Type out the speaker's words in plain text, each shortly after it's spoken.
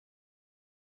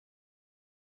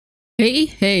Hey,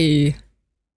 hey.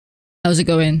 How's it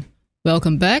going?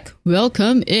 Welcome back.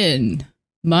 Welcome in.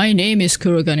 My name is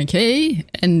Kurogane K,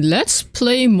 and let's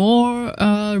play more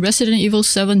Resident Evil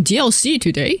 7 DLC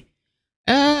today.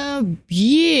 Yeah.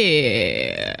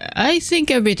 I think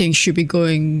everything should be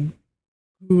going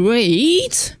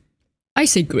great. I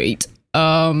say great.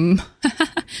 I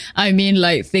mean,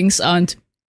 like, things aren't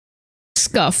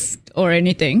scuffed or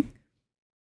anything.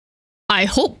 I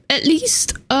hope, at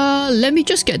least. Let me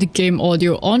just get the game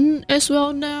audio on as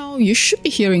well now. You should be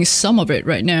hearing some of it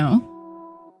right now.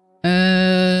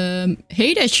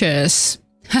 Hey there, Chess.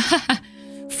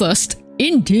 First,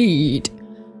 indeed.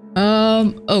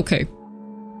 Okay.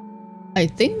 I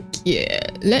think, yeah.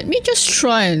 Let me just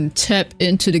try and tap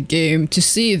into the game to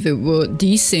see if it will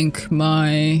desync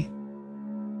my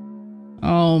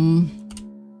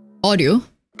audio.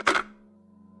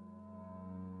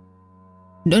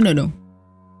 No.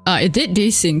 It did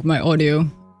desync my audio.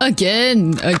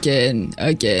 Again.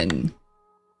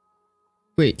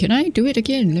 Wait, can I do it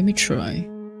again? Let me try.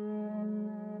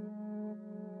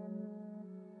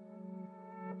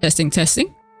 Testing.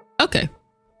 Okay.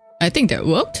 I think that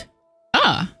worked.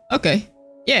 Okay.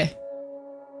 Yeah.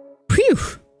 Phew.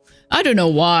 I don't know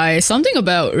why. Something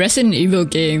about Resident Evil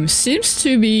games seems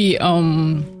to be,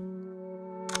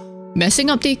 messing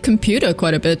up the computer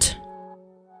quite a bit.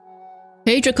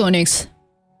 Hey, Draconis,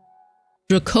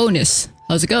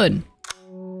 how's it going?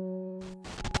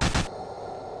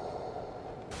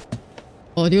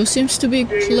 Audio seems to be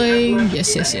playing.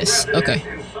 Yes. Okay.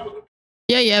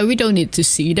 Yeah, we don't need to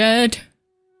see that.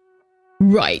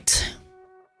 Right.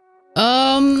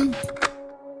 I'm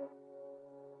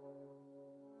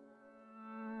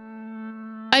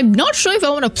not sure if I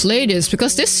want to play this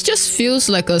because this just feels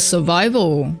like a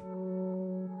survival.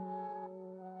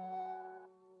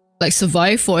 Like,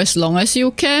 survive for as long as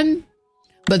you can.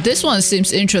 But this one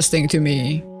seems interesting to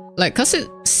me. Like, cause it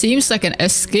seems like an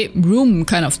escape room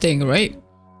kind of thing, right?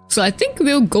 So I think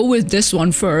we'll go with this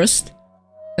one first.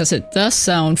 Cause it does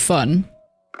sound fun.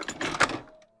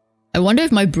 I wonder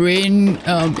if my brain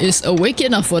is awake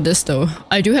enough for this though.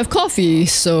 I do have coffee,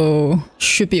 so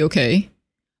should be okay.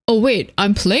 Oh wait,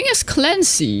 I'm playing as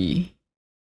Clancy.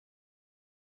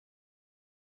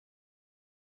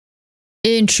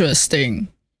 Interesting.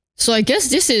 So I guess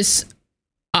this is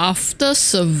after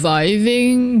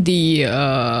surviving the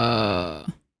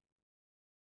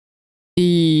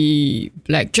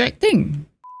blackjack thing.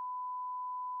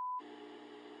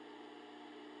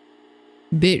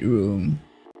 Bedroom.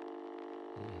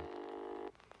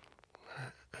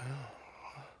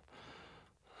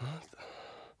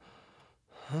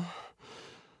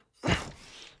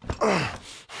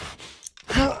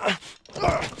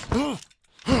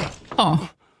 Oh.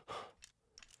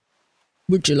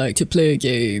 Would you like to play a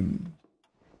game?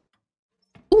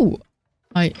 Ooh,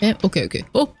 I am. Okay.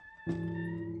 Oh.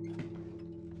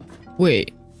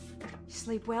 Wait.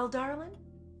 Sleep well, darling?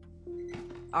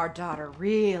 Our daughter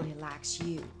really likes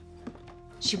you.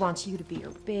 She wants you to be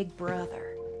her big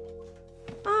brother.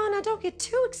 Oh, now don't get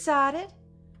too excited.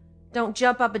 Don't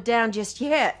jump up and down just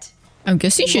yet. I'm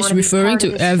guessing she's referring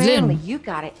to Evelyn. Family, you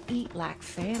gotta eat like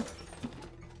family.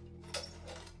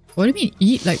 What do you mean,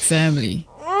 eat like family?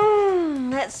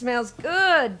 That smells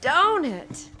good, don't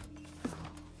it?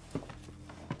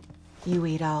 You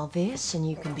eat all this and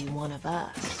you can be one of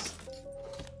us.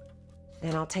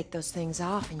 Then I'll take those things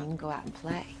off and you can go out and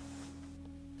play.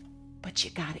 But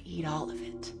you gotta eat all of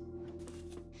it.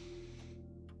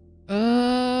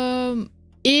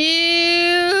 Ew.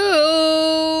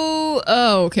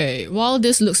 Oh, okay. While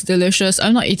this looks delicious,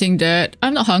 I'm not eating that.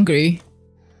 I'm not hungry.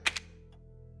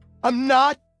 I'm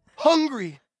not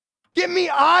hungry. Get me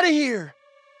out of here.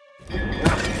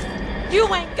 You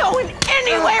ain't going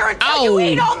anywhere until you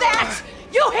eat all that!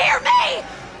 You hear me?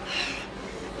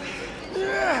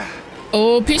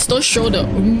 Oh, please don't show the...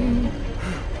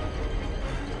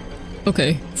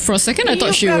 Okay, for a second I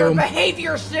thought she You better will behave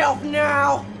yourself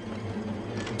now!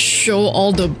 show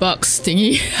all the bugs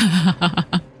thingy.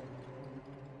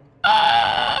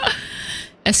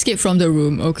 Escape from the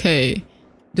room, okay.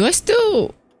 Do I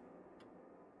still...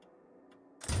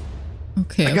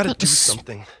 Okay, I gotta do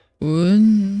something.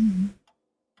 Spoon.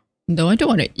 No, I don't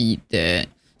want to eat that.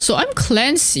 So I'm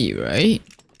Clancy, right?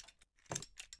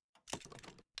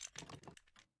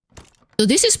 So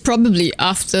this is probably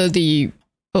after the...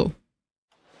 Oh.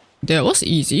 That was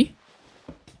easy.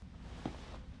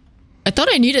 I thought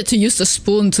I needed to use the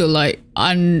spoon to like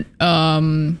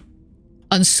unscrew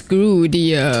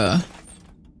the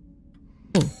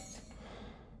Oh.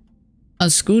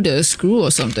 Unscrew the screw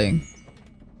or something.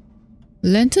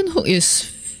 Lantern hook is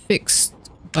fixed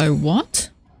by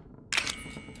what?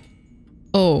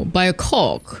 Oh, by a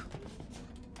cork.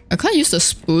 I can't use the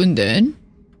spoon then.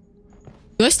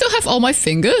 Do I still have all my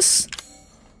fingers?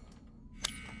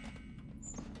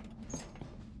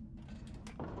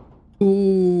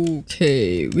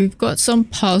 Okay, we've got some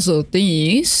puzzle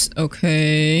thingies.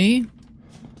 Okay.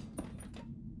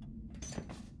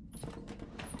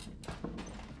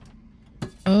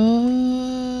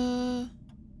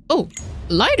 Oh,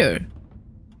 lighter.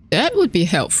 That would be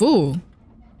helpful.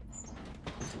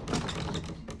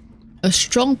 A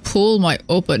strong pull might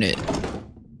open it.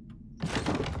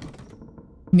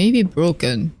 Maybe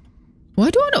broken. Why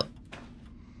do I know?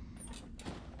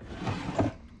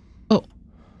 Oh.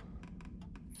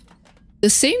 The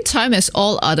same time as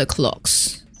all other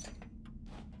clocks.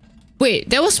 Wait,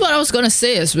 that was what I was gonna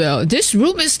say as well. This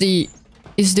room is the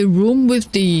room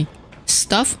with the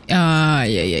stuff. Yeah.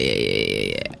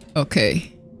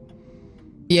 Okay.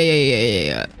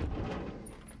 Yeah.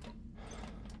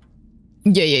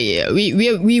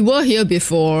 We were here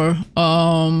before.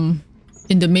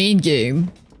 In the main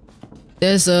game,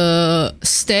 there's a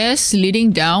stairs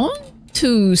leading down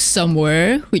to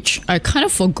somewhere, which I kind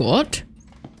of forgot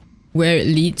where it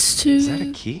leads to. Is that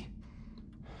a key?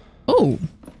 Oh,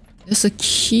 there's a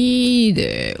key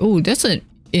there. Oh, that's an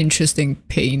interesting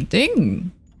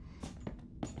painting.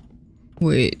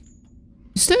 Wait,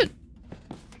 is that?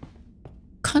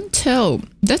 Can't tell.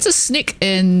 That's a snake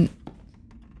and...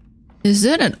 Is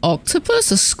that an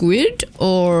octopus, a squid,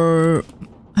 or...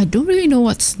 I don't really know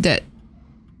what's that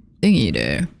thingy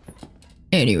there.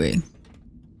 Anyway.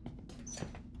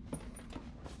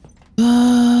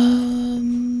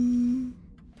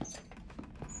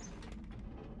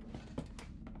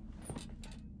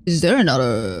 Is there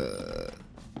another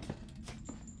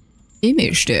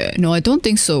image there? No, I don't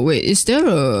think so. Wait, is there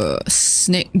a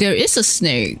snake? There is a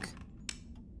snake.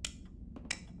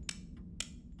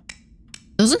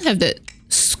 Doesn't have that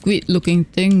squid looking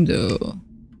thing though.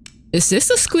 Is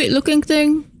this a squid looking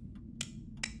thing?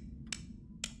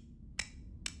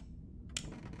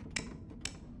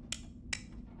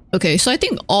 Okay, so I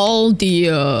think all the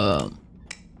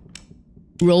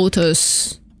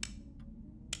rotors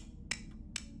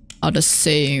are the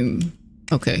same.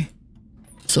 Okay.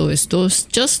 So it's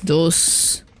just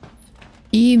those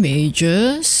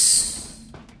images.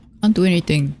 Can't do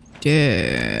anything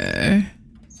there.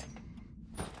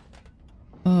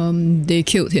 They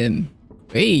killed him.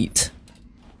 Great.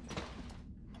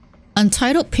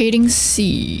 Untitled painting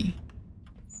C.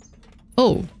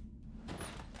 Oh.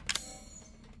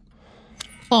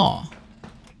 Oh.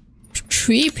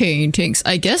 3 paintings.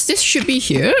 I guess this should be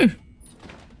here.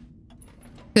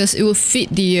 Because it will fit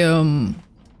the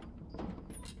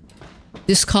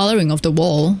discoloring of the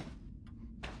wall.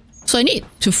 So I need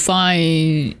to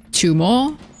find 2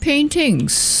 more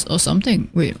paintings or something.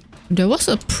 Wait, there was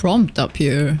a prompt up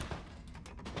here.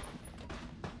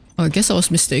 Oh, I guess I was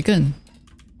mistaken.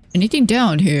 Anything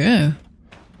down here?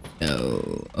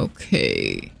 No.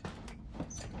 Okay.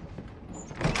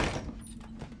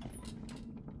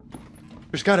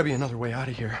 There's gotta be another way out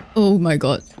of here. Oh my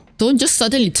god. Don't just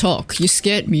suddenly talk. You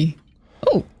scared me.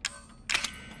 Oh.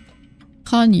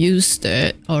 Can't use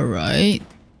that. Alright.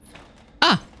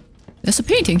 Ah! There's a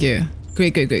painting here.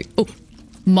 Great. Oh.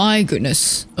 My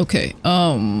goodness. Okay.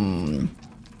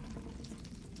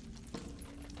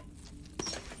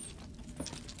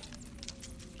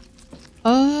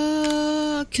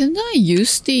 Can I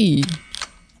use the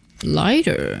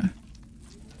lighter?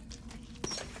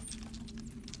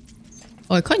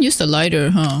 Oh, I can't use the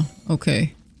lighter, huh?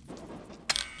 Okay.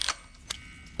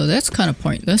 So that's kind of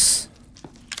pointless.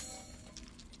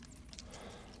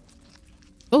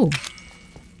 Oh.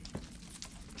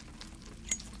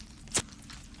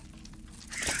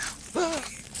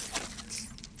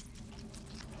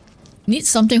 Need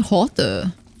something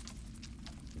hotter.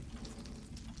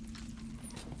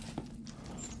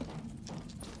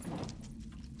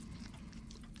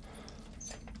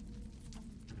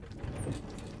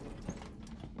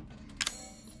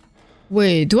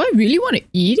 Wait, do I really want to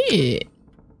eat it?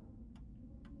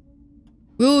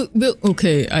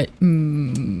 Okay, I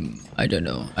don't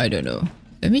know.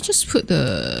 Let me just put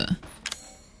the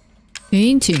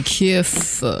painting here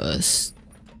first.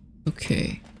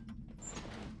 Okay.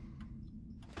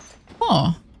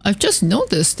 Oh, I've just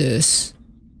noticed this.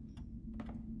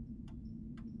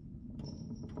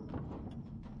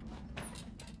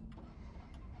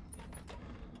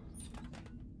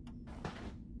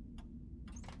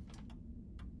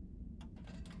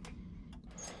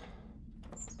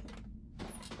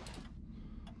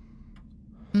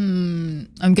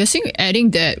 I'm guessing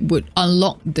adding that would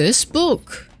unlock this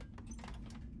book.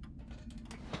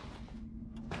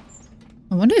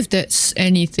 I wonder if that's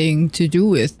anything to do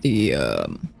with the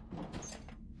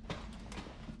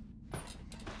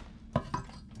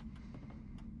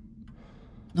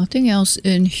nothing else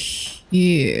in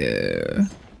here.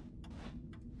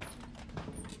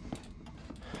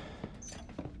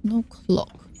 No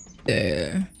clock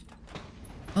there.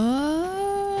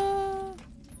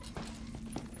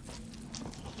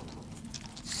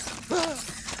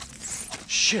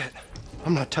 Shit,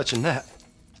 I'm not touching that.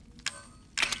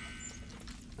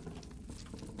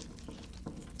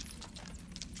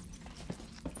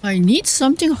 I need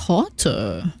something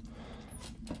hotter.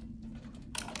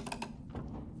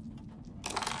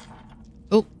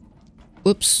 Oh,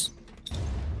 whoops.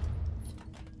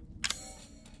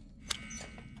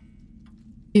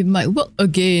 It might work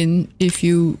again if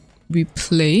you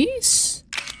replace.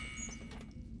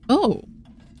 Oh,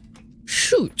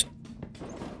 shoot.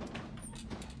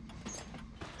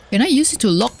 Can I use it to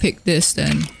lockpick this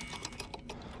then?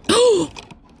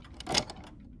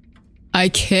 I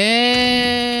can.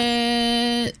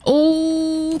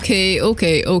 Okay. What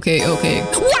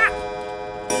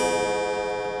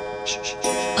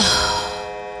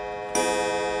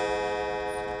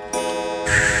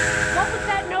was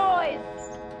that noise?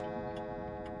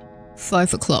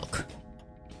 5 o'clock.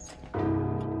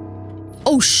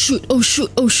 Oh shoot,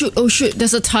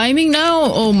 there's a timing now?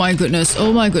 Oh my goodness,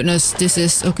 this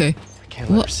is... okay. I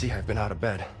can't let her see I've been out of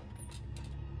bed.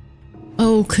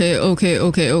 Okay.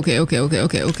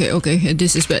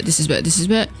 This is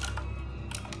bad.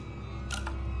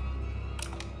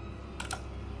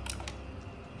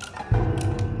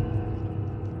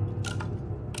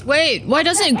 Wait, why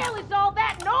doesn't... What the hell is all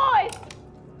that noise?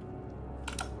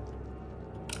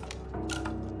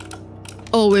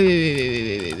 Oh,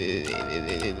 wait.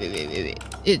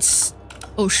 It's...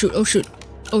 Oh shoot.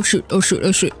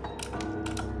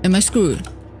 Am I screwed?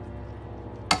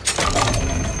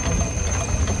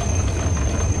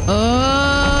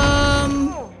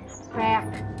 Crap.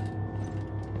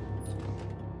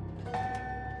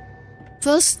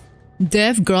 First,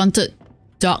 death granted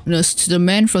darkness to the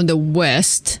man from the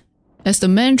west. As the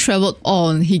man traveled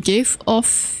on, he gave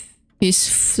off his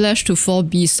flesh to 4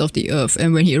 beasts of the earth,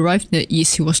 and when he arrived in the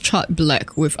east, he was charred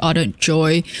black with ardent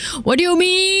joy. What do you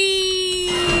mean?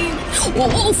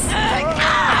 Oh.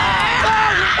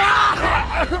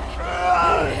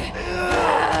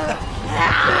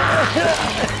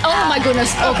 Oh my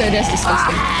goodness. Okay, that's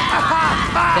disgusting.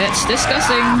 That's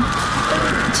disgusting.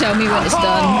 Tell me when it's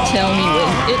done. Tell me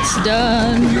when it's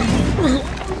done.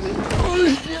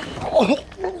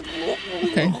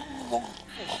 Okay.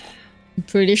 I'm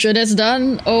pretty sure that's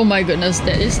done. Oh my goodness,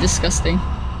 that is disgusting.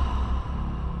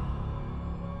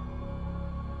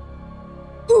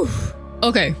 Whew.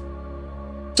 Okay.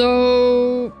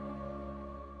 So...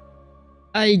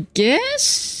 I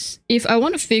guess if I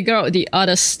want to figure out the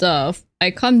other stuff,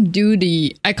 I can't do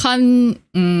the... I can't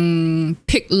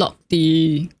pick lock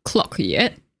the clock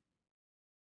yet.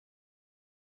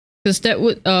 Because that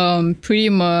would pretty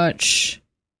much,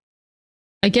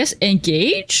 I guess,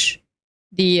 engage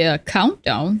the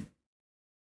countdown.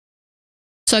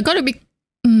 So I gotta be...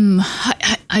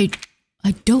 I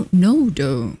don't know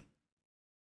though.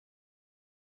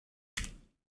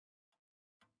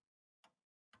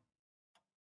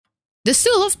 There's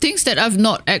still a lot of things that I've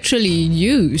not actually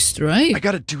used, right? I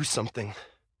gotta do something.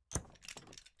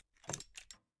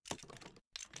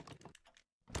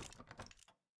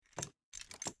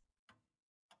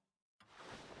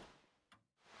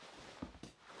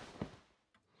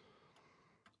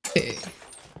 Okay.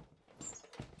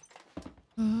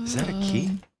 Is that a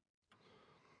key?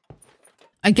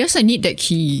 I guess I need that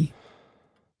key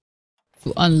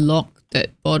to unlock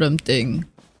that bottom thing.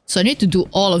 So I need to do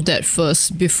all of that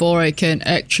first before I can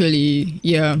actually,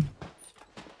 yeah.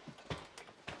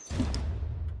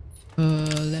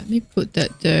 Let me put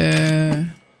that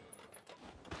there.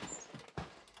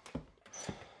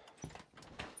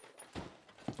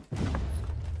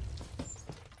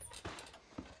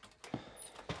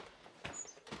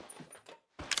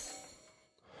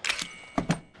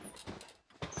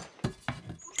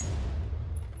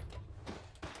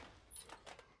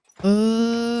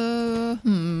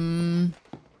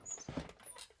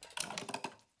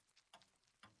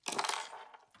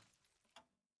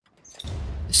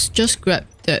 Let's just grab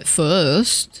that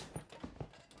first.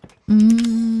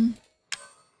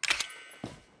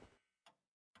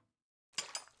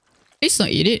 Please not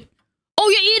eat it. Oh,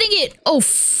 you're eating it! Oh,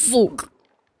 fuck.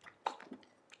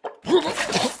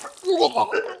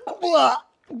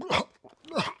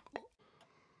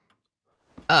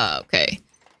 Okay.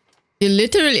 He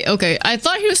literally... Okay, I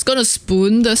thought he was gonna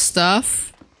spoon the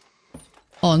stuff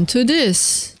onto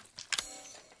this.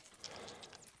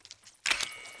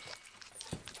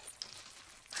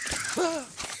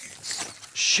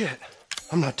 shit.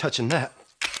 I'm not touching that.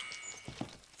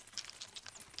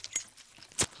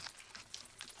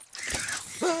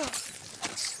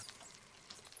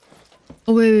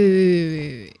 Oh,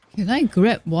 wait. Can I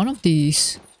grab one of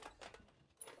these?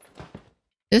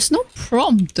 There's no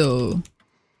prompt though.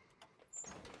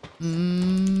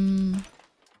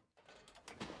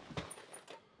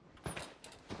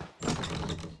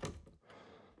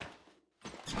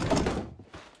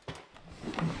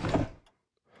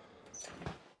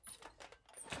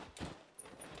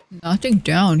 Nothing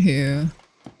down here.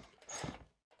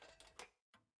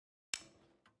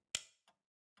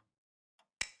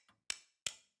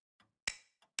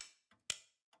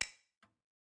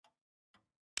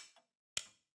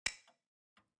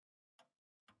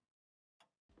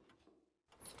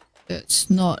 That's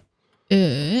not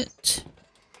it.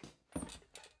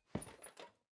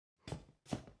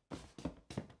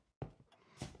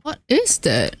 What is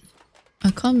that?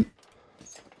 I can't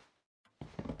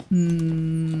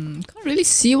really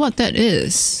see what that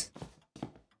is.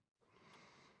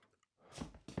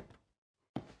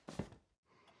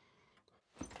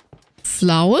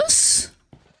 Flowers?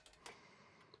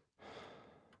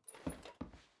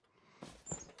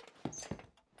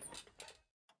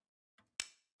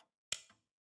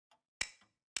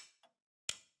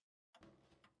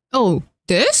 Oh,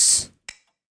 this?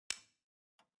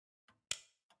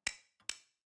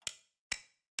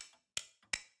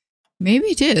 Maybe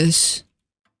it is.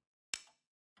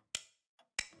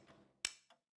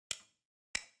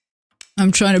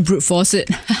 I'm trying to brute force it.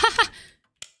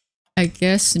 I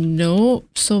guess no.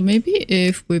 So maybe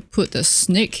if we put the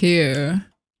snake here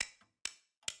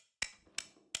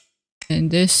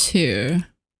and this here.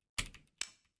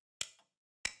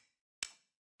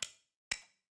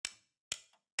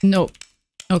 Nope.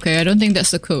 Okay, I don't think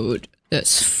that's the code.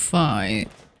 That's fine.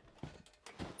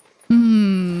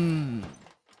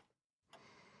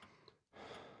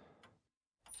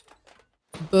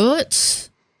 But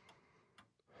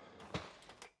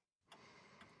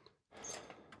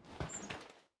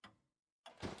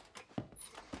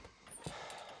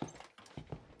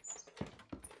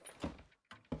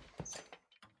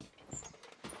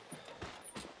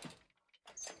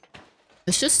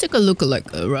let's just take a look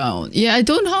around. Yeah, I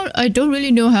don't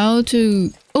really know how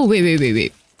to. Oh,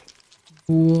 wait.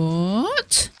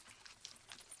 What?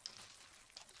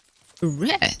 A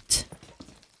rat?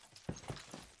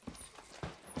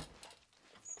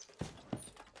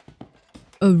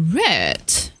 A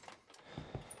rat?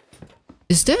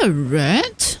 Is there a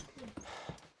rat?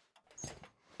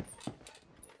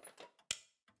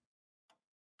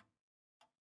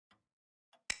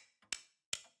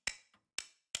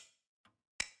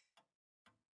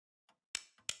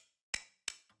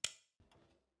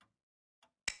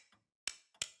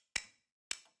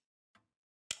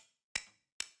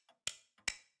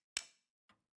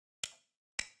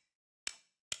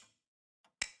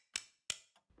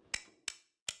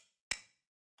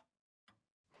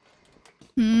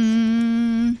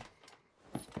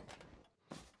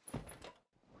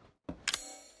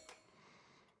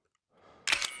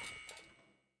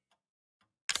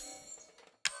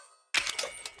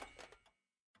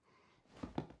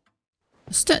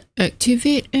 Does that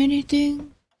activate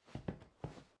anything?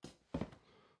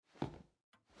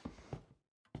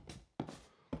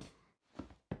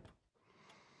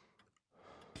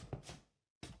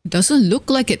 It doesn't look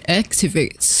like it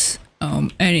activates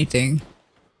anything.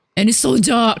 And it's so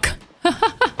dark.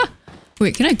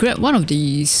 Wait, can I grab one of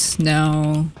these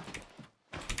now?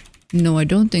 No, I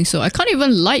don't think so. I can't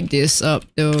even light this up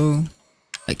though.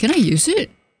 Like, can I use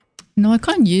it? No, I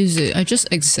can't use it. I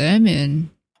just examine.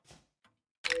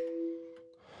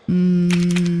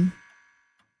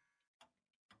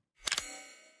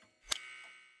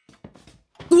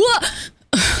 What?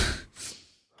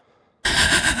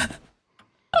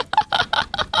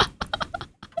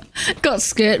 Got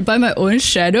scared by my own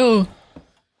shadow.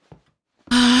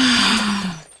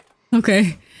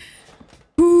 Okay.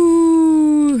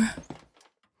 Ooh.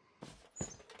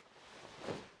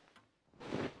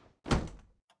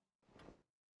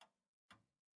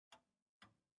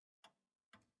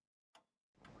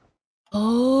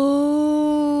 Oh.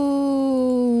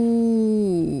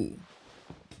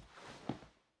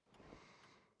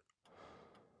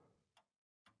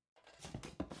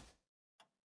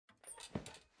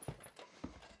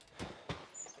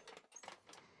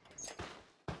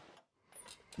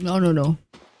 No.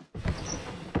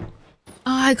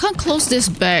 I can't close this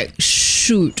back.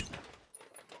 Shoot.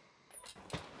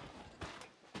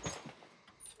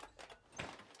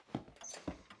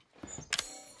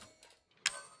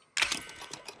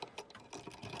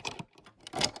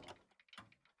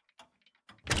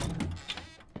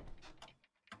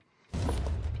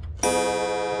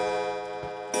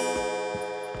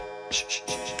 Shh, shh,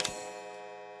 shh, shh.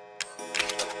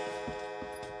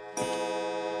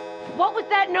 What was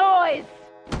that noise?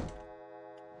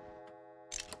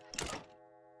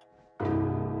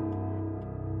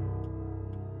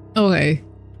 Okay.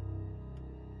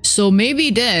 So maybe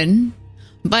then,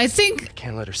 but I think... I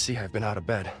can't let her see I've been out of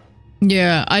bed.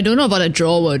 Yeah, I don't know about a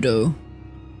drawer though.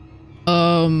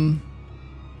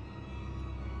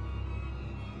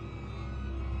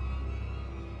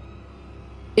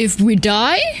 If we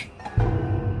die,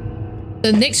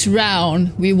 the next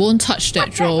round, we won't touch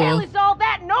that drawer. What the hell is all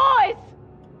that noise?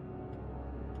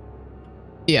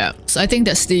 Yeah, so I think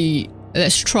that's the...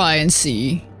 Let's try and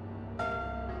see.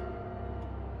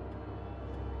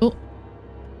 Oh.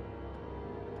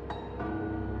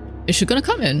 Is she gonna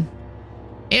come in?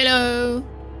 Hello?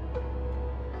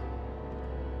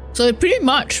 So I pretty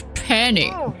much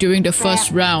panicked during the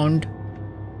first round.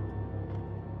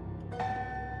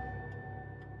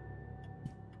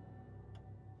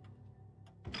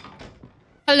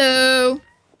 Hello?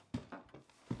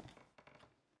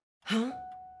 Huh?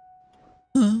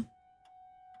 Huh?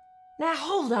 Now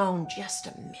hold on just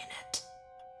a minute.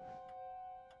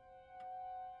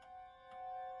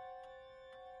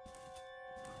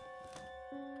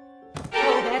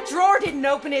 Oh, that drawer didn't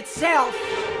open itself.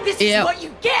 This is what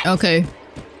you get. Okay.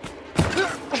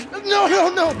 No, no,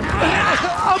 no!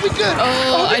 I'll be good!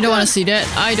 Oh, I don't want to see that.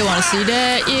 I don't want to see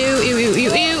that. Ew, ew, ew,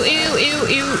 ew, ew, ew, ew,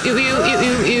 ew, ew, ew,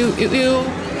 ew, ew, ew, ew.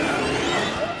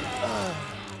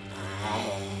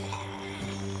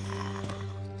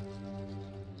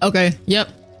 Okay, yep.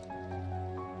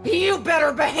 You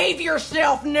better behave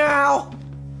yourself now.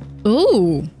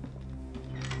 Oh.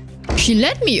 She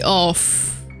let me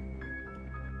off.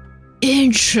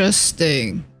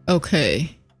 Interesting.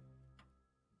 Okay.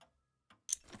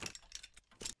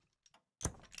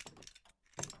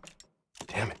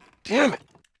 Damn it. Damn it.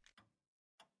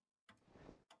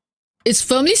 It's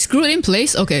firmly screwed in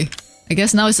place? Okay. I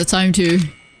guess now is the time to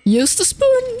use the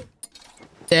spoon.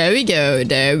 There we go.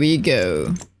 There we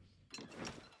go.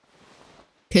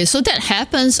 Okay, so that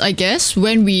happens, I guess,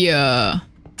 when we, yeah.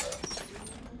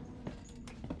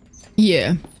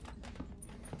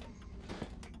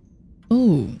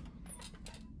 Oh.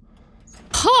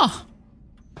 Huh!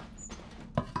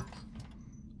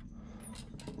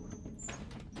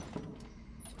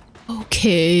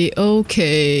 Okay,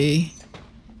 okay.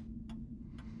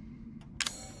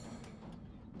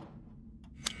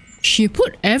 She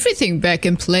put everything back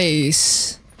in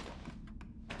place.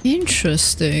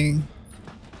 Interesting.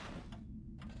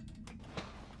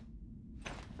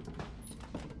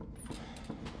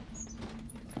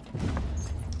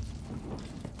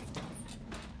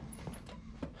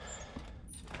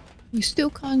 We still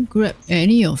can't grab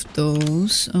any of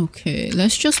those. Okay,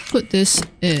 let's just put this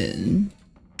in.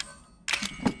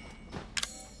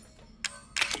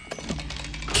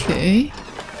 Okay.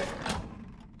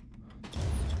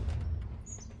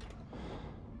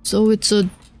 So it's a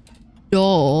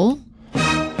doll.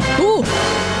 Ooh!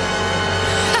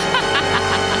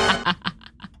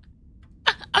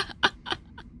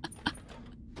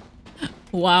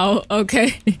 Wow,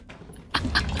 okay.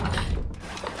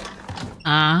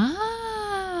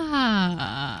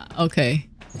 Okay.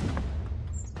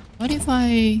 What if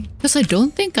I... Because I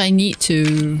don't think I need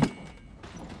to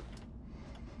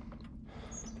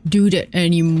do that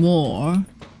anymore.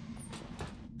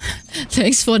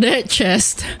 Thanks for that,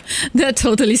 chest. That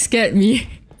totally scared me.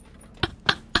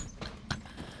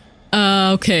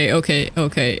 Okay.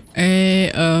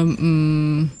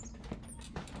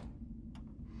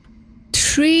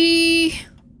 Three...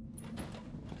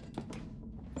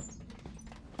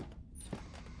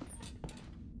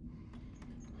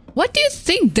 What do you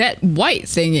think that white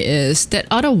thing is? That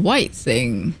other white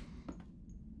thing?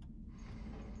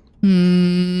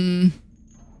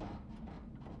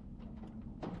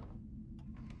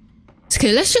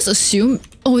 Okay, let's just assume...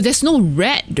 Oh, there's no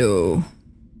rat though.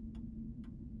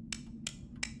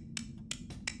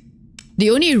 The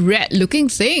only rat-looking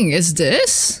thing is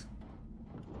this?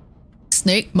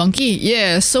 Snake, monkey,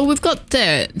 yeah, so we've got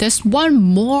that. There's one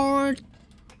more...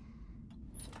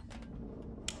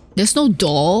 There's no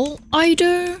doll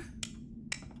either?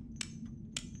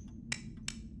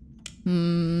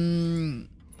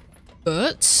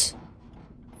 Birds?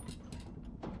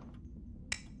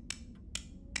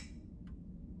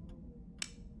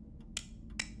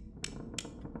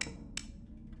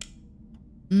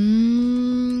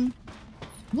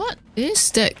 What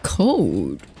is that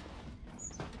code?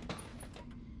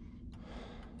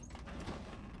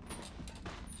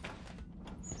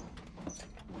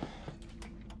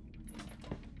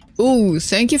 Ooh,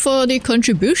 thank you for the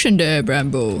contribution there,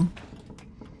 Brambo.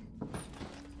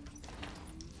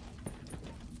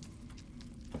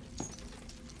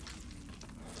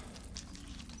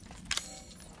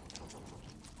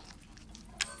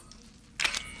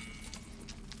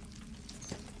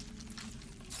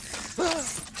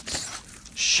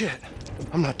 Shit,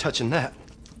 I'm not touching that.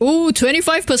 Ooh,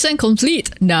 25%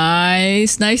 complete.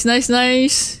 Nice, nice, nice,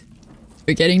 nice.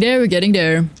 We're getting there, we're getting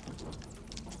there.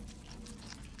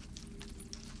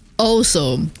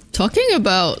 Also, talking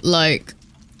about like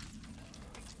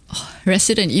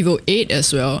Resident Evil 8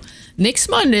 as well. Next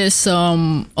month is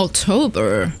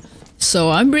October.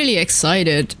 So I'm really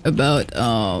excited about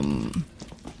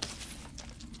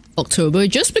October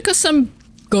just because I'm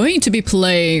going to be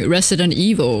playing Resident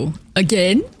Evil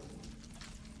again.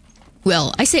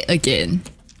 Well, I say again.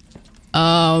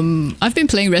 I've been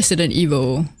playing Resident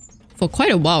Evil for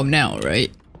quite a while now,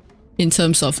 right? In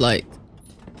terms of like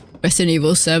Resident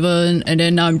Evil 7, and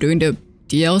then now I'm doing the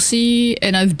DLC,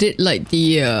 and I've did like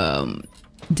the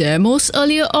demos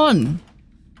earlier on.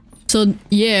 So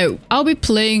yeah, I'll be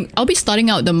starting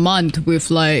out the month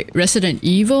with like Resident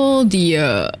Evil, the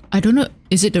I don't know,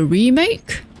 is it the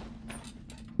remake?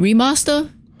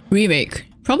 Remaster? Remake.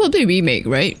 Probably remake,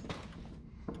 right?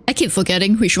 I keep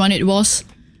forgetting which one it was.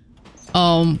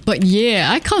 But yeah,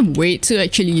 I can't wait to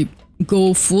actually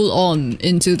go full on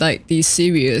into like the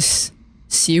series.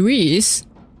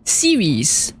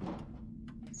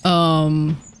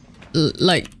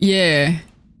 Like yeah.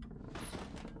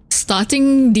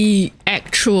 Starting the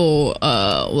actual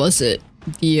was it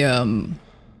the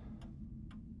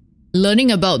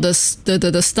learning about the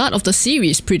start of the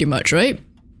series pretty much, right?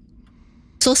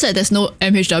 So sad there's no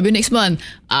MHW next month.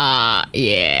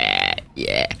 Yeah.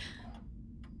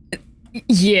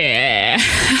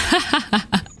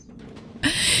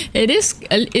 It is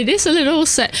a little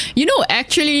sad. You know,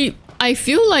 actually, I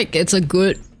feel like it's a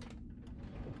good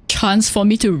chance for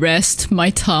me to rest my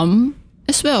thumb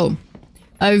as well.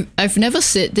 I've never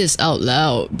said this out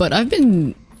loud, but I've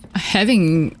been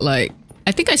having like,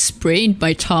 I think I sprained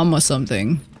my thumb or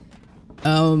something.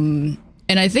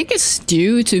 And I think it's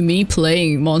due to me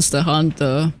playing Monster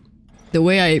Hunter. The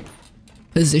way I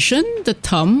position the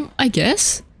thumb, I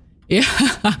guess. Yeah.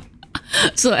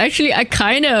 So actually I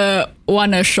kinda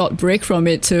want a short break from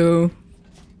it too.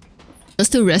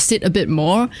 Just to rest it a bit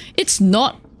more. It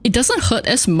doesn't hurt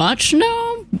as much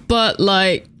now, but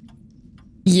like,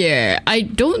 yeah, I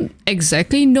don't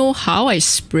exactly know how I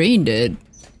sprained it.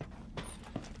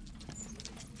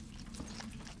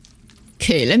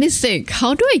 Okay, let me think.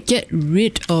 How do I get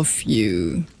rid of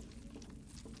you?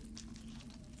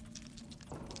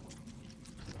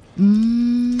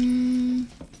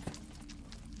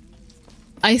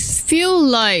 I feel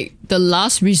like the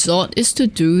last resort is to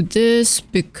do this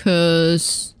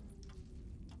because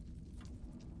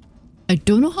I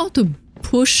don't know how to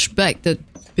push back the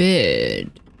bed.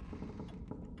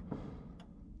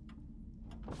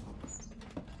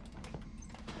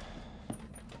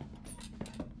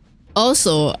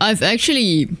 Also, I've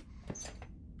actually...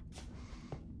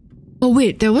 Oh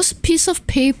wait, there was a piece of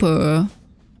paper.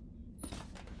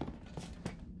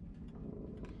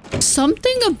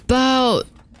 Something about...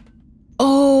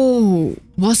 Oh,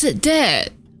 was it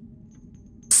that?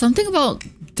 Something about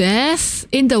death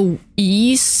in the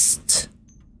East?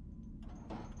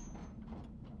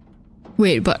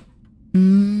 Wait, but...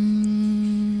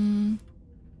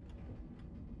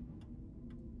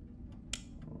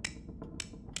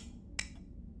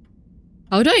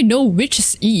 How do I know which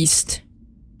is East?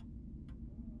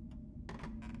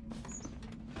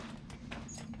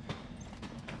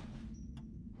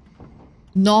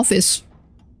 North is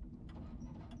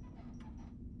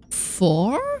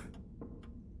 4?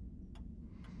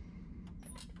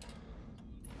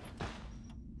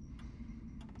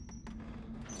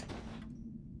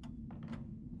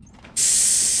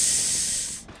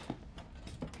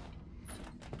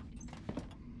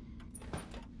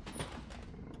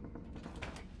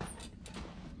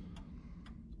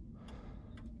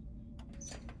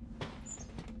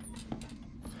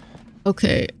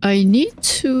 Okay, I need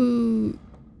to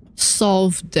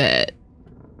solve that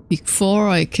before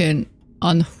I can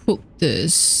unhook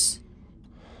this.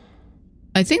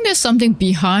 I think there's something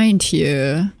behind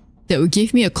here that will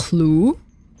give me a clue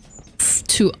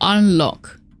to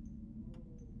unlock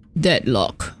that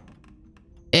lock.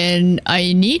 And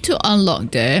I need to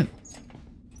unlock that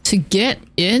to get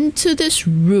into this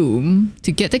room,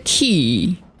 to get the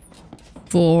key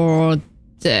for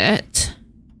that.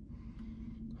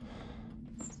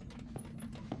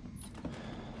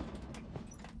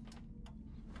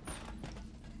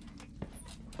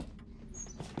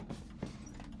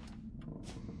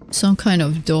 Some kind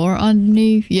of door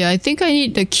underneath. Yeah, I think I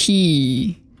need the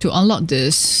key to unlock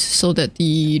this so that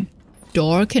the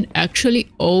door can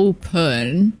actually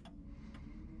open.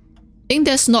 I think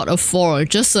that's not a 4,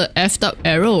 just a effed up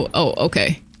arrow. Oh,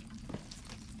 okay.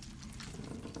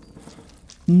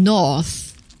 North.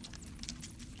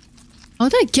 How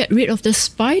do I get rid of the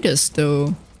spiders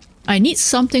though? I need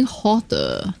something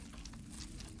hotter.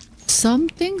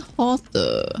 Something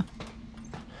hotter.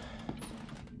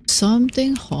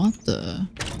 Something hotter.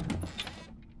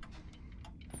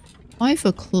 5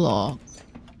 o'clock.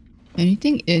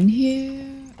 Anything in here?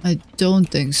 I don't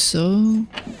think so.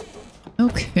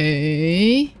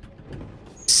 Okay.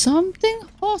 Something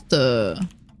hotter.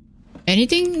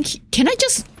 Anything? Can I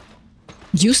just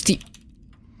use the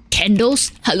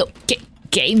candles? Hello,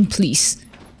 game, please.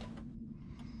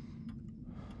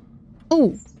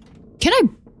 Oh, can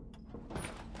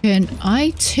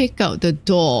I take out the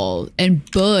doll and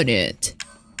burn it?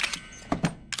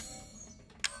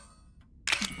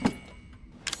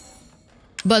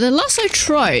 But the last I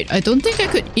tried, I don't think I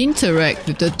could interact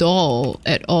with the doll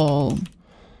at all.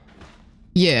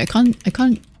 Yeah, I can't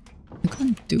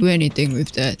do anything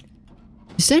with that.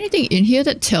 Is there anything in here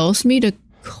that tells me the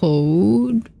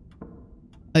code?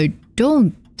 I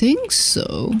don't think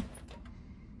so.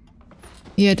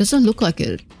 Yeah, it doesn't look like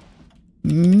it.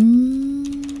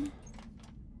 I'm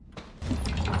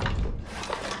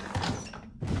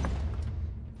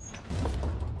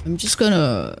just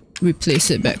gonna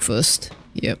replace it back first.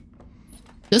 Yep.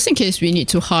 Just in case we need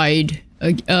to hide,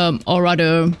 or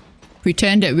rather,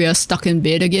 pretend that we are stuck in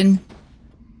bed again.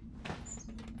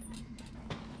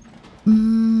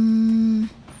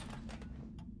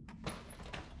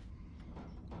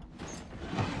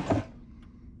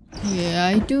 Yeah,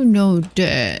 I do know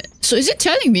that. So is it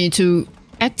telling me to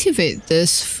activate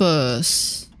this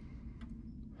first?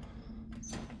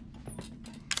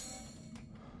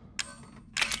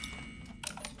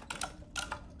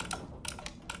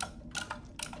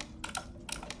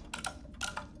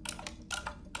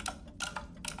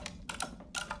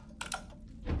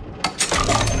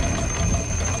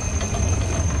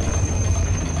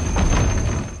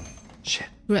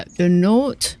 Grab the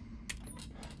note.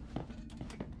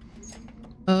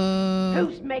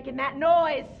 Who's making that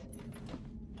noise?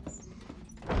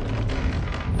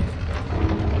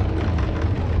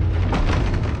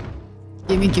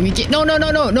 Gimme. No.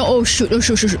 Oh shoot.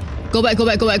 Go back. Go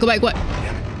back.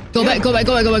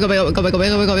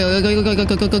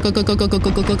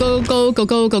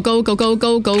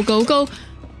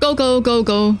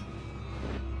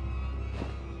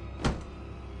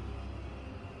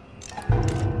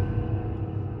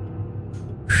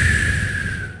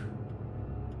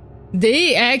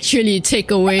 They actually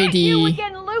take away the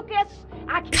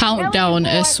countdown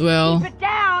as well.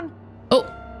 Oh,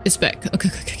 it's back. Okay.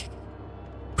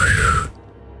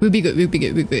 We'll be good.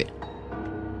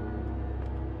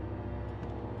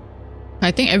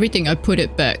 I think everything I put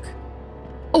it back.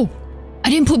 Oh, I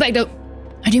didn't put back the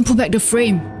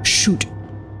frame. Shoot.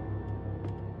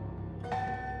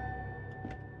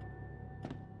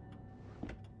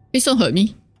 Please don't hurt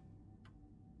me.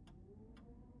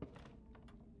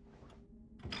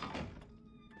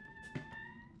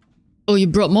 Oh, you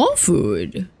brought more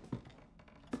food.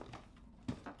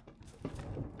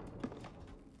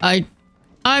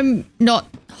 I'm not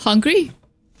hungry.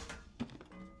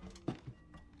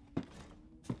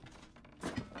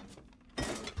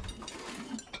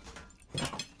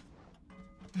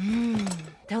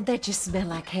 Don't that just smell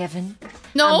like heaven?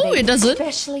 No, it doesn't.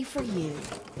 Especially for you.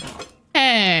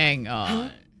 Hang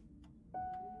on.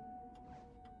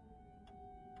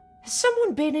 Has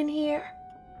someone been in here?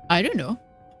 I don't know.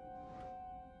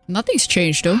 Nothing's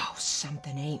changed though. Oh,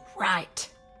 something ain't right.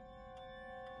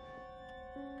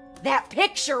 That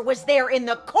picture was there in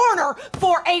the corner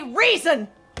for a reason!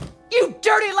 You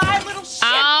dirty lying little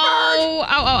shitbird! Ow!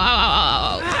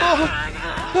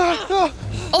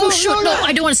 Oh shoot, no,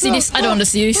 I don't want to see this. I don't want to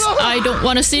see this.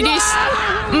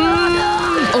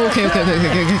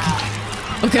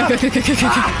 Okay.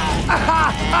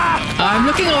 I'm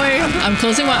looking away. I'm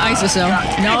closing my eyes as well.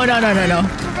 No.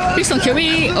 Please don't kill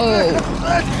me. Oh.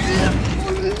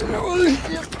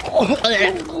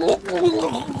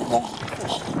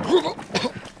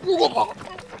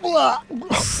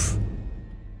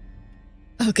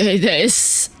 Okay, there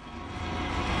is...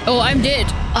 Oh, I'm dead.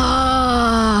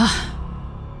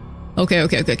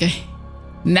 Okay.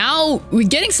 Now, we're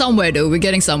getting somewhere though,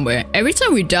 Every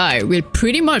time we die, we'll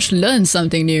pretty much learn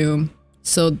something new.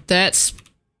 So that's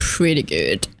pretty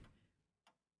good.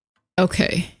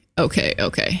 Okay.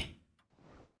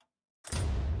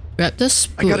 Grab the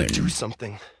spoon. I gotta do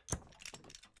something.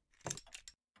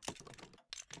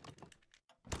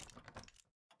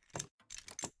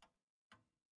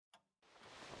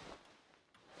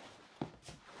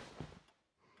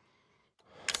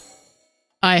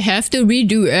 I have to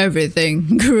redo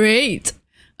everything. Great.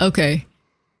 Okay.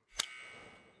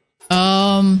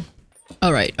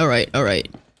 Alright.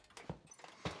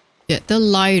 Get the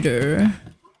lighter.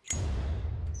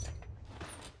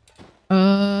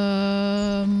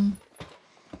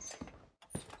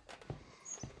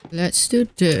 Let's do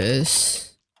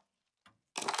this.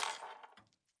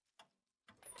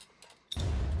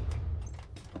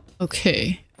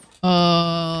 Okay.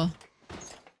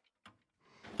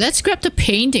 Let's grab the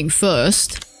painting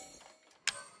first.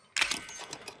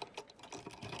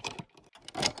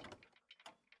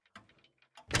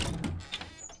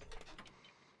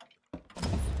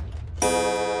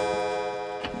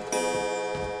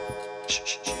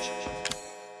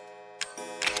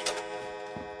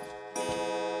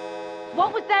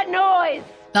 What was that noise?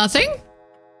 Nothing?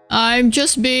 I'm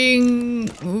just being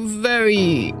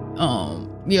very,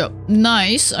 yeah,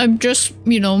 nice. I'm just,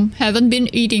 you know, haven't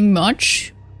been eating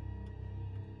much.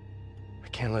 I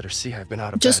can't let her see I've been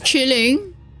out of Just bed.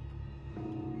 chilling.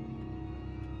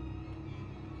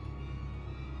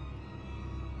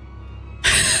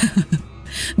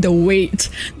 The weight.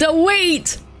 The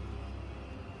weight!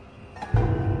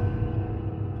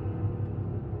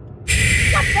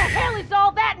 What the hell is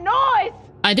all that noise?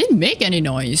 I didn't make any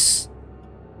noise.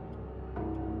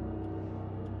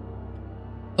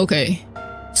 Okay.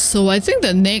 So I think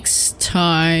the next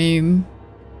time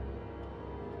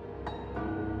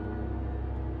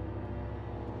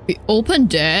we open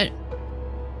that.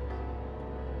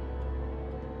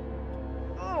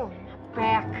 Oh, my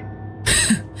back.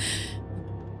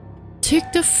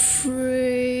 Take the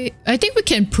frame. I think we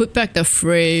can put back the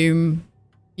frame.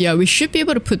 Yeah, we should be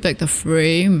able to put back the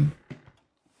frame.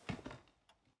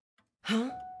 Huh?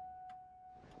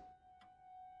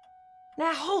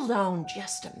 Now hold on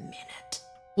just a minute.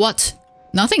 What?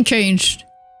 Nothing changed.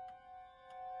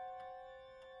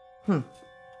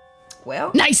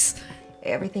 Well, Nice!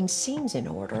 everything seems in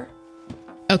order.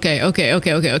 Okay.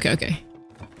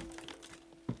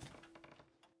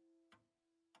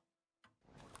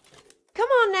 Come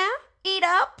on now, eat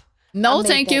up. No, I made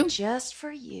thank that you. just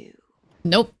for you.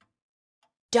 Nope.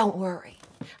 Don't worry.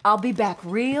 I'll be back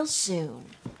real soon.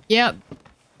 Yep.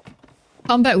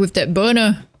 Come back with that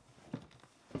burner.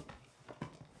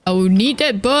 I will need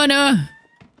that burner.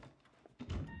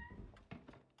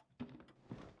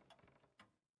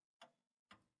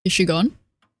 Is she gone?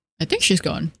 I think she's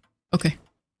gone. Okay.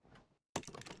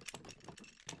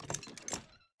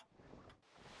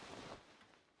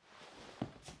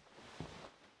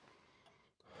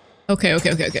 Okay.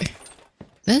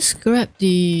 Let's grab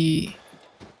the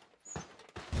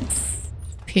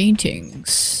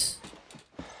paintings.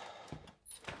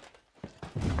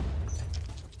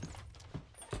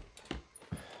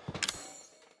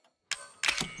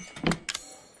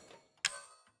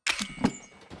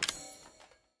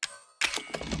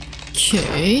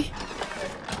 Okay.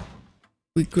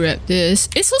 We grab this.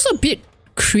 It's also a bit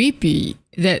creepy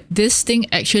that this thing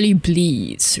actually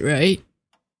bleeds, right?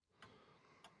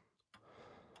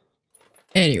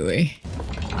 Anyway.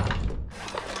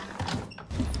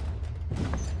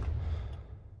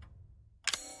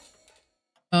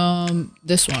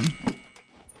 This one.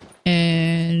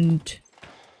 And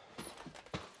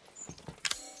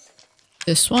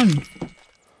this one.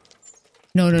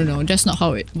 No, that's not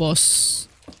how it was.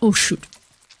 Oh shoot.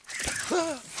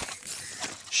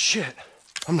 Shit.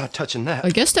 I'm not touching that.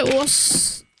 I guess that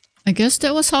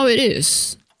was how it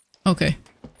is. Okay.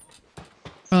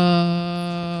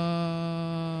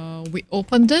 We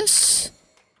open this.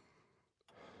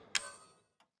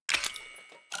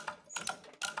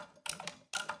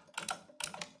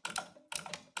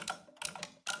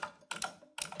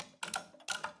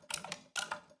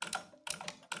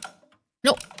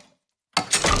 No.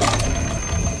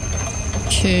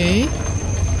 Okay.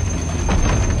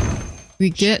 We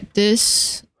get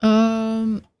this.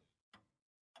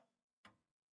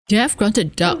 Death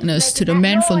granted darkness to the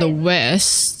man from the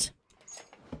west.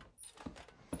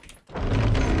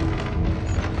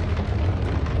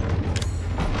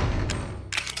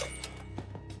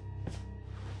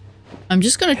 I'm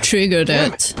just gonna trigger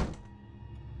that.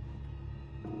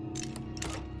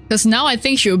 Because now I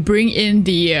think she'll bring in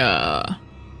the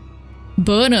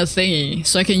burner thingy.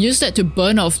 So I can use that to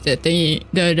burn off the thingy,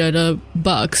 the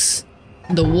bugs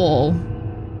on the wall.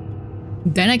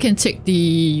 Then I can take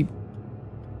the,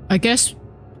 I guess,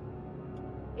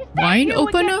 wine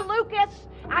opener? Again, Lucas?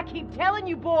 I keep telling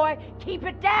you, boy, keep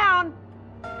it down.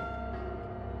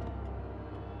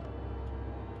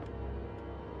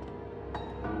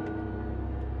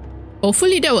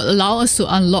 Hopefully that would allow us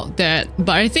to unlock that,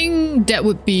 but I think that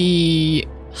would be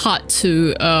hard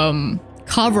to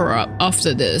cover up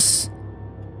after this.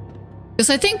 Because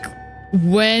I think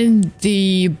when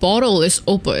the bottle is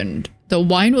opened, the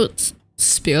wine would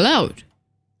spill out.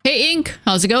 Hey Ink,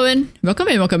 how's it going? Welcome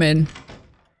in, welcome in.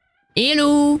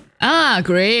 Hello. Ah,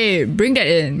 great. Bring that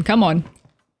in. Come on.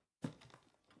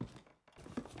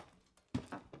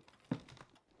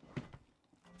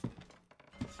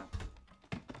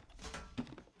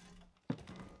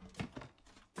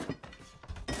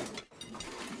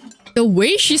 The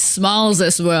way she smiles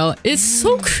as well, it's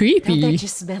so creepy. Don't that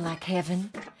just smell like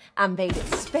heaven? I made it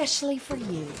specially for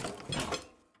you.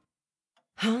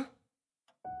 Huh?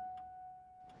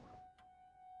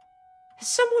 Has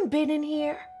someone been in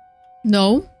here?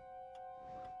 No.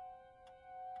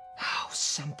 Oh,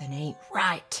 something ain't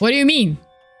right. What do you mean?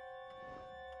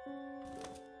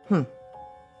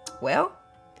 Well,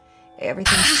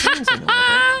 everything seems in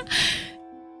order.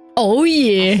 Oh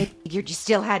yeah. I figured you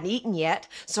still hadn't eaten yet,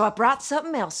 so I brought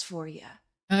something else for you.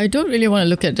 I don't really want to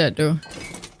look at that though.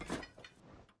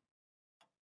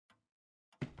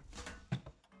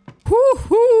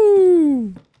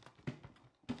 Woohoo!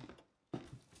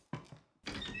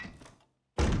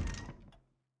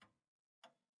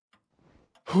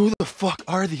 Who the fuck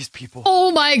are these people?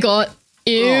 Oh my god.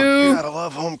 Ew. Oh, gotta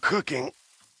love home cooking.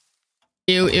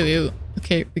 Ew, ew, ew.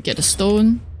 Okay, we get the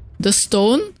stone. The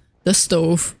stone? The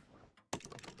stove.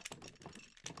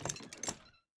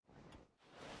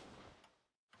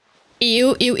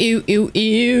 Ew, ew, ew, ew,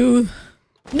 ew.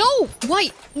 No! Why?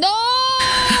 No!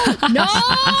 No!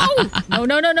 No,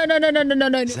 no, no, no, no, no, no, no, no,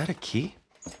 no. Is that a key?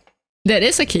 That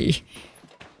is a key.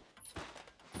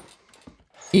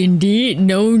 Indeed.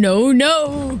 No, no,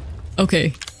 no.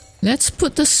 Okay. Let's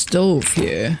put the stove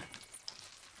here.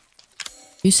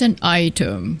 Use an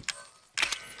item.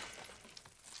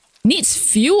 Needs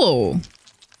fuel.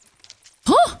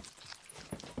 Huh?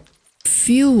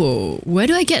 Fuel. Where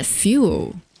do I get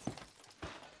fuel?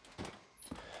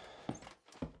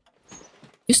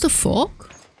 Use the fork?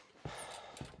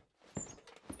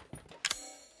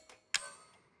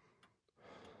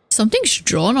 Something's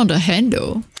drawn on the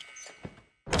handle.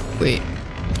 Wait.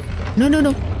 No, no,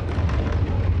 no.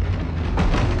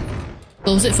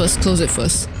 Close it first, close it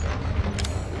first.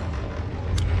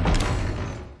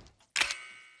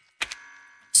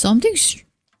 Something's...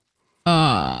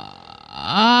 ha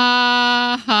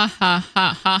ha ha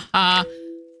ha ha.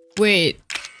 Wait.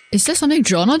 Is there something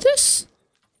drawn on this?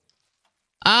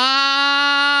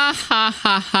 Ha ha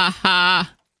ha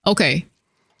ha. Okay.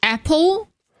 Apple.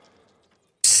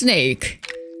 Snake.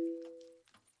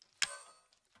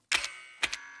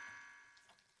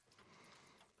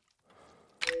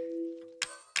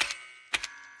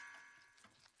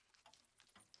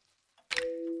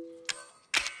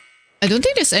 I don't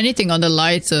think there's anything on the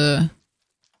lighter,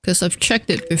 because I've checked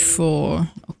it before.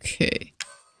 Okay.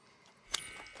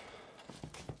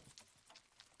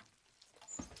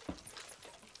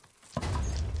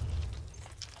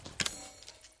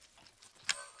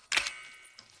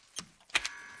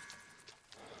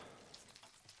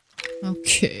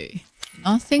 Okay.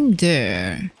 Nothing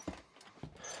there.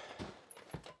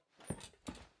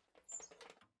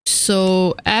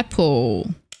 So,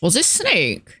 apple. Was it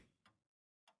snake?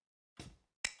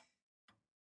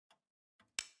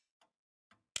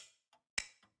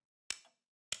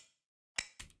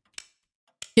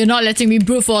 You're not letting me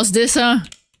brute force this, huh?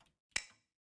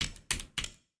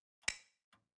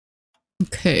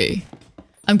 Okay.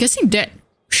 I'm guessing that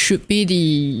should be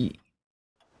the...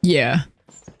 Yeah.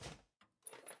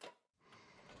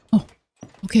 Oh,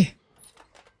 okay.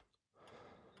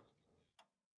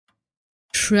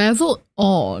 Traveled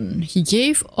on. He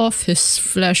gave off his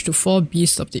flesh to 4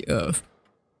 beasts of the earth.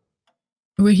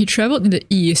 When he traveled in the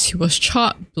east, he was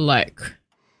charred black.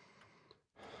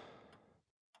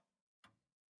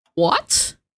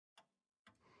 What?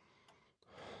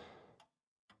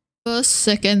 First,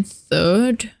 second,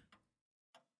 third.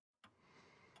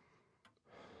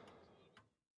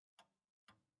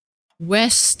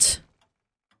 West.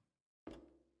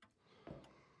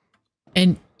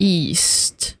 And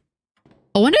east.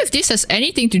 I wonder if this has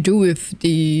anything to do with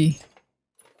the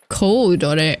code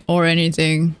or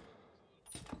anything.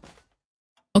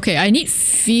 Okay, I need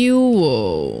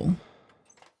fuel.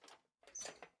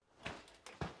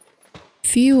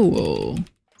 Fuel.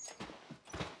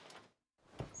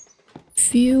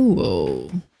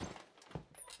 Fuel.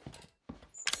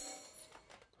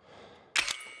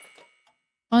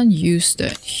 Can't use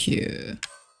that here.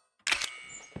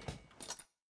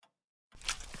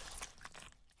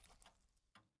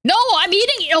 No, I'm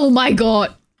eating it. Oh my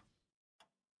god.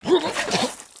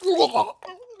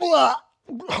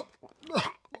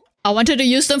 I wanted to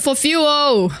use them for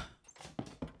fuel.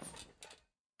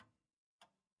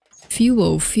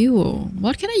 Fuel, fuel.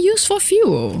 What can I use for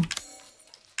fuel?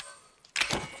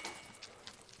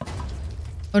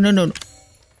 Oh, no, no, no.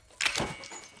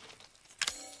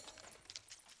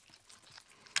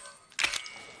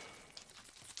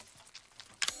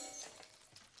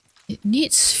 It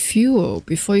needs fuel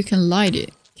before you can light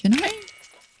it. Can I?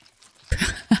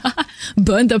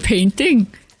 Burn the painting?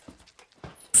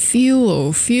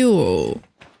 Fuel, fuel.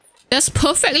 There's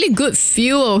perfectly good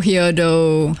fuel here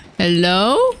though.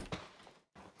 Hello?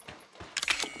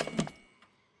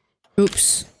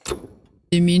 Oops.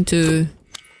 Didn't mean to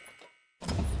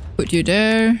put you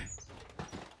there.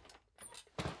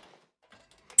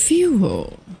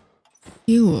 Fuel.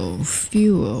 Fuel,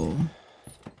 fuel.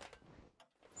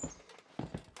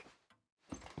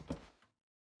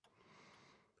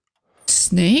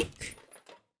 Snake?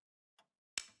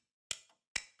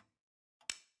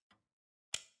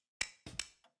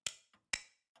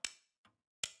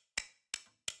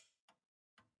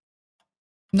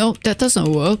 Nope, that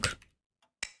doesn't work.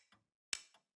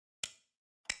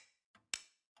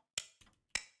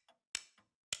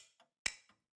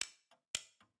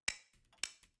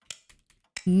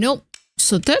 Nope.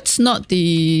 So that's not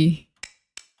the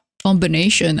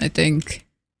combination, I think.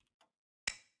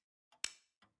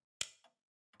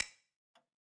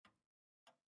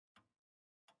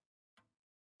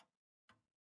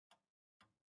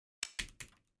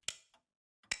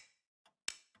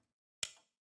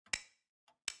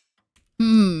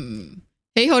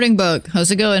 Hey, Hoarding Bug. How's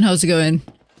it going? How's it going?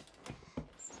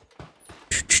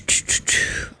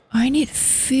 I need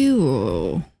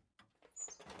fuel.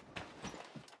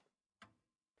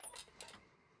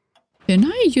 Can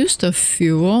I use the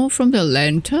fuel from the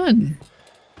lantern?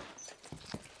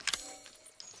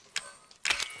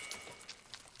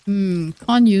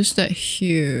 Can't use that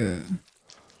here.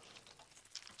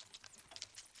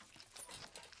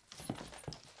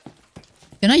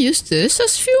 Can I use this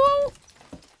as fuel?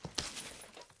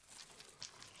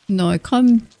 No, I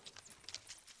can't.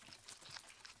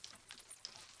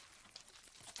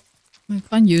 I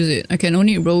can't use it. I can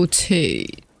only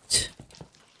rotate.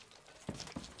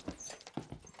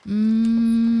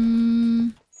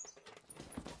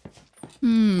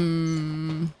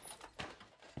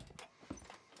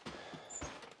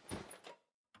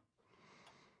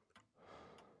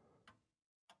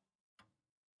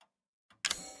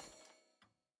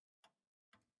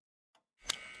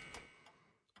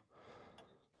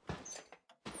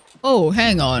 Oh,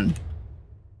 hang on.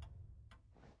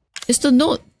 Is the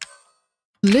note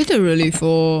literally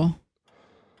for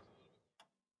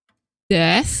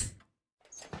death?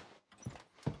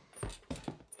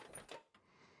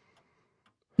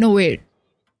 No, wait.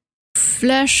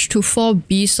 Flesh to 4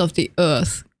 beasts of the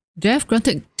earth. Death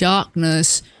granted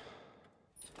darkness.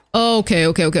 Okay.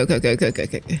 Okay.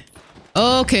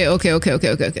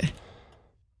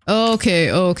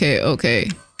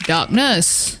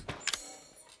 Darkness.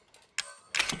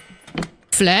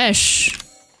 Flesh.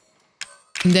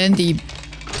 And then the...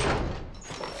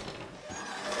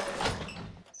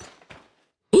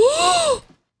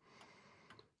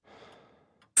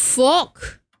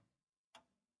 Fork.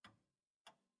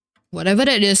 Whatever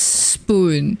that is,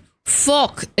 spoon.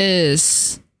 Fork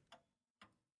is...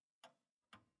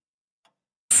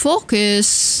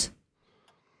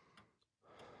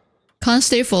 Can't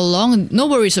stay for long. No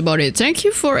worries about it. Thank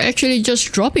you for actually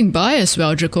just dropping by as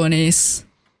well, Draconis.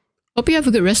 Hope you have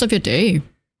a good rest of your day.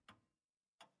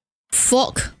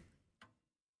 Fork.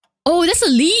 Oh, that's a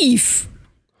leaf.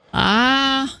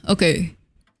 Ah, okay.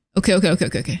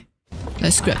 Okay.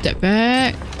 Let's grab that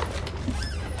back.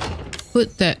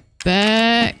 Put that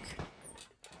back.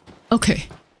 Okay.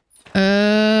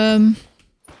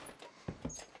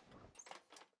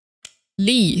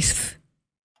 Leaf.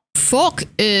 Fork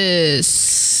is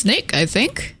snake, I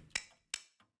think.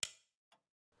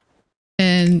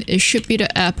 And it should be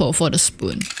the apple for the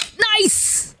spoon.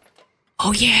 Nice!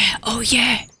 Oh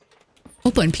yeah.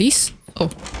 Open, please.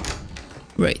 Oh.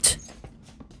 Right.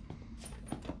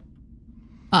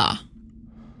 Ah,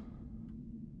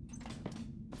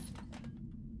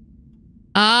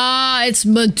 it's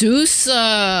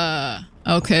Medusa.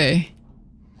 Okay.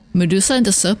 Medusa and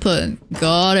the serpent.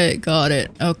 Got it.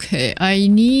 Okay, I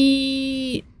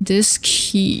need this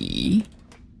key.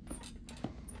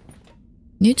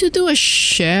 Need to do a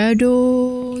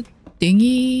shadow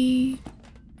thingy.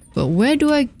 But where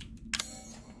do I...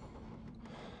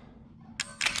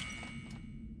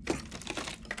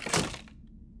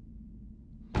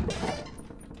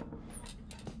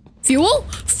 Fuel?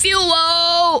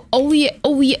 Oh yeah.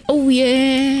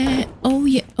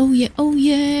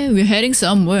 We're heading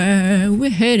somewhere.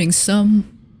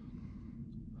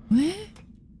 Where?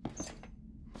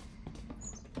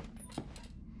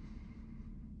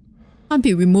 Can't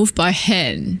be removed by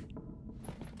hand.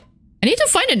 I need to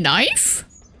find a knife?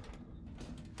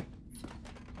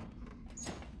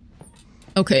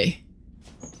 Okay.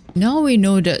 Now we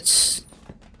know that's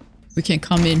we can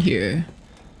come in here.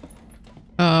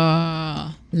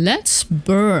 Let's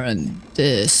burn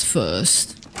this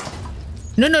first.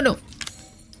 No, no, no.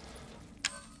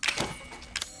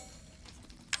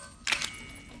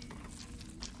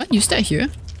 What? Use that here?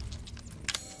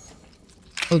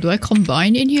 Oh, do I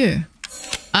combine in here?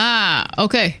 Ah,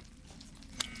 okay.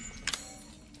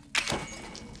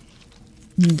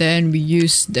 Then we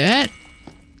use that.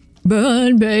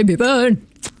 Burn, baby, burn.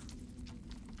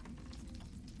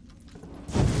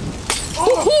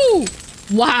 Oh.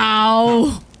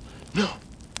 Wow. No.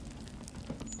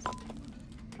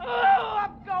 Oh,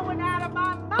 I'm going out of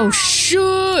my mind. Oh,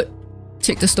 shoot.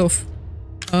 Take the stove.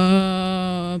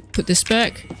 Put this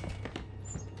back.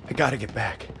 I gotta get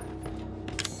back.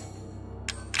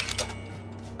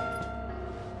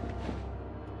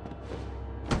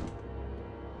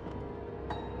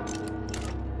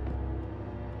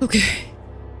 Okay.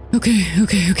 Okay.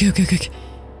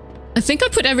 I think I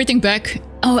put everything back.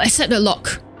 Oh, I set the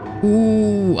lock.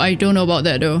 Ooh, I don't know about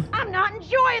that though. I'm not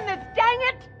enjoying this, dang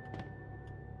it!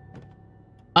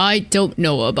 I don't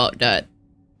know about that.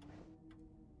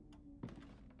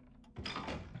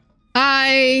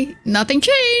 Nothing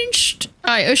changed.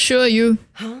 I assure you.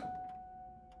 Huh?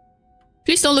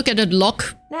 Please don't look at the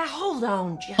lock Now hold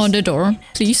on just on the a door, minute.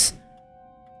 please.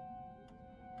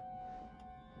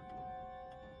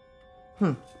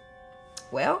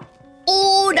 Well,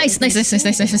 Oh, nice.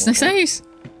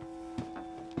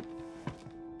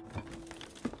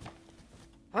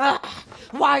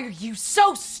 why are you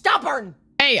so stubborn?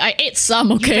 Hey, I ate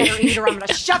some, You better okay? eat or I'm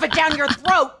gonna shove it down your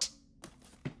throat.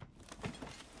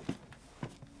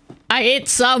 I ate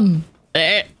some.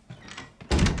 Eh.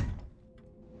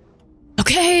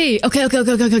 Okay.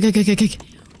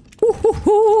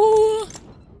 Woo-hoo-hoo.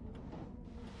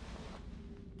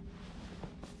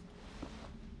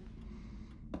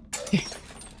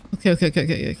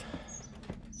 Okay.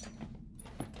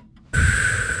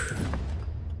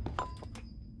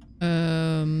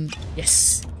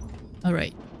 Yes. All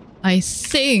right. I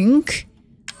think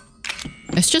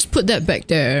let's just put that back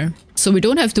there so we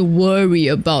don't have to worry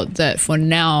about that for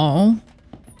now.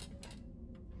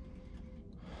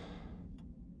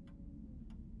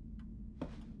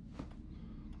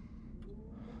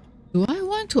 Do I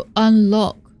want to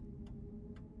unlock?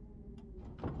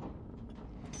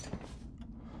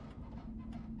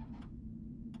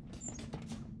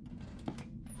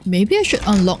 Maybe I should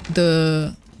unlock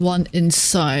the one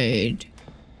inside.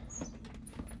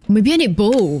 Maybe I need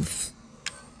both.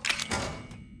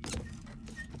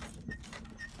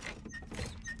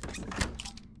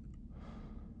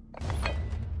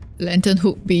 Lantern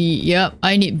hook B. Yep,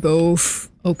 I need both.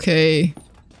 Okay.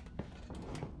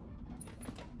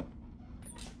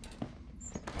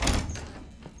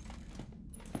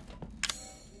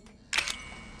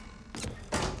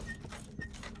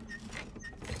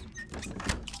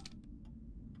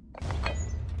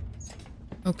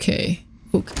 Okay,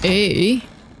 hook A.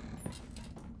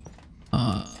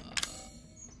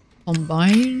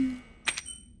 Combine.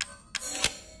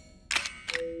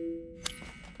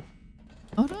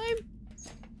 How do I?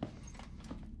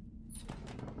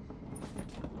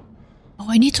 Oh,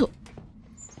 I need to.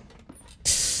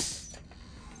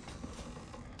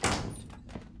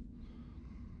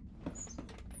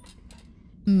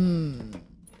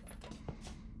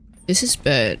 This is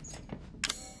bad.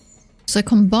 So I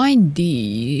combine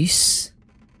these.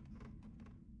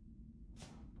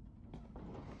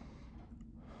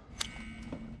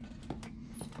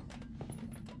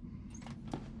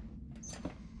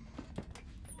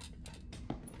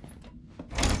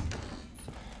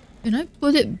 Can I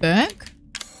put it back?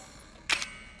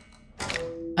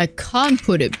 I can't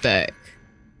put it back.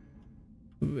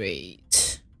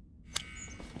 Great.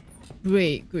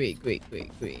 Great.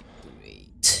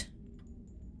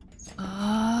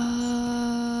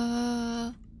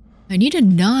 I need a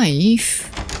knife.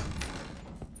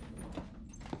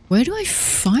 Where do I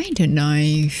find a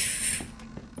knife?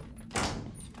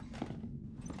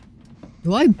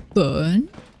 Do I burn?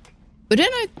 But then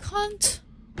I can't.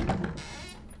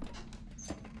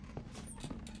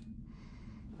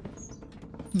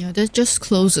 Yeah, that just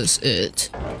closes it.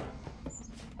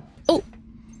 Oh.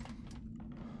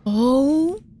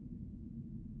 Oh.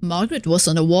 Margaret was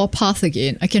on the warpath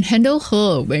again. I can handle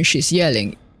her when she's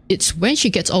yelling. It's when she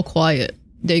gets all quiet.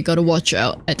 They gotta watch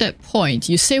out. At that point,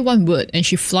 you say one word and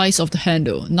she flies off the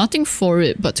handle. Nothing for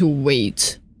it but to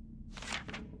wait.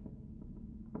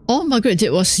 All Margaret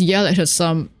did was yell at her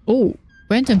son. Oh,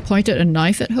 went and pointed a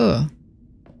knife at her.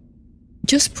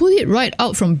 Just pull it right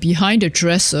out from behind the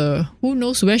dresser. Who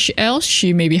knows where else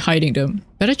she may be hiding them.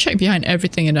 Better check behind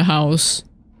everything in the house.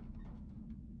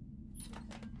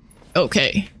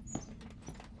 Okay.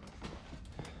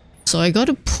 So I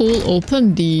gotta pull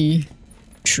open the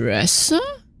dresser?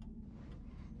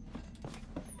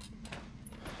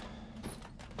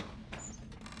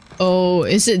 Oh,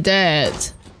 is it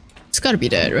that? It's gotta be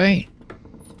that, right?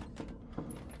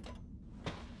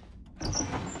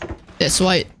 That's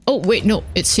why. Oh, wait, no,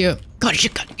 it's here. Got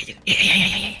it.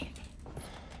 Yeah.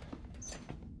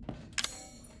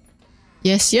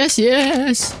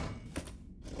 Yes.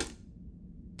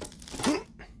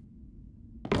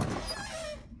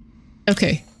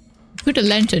 Okay. Put a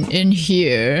lantern in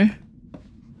here.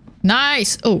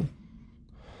 Nice! Oh.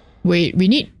 Wait, we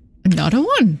need another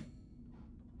one.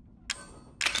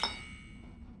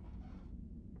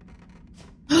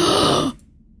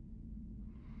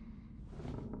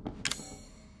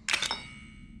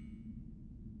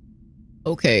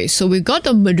 Okay, so we got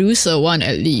the Medusa one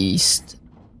at least.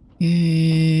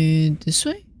 This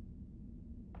way?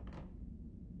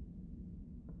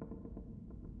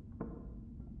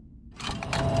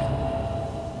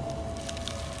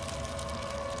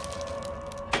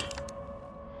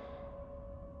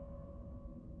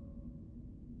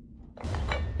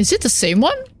 Is it the same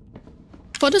one?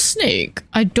 For the snake?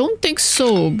 I don't think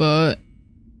so, but...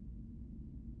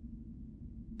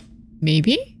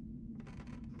 maybe?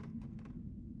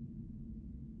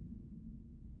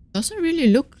 Doesn't really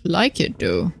look like it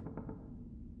though.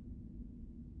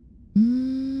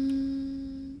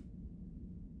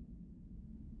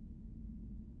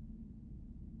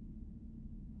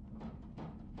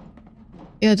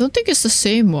 Yeah, I don't think it's the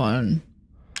same one.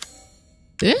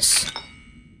 This?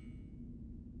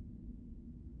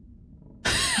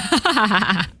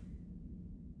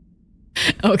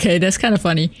 Okay, that's kind of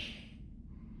funny.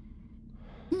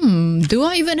 Do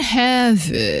I even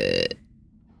have it?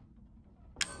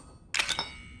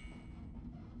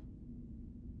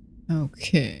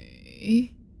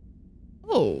 Okay.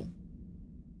 Oh.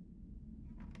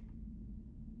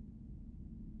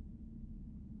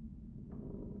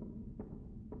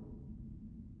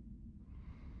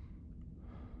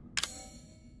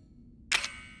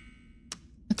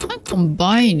 I can't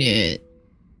combine it.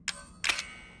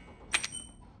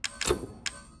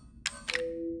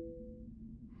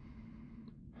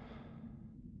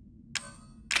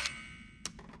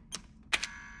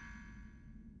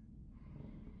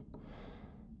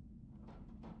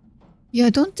 Yeah, I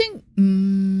don't think...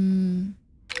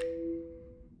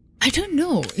 I don't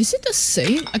know. Is it the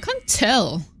same? I can't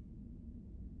tell.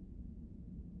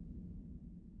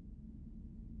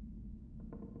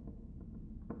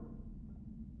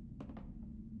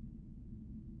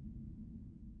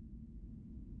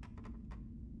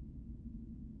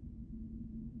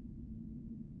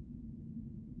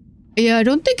 Yeah, I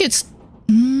don't think it's...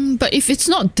 but if it's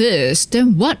not this,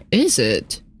 then what is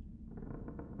it?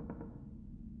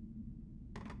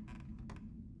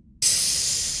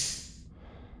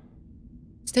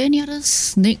 Is there any other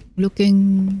snake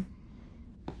looking...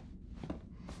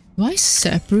 Do I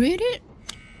separate it?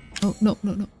 Oh, no.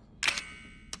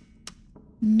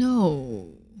 No.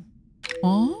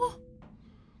 Huh?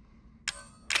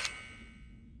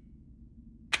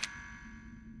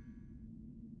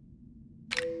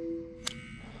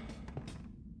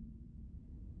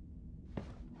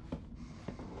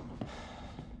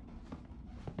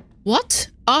 What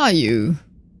are you?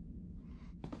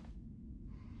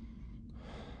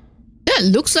 That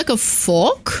looks like a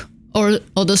fork or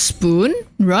the spoon,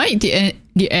 right?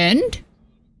 The end.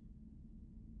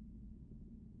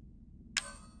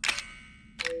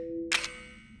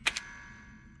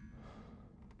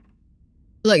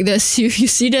 Like there's you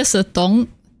see there's a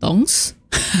tongs.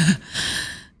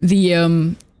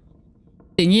 The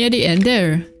thingy at the end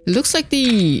there. It looks like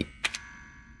the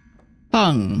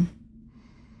tongue.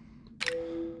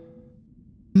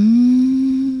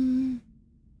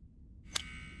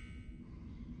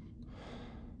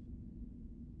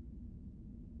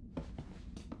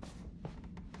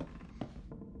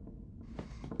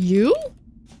 You?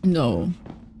 No.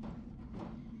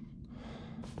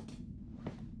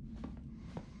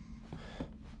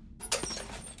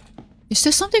 Is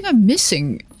there something I'm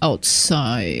missing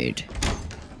outside?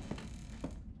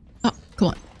 Oh, come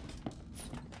on.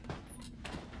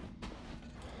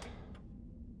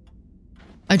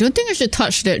 I don't think I should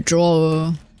touch that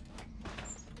drawer.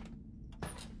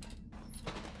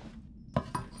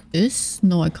 This?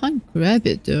 No, I can't grab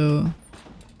it though.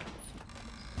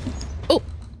 Oh!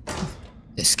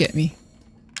 That scared me.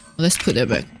 Let's put that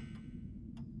back.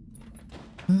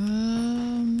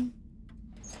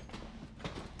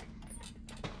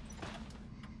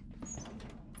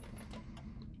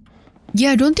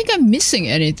 Yeah, I don't think I'm missing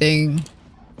anything.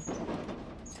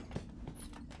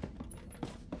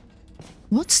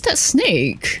 What's that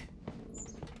snake?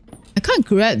 I can't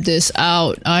grab this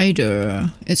out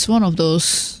either. It's one of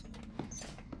those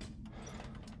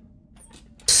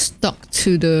stuck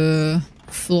to the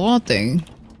floor thing.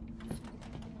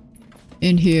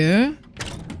 In here.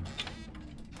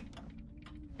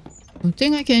 I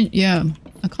think I can, yeah.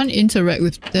 I can't interact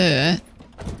with that.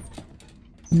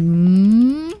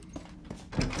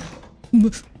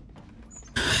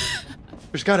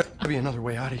 There's gotta be another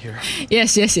way out of here.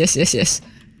 Yes.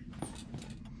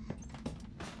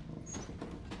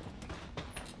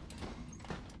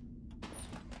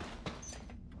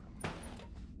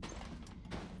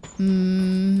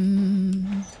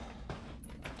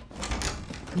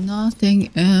 Nothing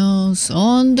else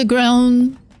on the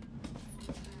ground.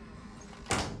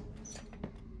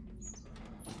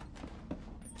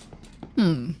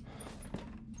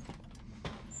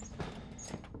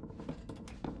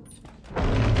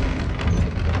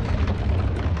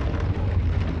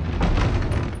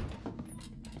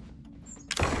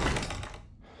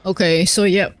 Okay, so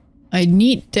yep, I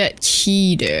need that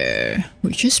key there,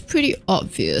 which is pretty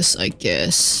obvious, I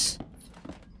guess.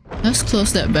 Let's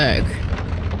close that bag.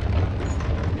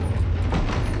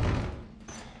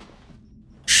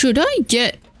 Should I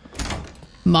get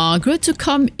Margaret to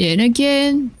come in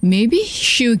again? Maybe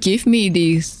she'll give me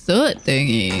the third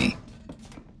thingy.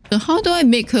 So how do I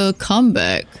make her come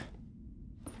back?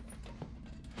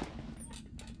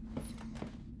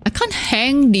 I can't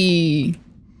hang the...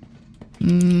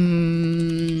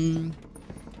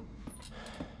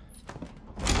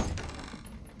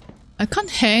 I can't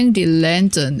hang the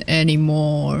lantern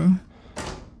anymore.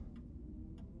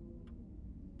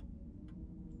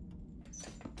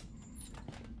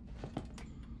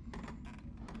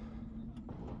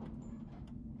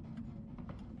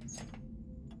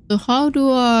 So how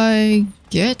do I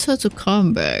get her to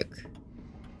come back?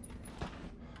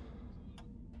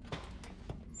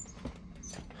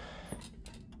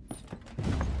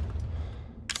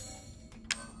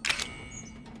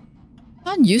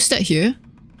 Can't use that here.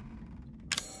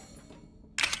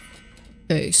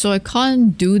 Okay, so I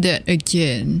can't do that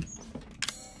again.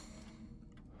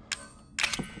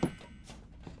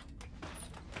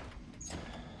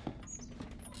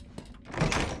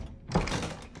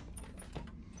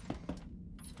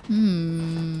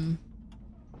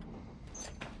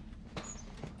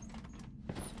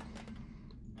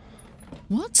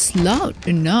 What's loud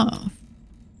enough?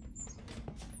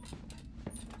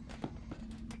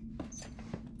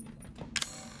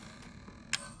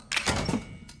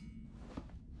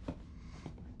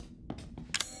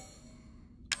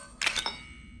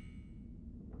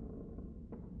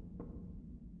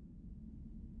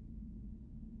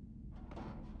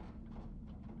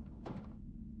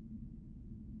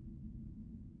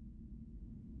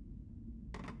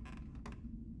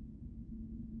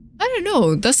 I don't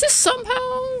know, does this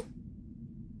somehow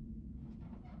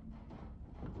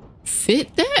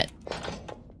fit that?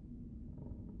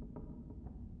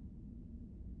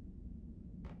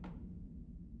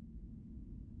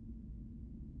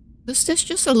 Because there's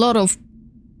just a lot of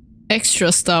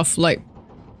extra stuff like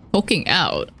poking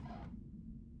out.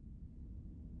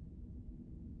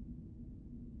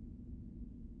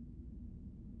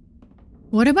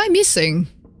 What am I missing?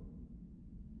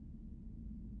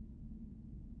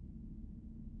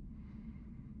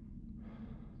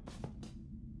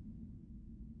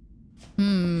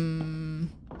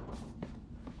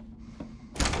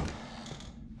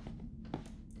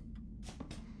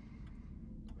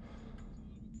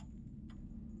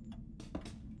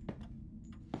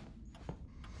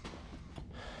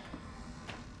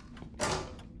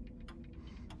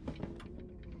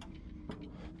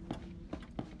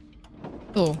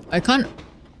 Oh, I can't...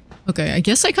 Okay, I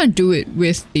guess I can't do it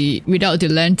with the... without the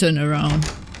lantern around.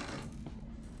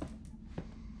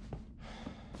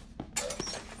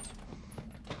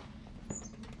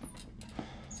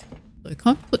 I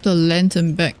can't put the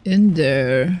lantern back in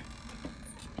there.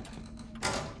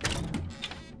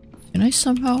 Can I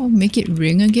somehow make it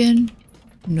ring again?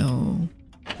 No.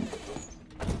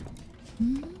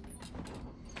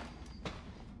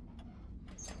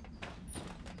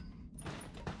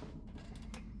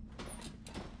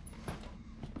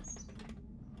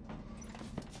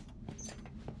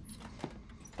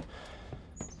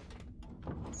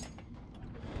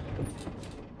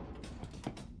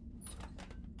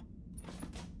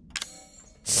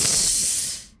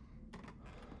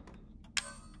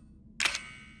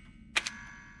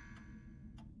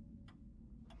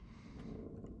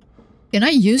 Can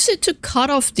I use it to cut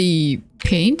off the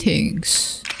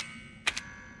paintings?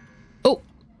 Oh!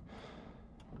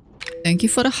 Thank you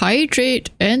for the hydrate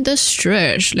and the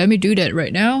stretch. Let me do that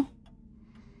right now.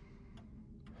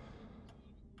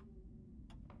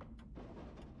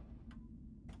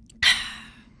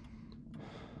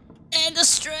 in the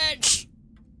stretch.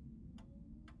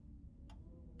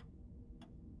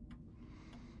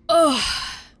 Oh.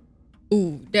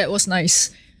 Ooh, that was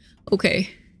nice. Okay.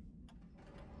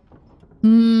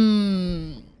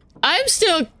 I'm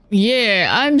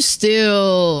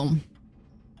still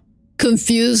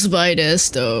confused by this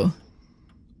though.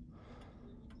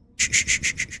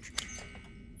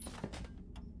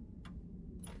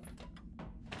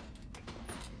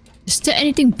 Is there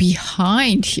anything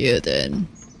behind here then?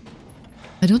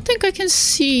 I don't think I can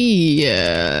see.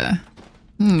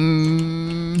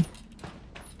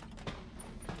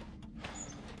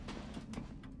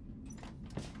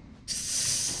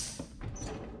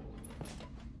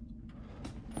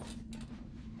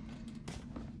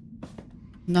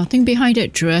 Nothing behind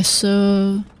that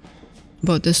dresser.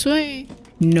 About this way?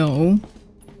 No.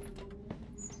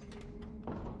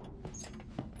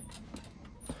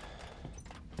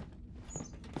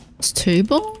 This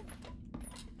table?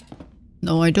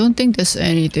 No, I don't think there's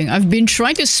anything. I've been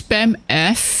trying to spam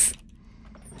F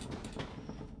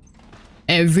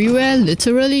everywhere,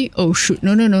 literally. Oh shoot,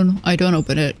 no, I don't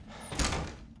open it.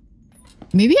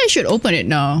 Maybe I should open it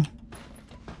now.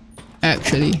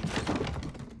 Actually.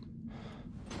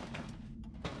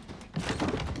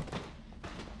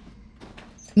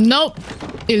 Nope.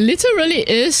 It literally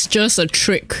is just a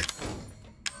trick.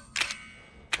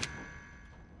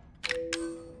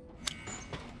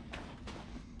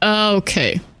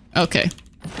 Okay. Okay.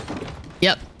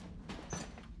 Yep.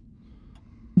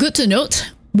 Good to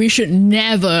note. We should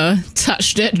never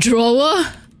touch that drawer.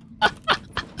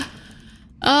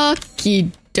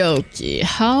 Okie dokie.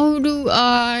 How do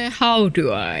I?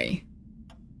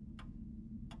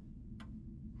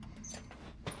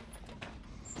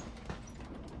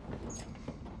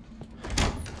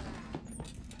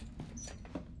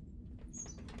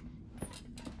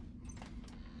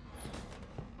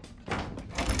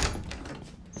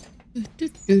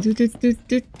 Will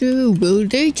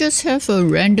they just have a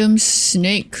random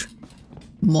snake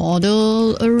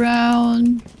model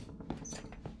around?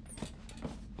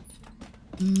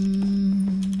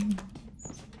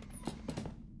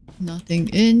 Nothing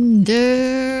in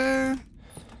there.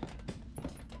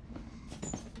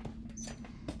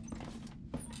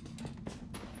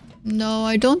 No,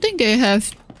 I don't think they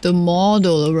have the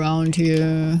model around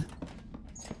here.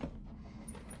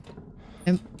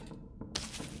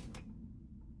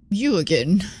 You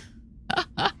again.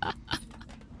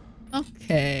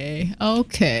 Okay,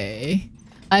 okay.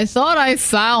 I thought I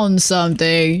found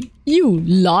something. You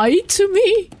lied to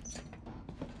me?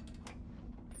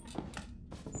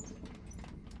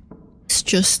 It's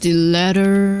just the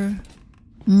letter.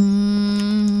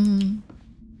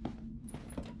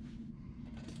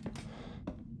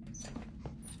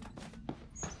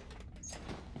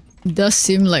 Does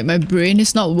seem like my brain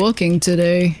is not working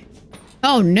today.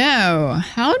 Oh no!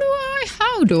 How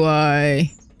do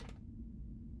I?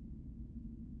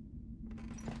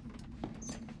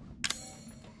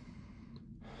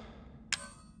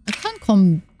 I can't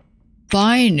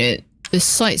combine it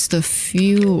besides the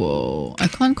fuel. I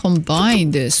can't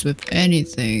combine this with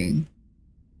anything.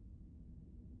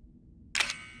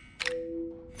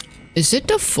 Is it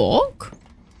the fork?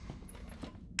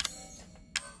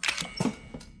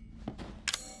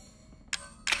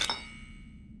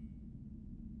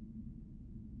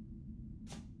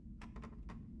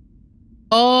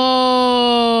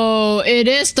 Oh, it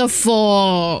is the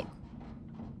fork.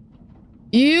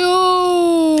 You.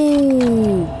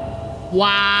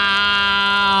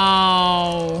 Wow.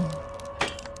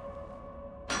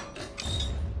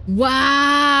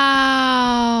 Wow.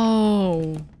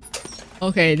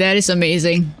 Okay, that is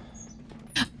amazing.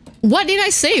 What did I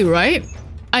say, right?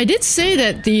 I did say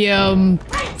that the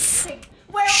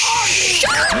Where are you?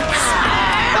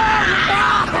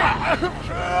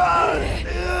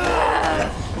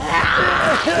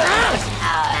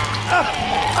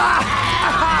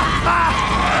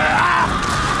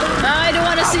 I don't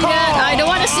want to see that. I don't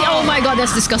want to see. Oh my god,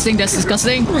 that's disgusting. That's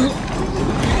disgusting.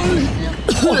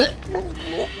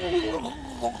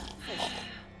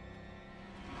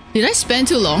 Did I spend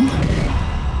too long?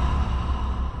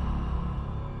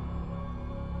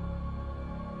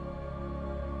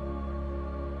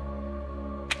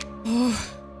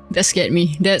 That scared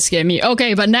me. That scared me.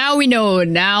 Okay, but now we know.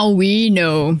 Now we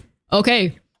know.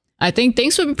 Okay. I think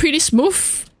things will be pretty smooth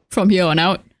from here on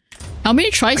out. How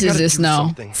many tries is this now?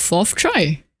 Something. Fourth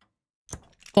try.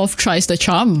 Fourth try's the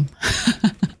charm.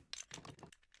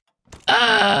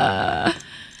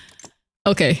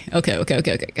 Okay.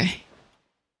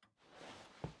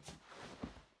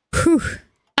 Whew.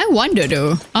 I wonder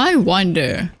though. I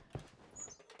wonder.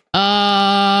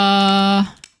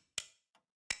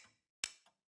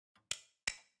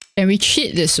 Can we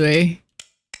cheat this way?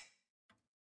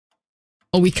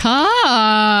 Oh, we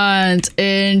can't.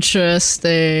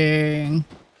 Interesting.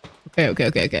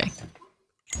 Okay.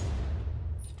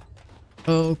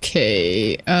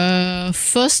 Okay.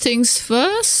 First things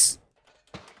first.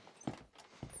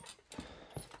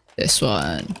 This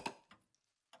one.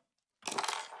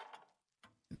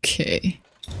 Okay.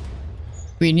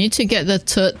 We need to get the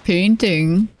third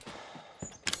painting.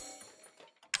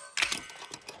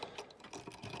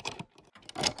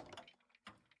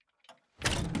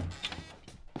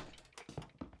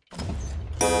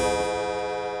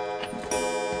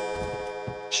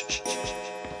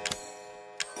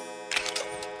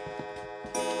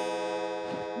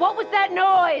 What was that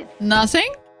noise?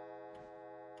 Nothing?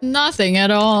 Nothing at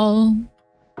all.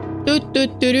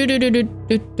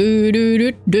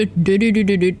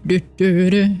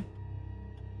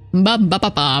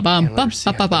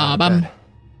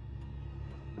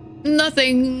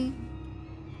 Nothing.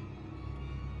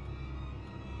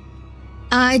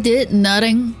 I did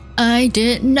nothing. I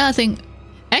did nothing.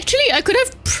 Actually, I could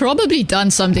have probably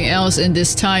done something else in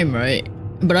this time, right?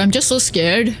 But I'm just so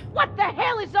scared. What the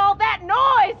hell is all that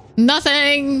noise?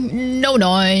 Nothing. No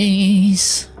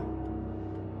noise.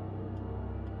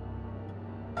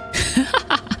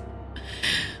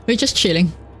 We're just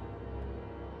chilling.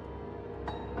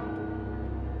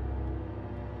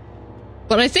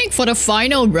 But I think for the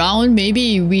final round,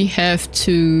 maybe we have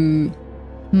to...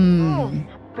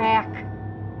 Back.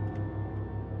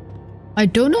 I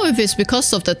don't know if it's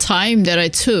because of the time that I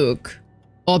took,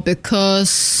 or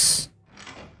because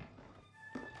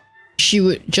she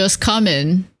would just come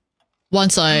in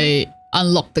once I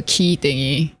unlock the key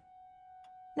thingy.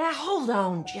 Now hold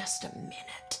on just a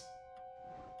minute.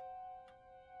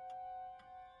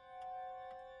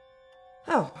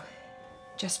 Oh,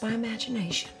 just my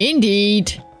imagination.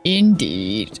 Indeed.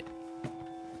 Indeed.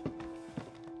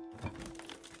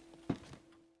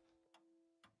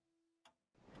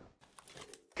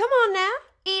 Come on now,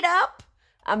 eat up.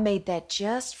 I made that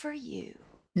just for you.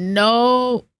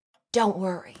 No. Don't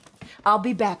worry, I'll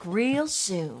be back real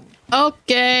soon.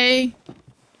 Okay.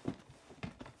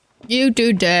 You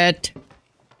do that.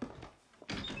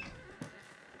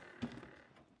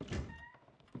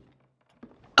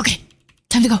 Okay,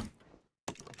 time to go.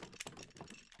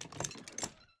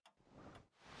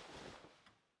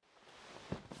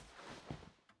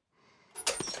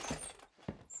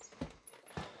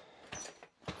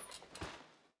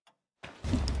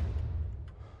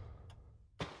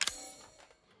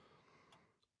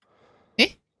 Eh?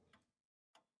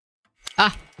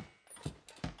 Ah.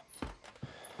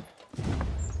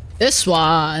 This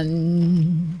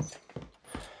one.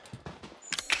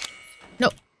 No.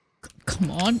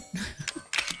 Come on.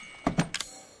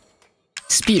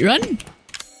 Speed run?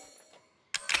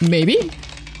 Maybe?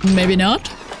 Maybe not?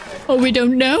 Oh, we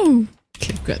don't know.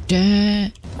 Okay, grab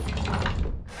that.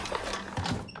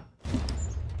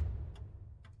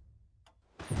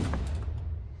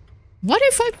 What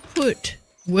if I put...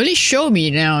 Will it show me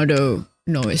now though?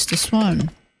 No, it's this one.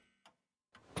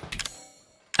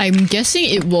 I'm guessing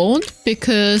it won't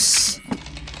because...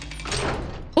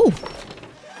 Oh!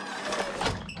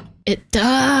 It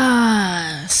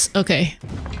does! Okay.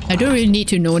 I don't really need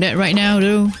to know that right now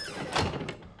though.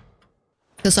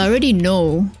 Because I already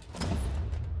know.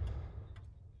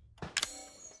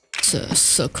 It's a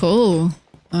circle.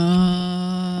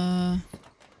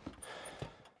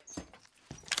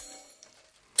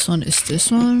 This one is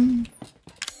this one.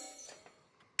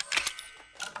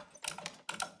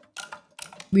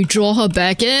 We draw her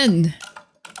back in.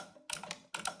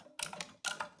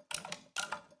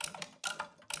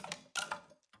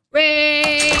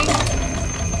 Ring!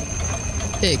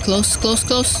 Okay, close, close,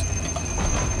 close.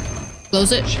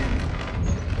 Close it.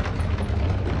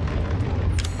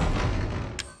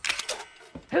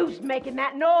 Who's making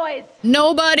that noise?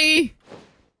 Nobody!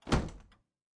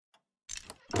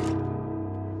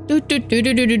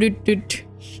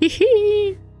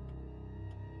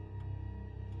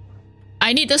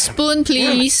 I need a spoon,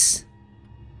 please.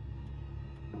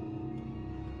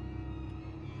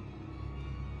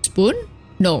 Spoon?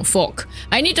 No, fork.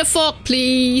 I need a fork,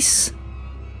 please.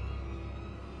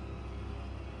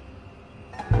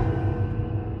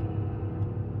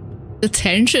 The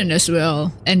tension as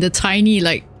well. And the tiny,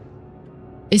 like...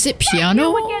 Is it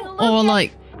piano? Or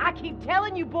like... I keep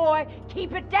telling you, boy,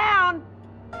 keep it down.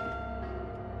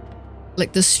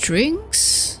 Like the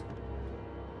strings?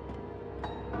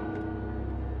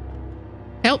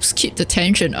 Helps keep the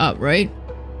tension up, right?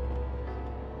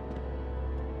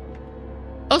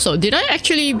 Also, did I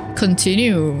actually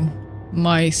continue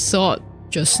my thought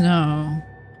just now?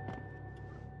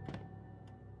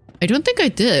 I don't think I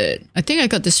did. I think I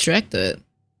got distracted.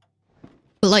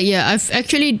 But like, yeah, I've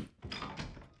actually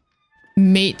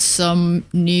made some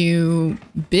new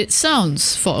bit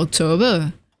sounds for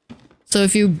October. So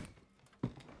if you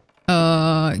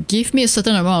give me a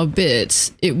certain amount of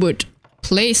bits, it would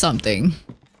play something.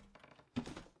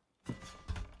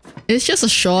 It's just a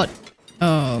short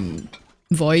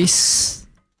voice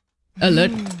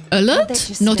alert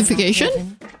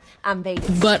notification.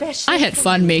 But I had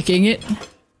fun making it.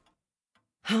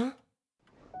 Huh?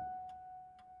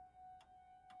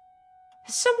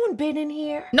 Has someone been in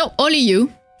here? No, only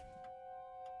you.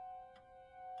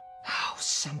 Oh,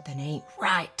 something ain't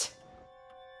right.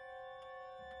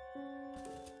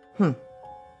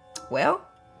 Well,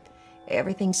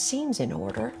 everything seems in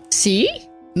order. See?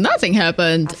 Nothing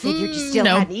happened. I figured you still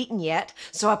hadn't eaten yet,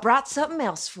 so I brought something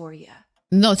else for you.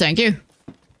 No, thank you.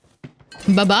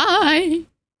 Bye-bye.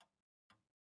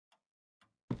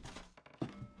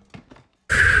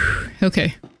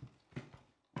 Okay.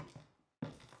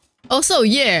 Also,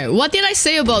 yeah, what did I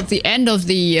say about the end of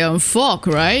the fog,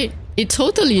 right? It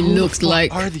totally looked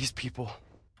like... Who are these people?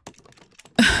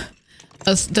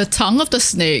 the tongue of the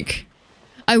snake.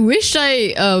 I wish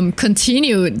I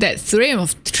continued that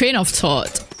train of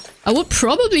thought. I would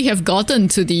probably have gotten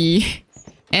to the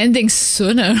ending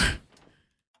sooner.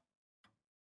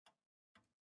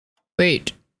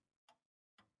 Wait.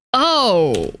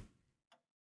 Oh!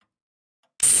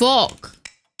 Fuck.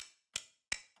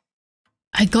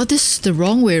 I got this the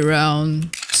wrong way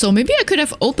around. So maybe I could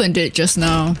have opened it just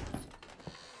now.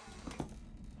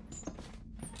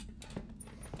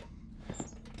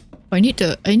 I need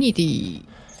the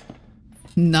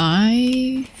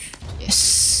knife.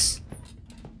 Yes.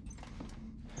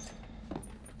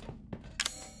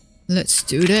 Let's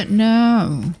do that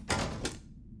now.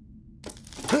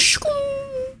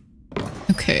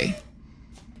 Okay.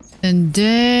 And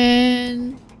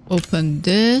then open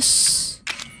this.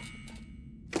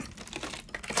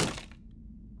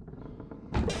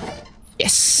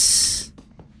 Yes.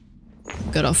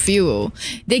 Got our fuel.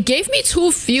 They gave me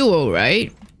 2 fuel,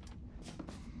 right?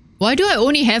 Why do I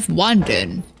only have 1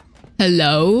 then?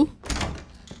 Hello?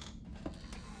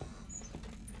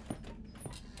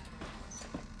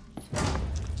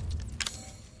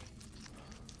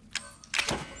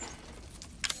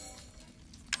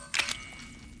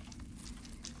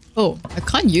 Oh, I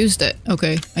can't use that.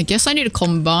 Okay, I guess I need to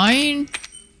combine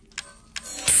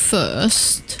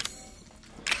first.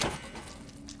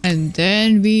 And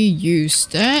then we use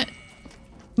that.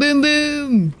 Boom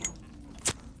boom!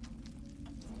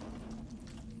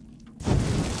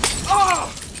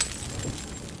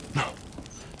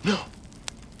 No.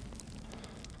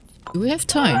 Do we have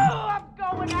time? Oh, I'm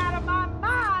going out of my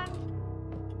mind.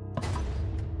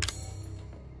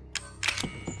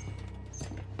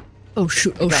 Oh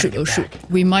shoot, oh shoot, oh shoot.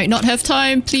 We might not have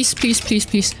time. Please, please, please,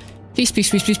 please. Please, please,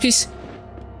 please, please, please.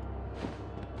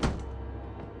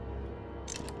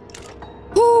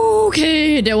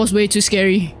 Okay, that was way too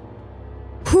scary.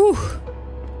 Whew.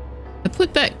 I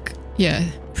put back... Yeah,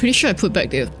 pretty sure I put back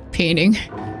the painting.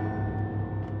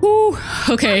 Whew,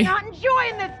 okay. I'm not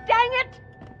enjoying this, dang it!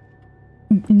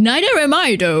 Neither am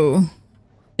I, though.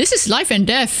 This is life and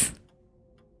death.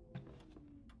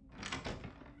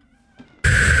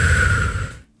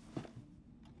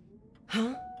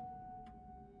 Huh?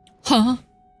 Huh?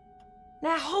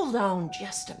 Now hold on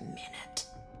just a minute.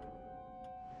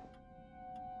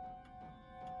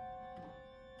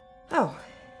 Oh,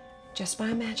 just my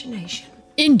imagination.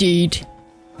 Indeed.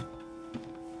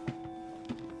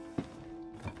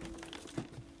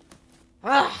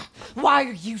 Ugh, why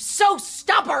are you so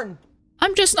stubborn?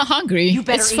 I'm just not hungry. You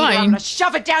better it's eat or I'm fine. gonna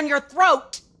shove it down your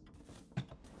throat.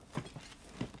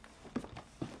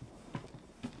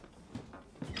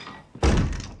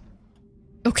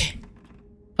 Okay.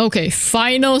 Okay,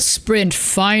 final sprint,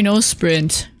 final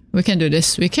sprint. We can do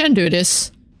this, we can do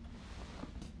this.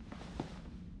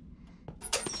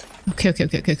 Okay, okay,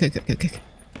 okay, okay, okay, okay, okay.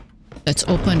 Let's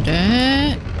open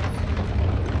that.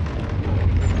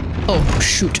 Oh,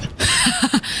 shoot.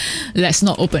 Let's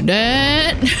not open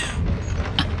that.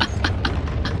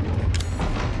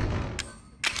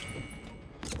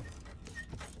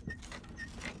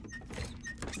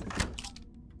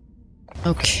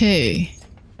 Okay.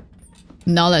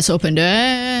 Now let's open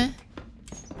that.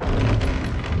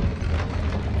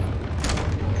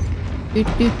 Do,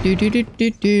 do, do, do, do,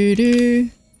 do, do, do.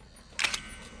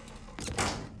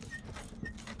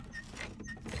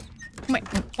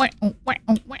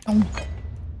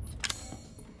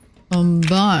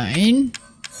 Combine.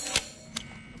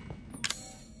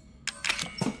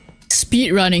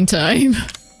 Speed running time.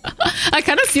 I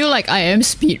kind of feel like I am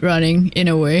speedrunning in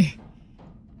a way.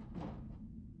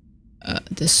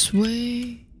 This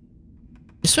way?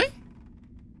 This way?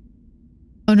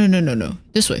 Oh, no, no, no, no.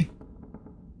 This way.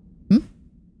 Hmm?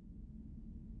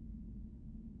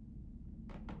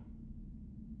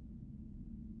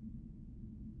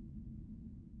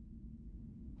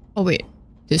 Oh, wait.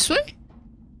 This way?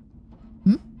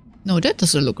 Hmm? No, that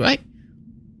doesn't look right.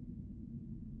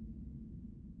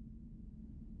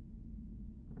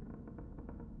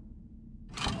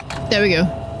 There we go.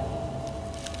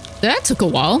 That took a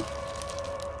while.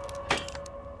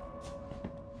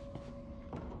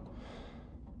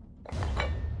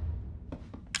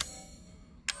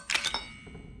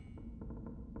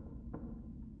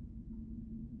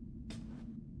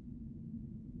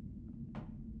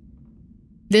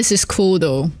 This is cool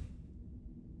though.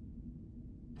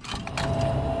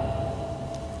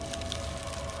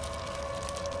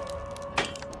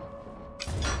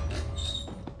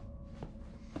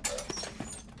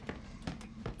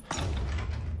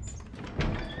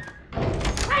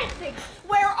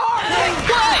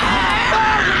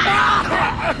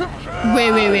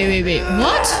 Wait,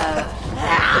 what?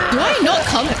 Do I not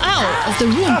come out of the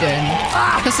room then?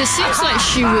 Because it seems like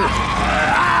she would...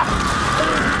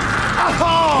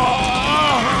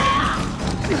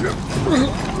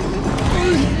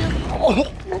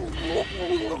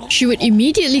 She would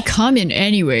immediately come in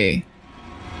anyway.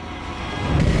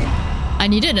 I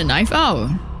needed a knife out.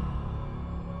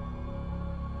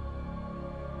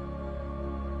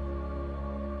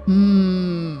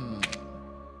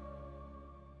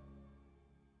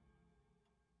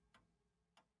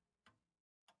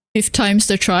 Fifth time's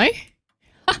the try?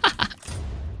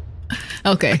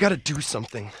 Okay. I gotta do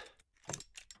something.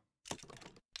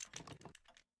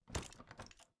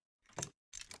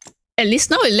 At least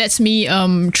now it lets me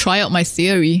try out my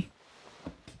theory.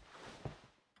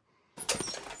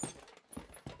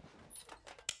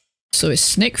 So it's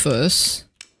snake first.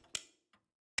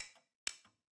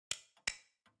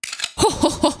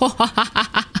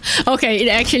 Okay, it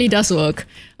actually does work.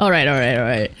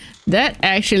 Alright. That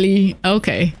actually...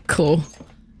 Okay, cool.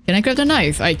 Can I grab the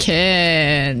knife? I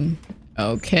can.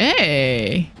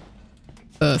 Okay.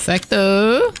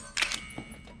 Perfecto.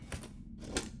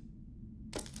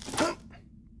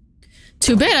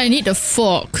 Too bad I need a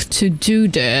fork to do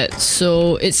that,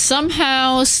 so it's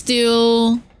somehow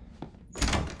still...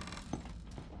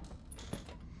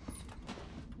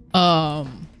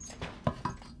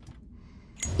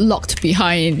 locked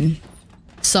behind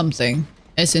something,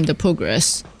 as in the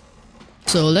progress.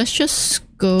 So let's just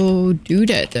go do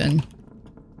that then.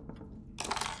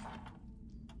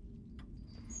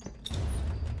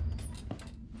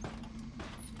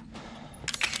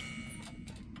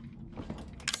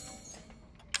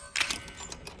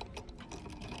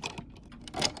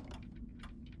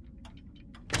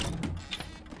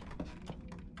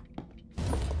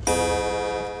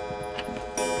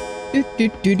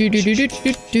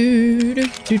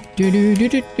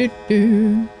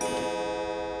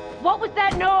 What was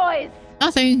that noise?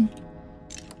 Nothing.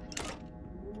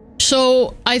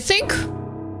 So I think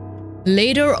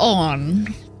later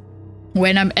on,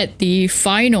 when I'm at the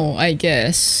final, I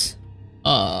guess.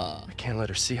 I can't let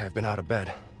her see I've been out of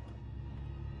bed.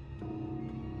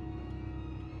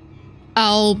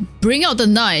 I'll bring out the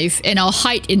knife and I'll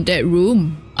hide in that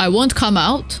room. I won't come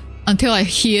out until I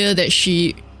hear that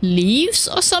she leaves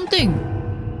or something.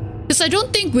 Because I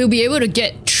don't think we'll be able to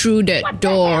get through that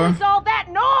door All that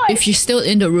noise? if she's still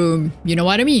in the room. You know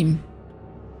what I mean?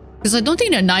 Because I don't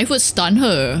think the knife would stun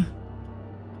her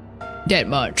that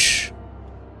much.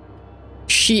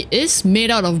 She is made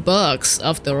out of bugs,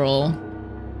 after all.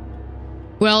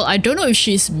 Well, I don't know if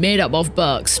she's made up of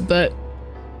bugs, but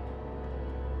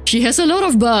she has a lot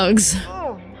of bugs.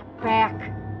 Oh, my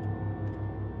back.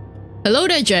 Hello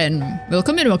there, Jen.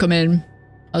 Welcome in, welcome in.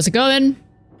 How's it going?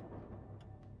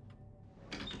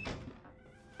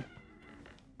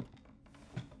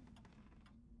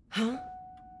 Huh?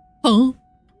 Huh?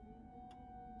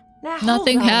 Now, hold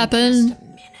Nothing on happened. Just a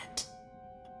minute.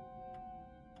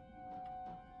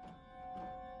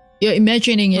 You're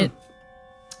imagining it.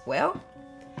 Well,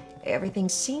 everything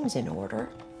seems in order.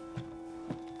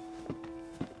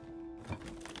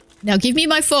 Now give me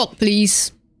my fork,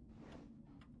 please.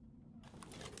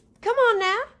 Come on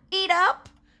now, eat up.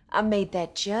 I made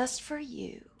that just for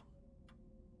you.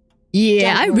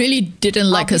 Yeah, Don't I worry. really didn't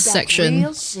I'll like be her back section.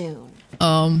 real soon.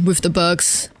 With the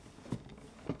bugs.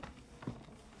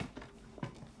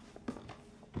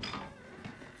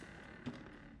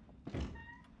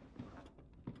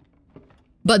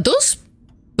 But those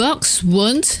bugs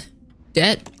weren't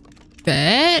that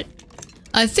bad.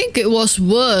 I think it was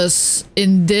worse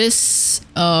in this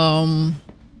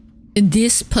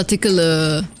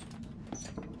particular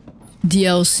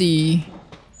DLC.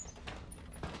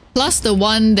 Plus the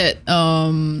one that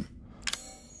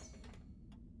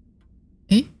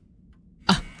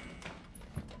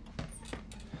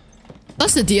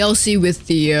plus the DLC with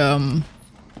the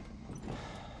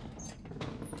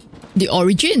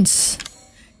origins.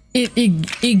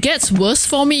 It gets worse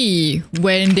for me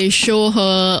when they show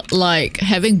her like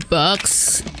having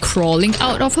bugs crawling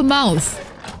out of her mouth.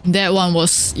 That one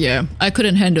was, yeah, I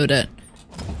couldn't handle that.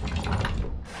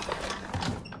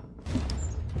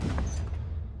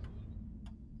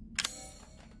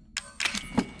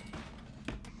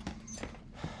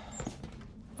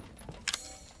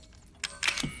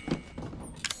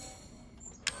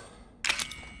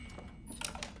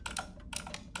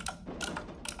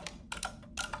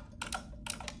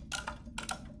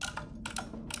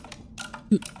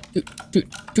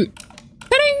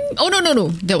 Oh no,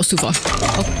 that was too far.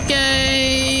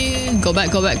 Okay, go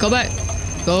back.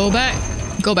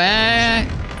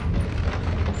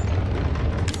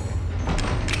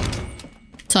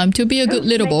 Time to be a good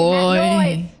little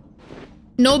boy.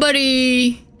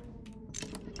 Nobody.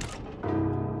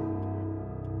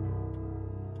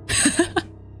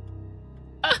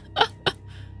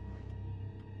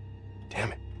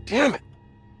 Damn it.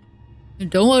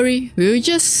 Don't worry, we'll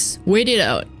just wait it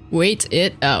out.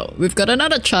 We've got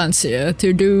another chance here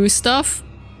to do stuff.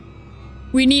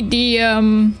 We need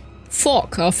the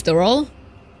fork after all.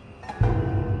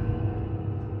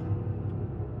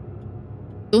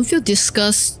 Don't feel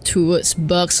disgust towards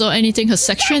bugs or anything. Her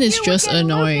section is just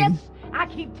annoying. I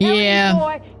keep telling you,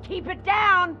 boy, keep it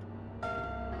down.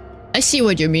 I see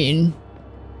what you mean.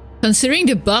 Considering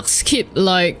the bugs keep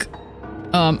like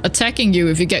attacking you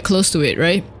if you get close to it,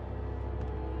 right?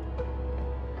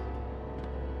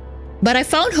 But I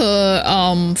found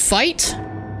her fight,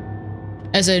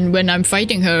 as in when I'm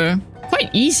fighting her, quite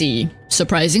easy,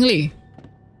 surprisingly.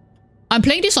 I'm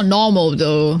playing this on normal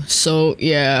though, so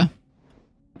yeah.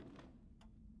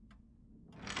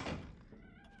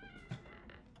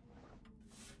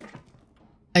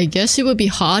 I guess it would be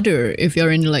harder if you're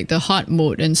in like the hard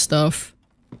mode and stuff.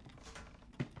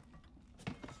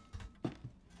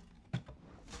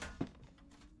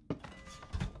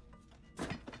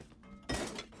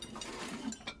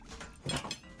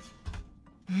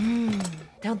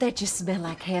 Don't that just smell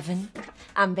like heaven?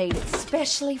 I made it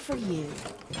specially for you.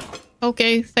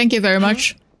 Okay, thank you very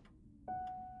much.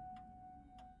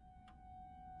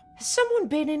 Has someone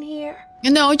been in here?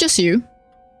 No, just you.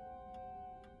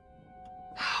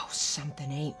 Oh,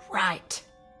 something ain't right.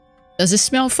 Does it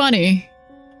smell funny?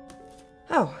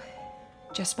 Oh,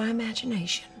 just my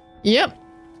imagination. Yep.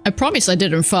 I promise I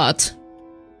didn't fart.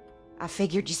 I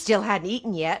figured you still hadn't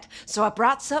eaten yet, so I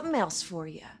brought something else for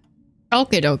you.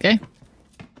 Okay.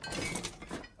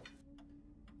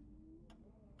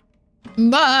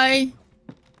 Bye.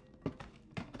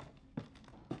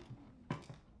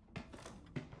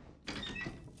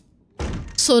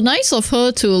 So nice of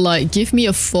her to like give me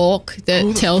a fork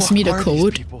that tells me the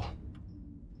code.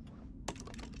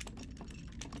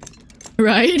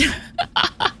 Right?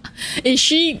 Is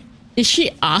she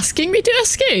asking me to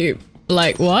escape?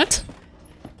 Like what?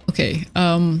 Okay,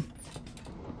 what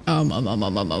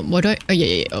do I? Oh,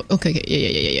 yeah. Okay,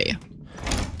 yeah.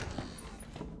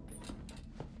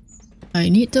 I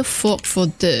need the fork for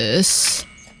this.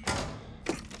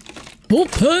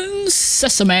 Open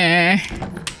sesame.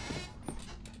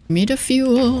 Give me the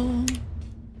fuel.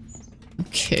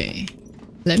 Okay,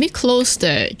 let me close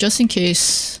that just in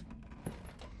case.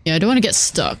 Yeah, I don't want to get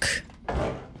stuck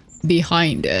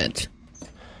behind it.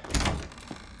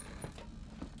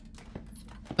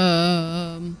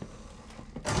 Boom!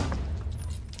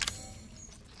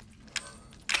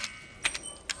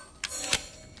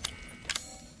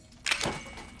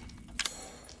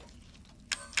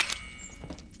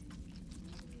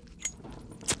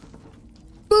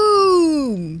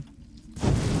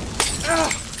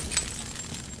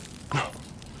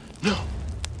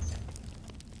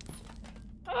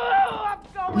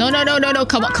 No,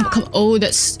 come on. Oh,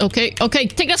 that's okay. Okay,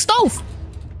 take the stove!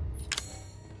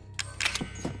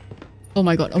 Oh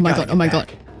my god.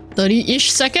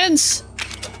 30-ish seconds?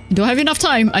 Do I have enough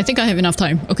time? I think I have enough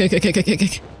time. Okay.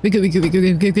 We good.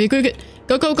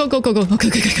 Go.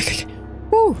 Okay.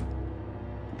 Woo!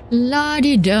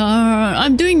 La-di-da.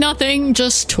 I'm doing nothing,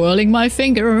 just twirling my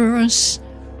fingers.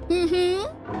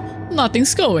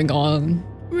 Nothing's going on.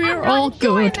 We're all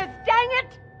good. Dang it!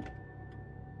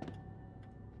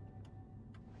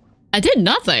 I did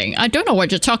nothing. I don't know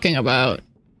what you're talking about.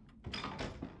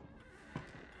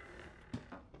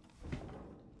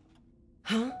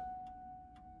 Huh?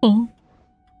 Oh.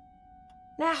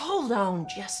 Now hold on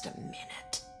just a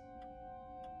minute.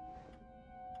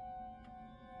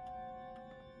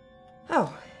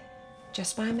 Oh,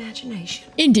 just my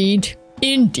imagination. Indeed.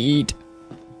 Indeed.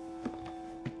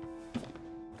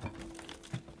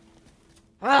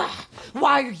 Ugh,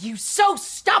 why are you so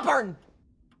stubborn?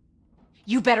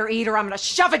 You better eat or I'm gonna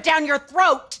shove it down your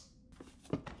throat!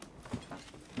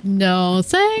 No,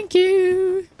 thank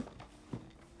you.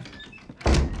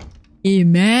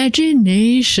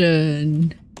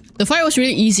 Imagination. The fight was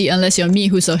really easy unless you're me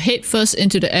who's a head first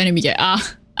into the enemy.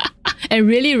 And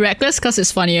really reckless because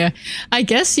it's funnier. I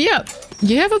guess, yeah,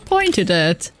 you have a point to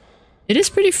that. It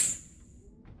is pretty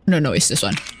No, it's this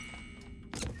one.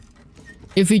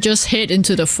 If we just head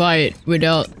into the fight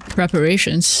without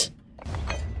preparations.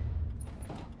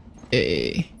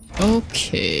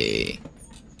 Okay.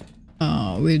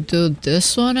 We'll do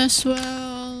this one as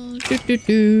well.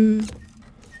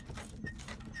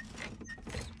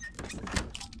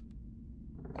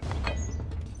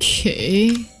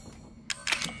 Okay.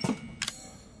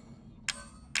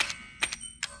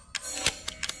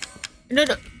 No.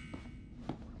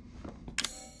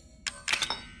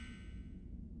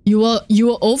 You were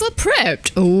over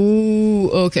prepped. Oh,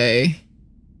 okay.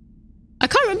 I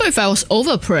can't remember if I was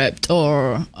over prepped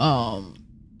or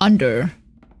under.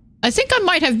 I think I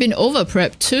might have been over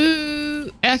prepped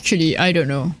too. Actually, I don't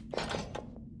know.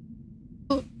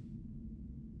 Oh.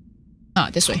 Ah,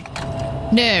 this way.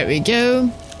 There we go.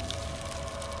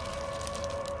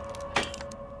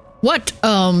 What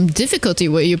difficulty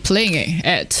were you playing it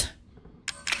at?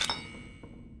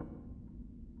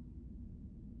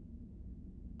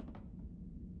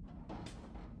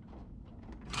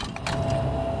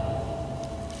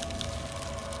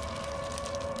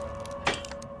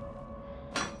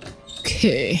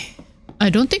 Okay.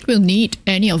 I don't think we'll need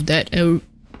any of that.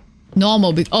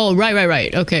 Normal. Oh,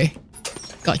 right. Okay.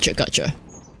 Gotcha.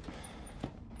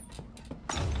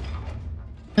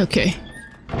 Okay.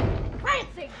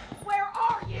 Clancy, where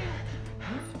are you?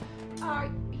 Are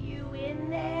you in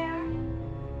there?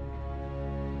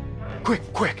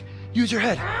 Quick. Use your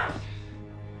head.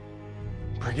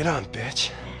 Bring it on,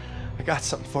 bitch. I got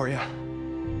something for you.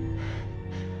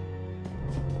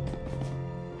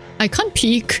 I can't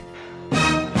peek.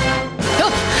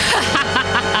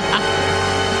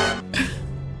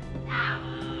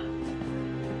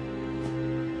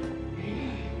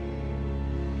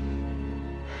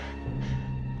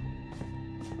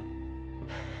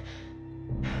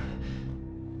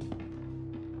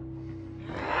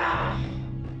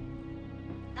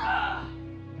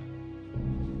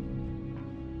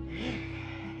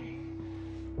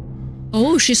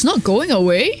 Oh, she's not going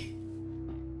away?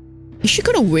 Is she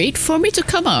gonna wait for me to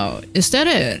come out? Is that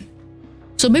it?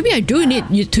 So maybe I do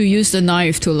need to use the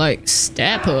knife to like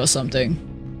stab her or something.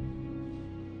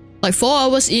 Like 4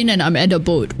 hours in and I'm at the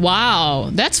boat.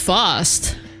 Wow, that's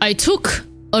fast. I took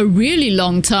a really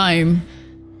long time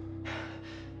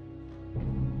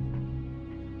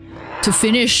to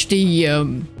finish the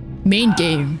main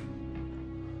game.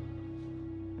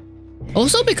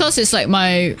 Also because it's like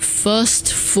my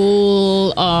first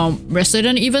full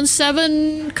Resident Evil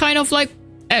 7 kind of like...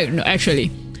 no,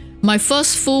 actually. My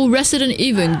first full Resident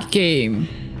Evil game,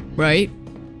 right?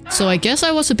 So I guess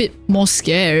I was a bit more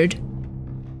scared.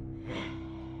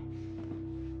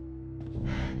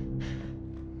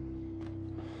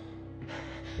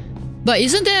 But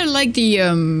isn't there like the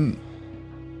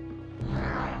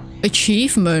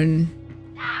achievement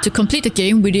to complete the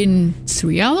game within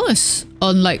 3 hours?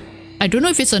 On like, I don't know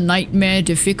if it's a nightmare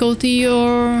difficulty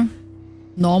or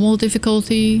normal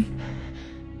difficulty.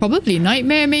 Probably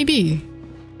nightmare, maybe.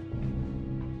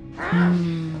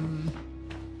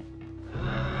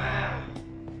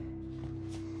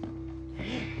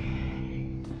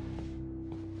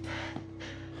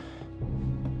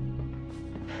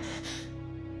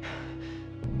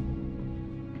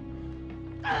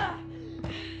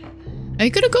 Are you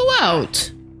gonna go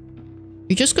out?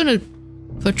 You're just gonna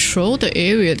patrol the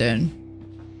area then?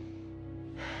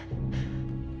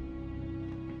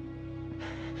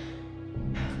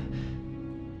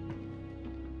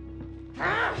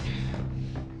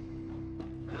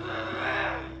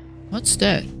 What's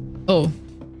that? Oh,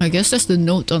 I guess that's the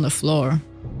note on the floor.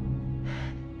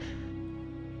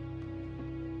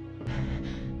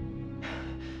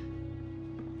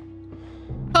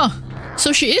 Huh,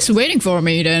 so she is waiting for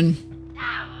me then.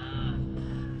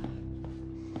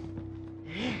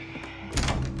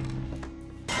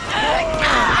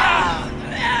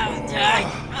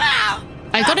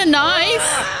 I got a knife!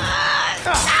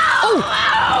 Oh!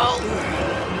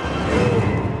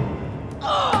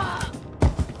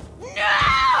 No!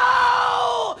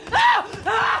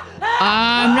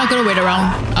 I'm not gonna wait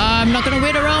around. I'm not gonna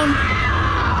wait around.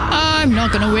 I'm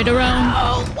not gonna wait around.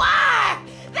 Oh, why?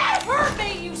 That hurt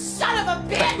me, you son of a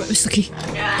bitch! Where's the key?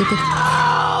 Go, go.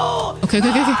 No! Okay, okay,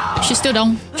 okay, okay. She's still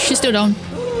down. She's still down.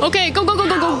 Okay, go, go, go,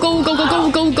 go, go, go, go, go, go,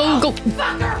 go, go, go.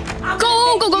 Fucker!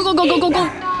 Go, go, go, go, go, go, go, go.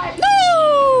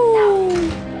 No!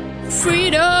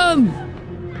 Freedom!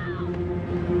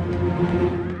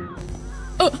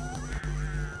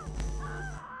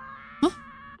 Huh?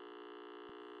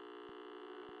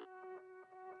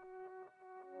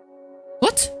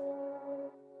 What?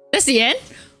 That's the end?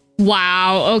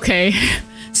 Wow, okay.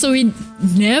 So we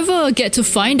never get to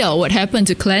find out what happened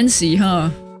to Clancy, huh?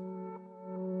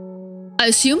 I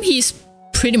assume he's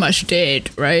pretty much dead,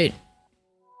 right?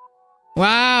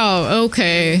 Wow,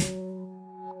 okay.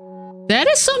 That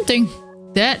is something.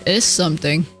 That is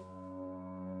something.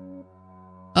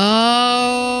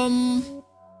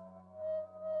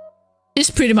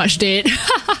 He's pretty much dead.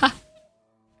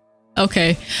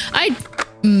 Okay.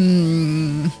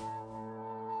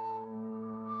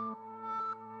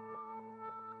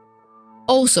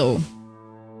 Also,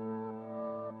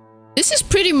 this is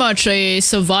pretty much a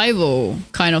survival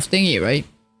kind of thingy, right?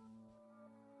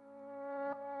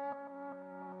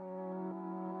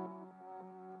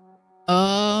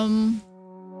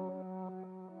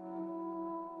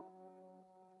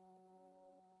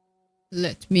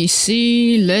 Let me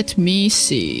see, let me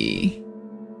see.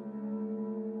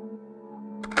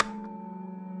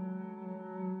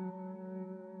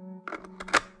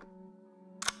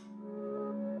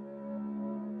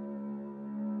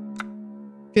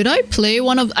 Should I play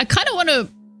one of... I kind of want to...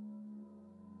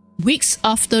 Weeks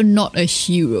After Not a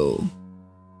Hero.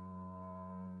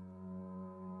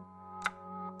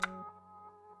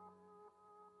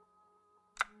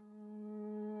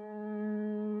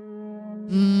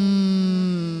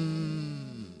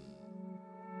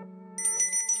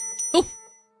 Oh!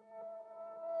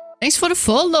 Thanks for the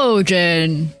follow,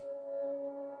 Jen.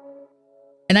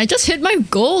 And I just hit my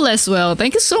goal as well.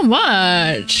 Thank you so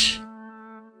much.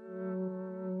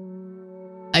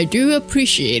 I do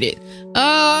appreciate it.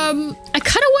 I kind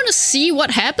of want to see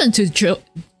what happened to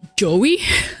Joey.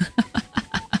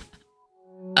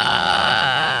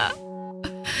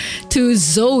 To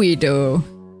Zoe though.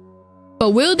 But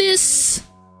will this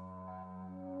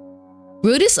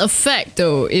affect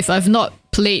though if I've not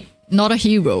played Not a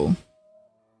Hero?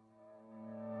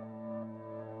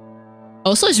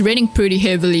 Also, it's raining pretty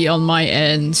heavily on my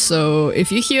end, so if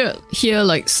you hear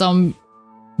like some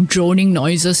droning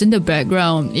noises in the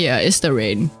background, yeah, it's the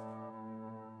rain.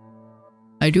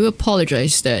 I do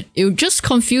apologize that. It would just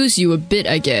confuse you a bit,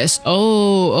 I guess.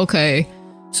 Oh, okay.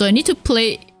 So I need to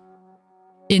play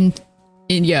in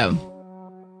yeah.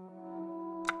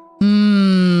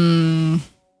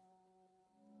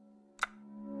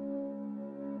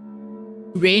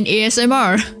 Rain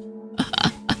ASMR.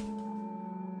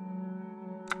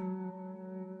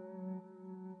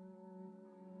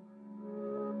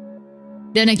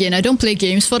 Then again, I don't play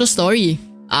games for the story.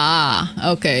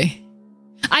 Ah, okay.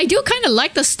 I do kind of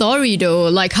like the story though,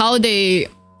 like how they,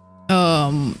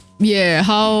 yeah,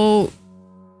 how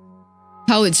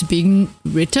it's being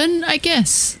written, I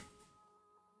guess.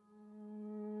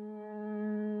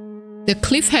 The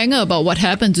cliffhanger about what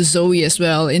happened to Zoe as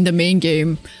well in the main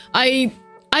game. I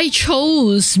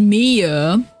chose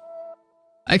Mia.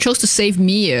 I chose to save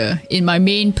Mia in my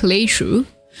main playthrough.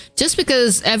 Just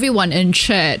because everyone in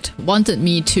chat wanted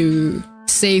me to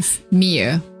save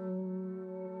Mia.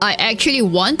 I actually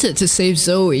wanted to save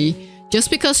Zoe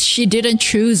just because she didn't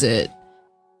choose it.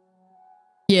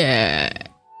 Yeah.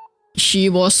 She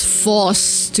was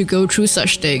forced to go through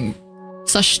such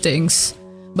things.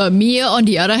 But Mia, on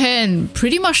the other hand,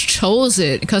 pretty much chose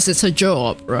it because it's her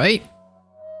job, right?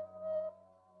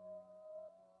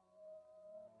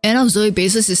 End of Zoe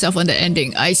bases itself on the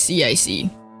ending. I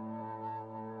see.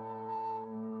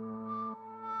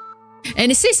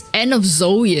 And it says end of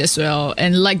Zoe as well,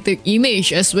 and like the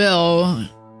image as well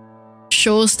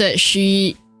shows that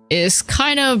she is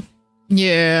kind of,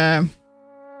 yeah,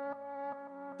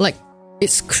 like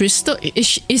it's crystal.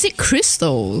 Is it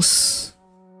crystals?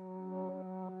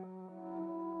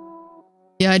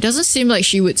 Yeah, it doesn't seem like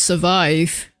she would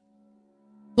survive.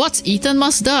 What? Ethan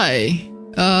must die.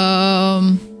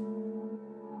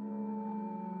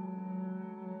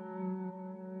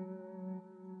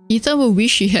 Ethan will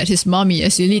wish he had his mommy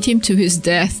as you lead him to his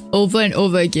death over and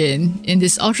over again in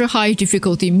this ultra high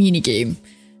difficulty minigame.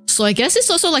 So I guess it's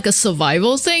also like a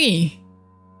survival thingy.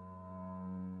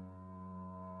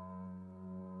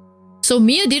 So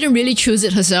Mia didn't really choose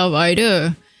it herself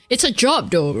either. It's a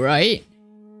job though, right?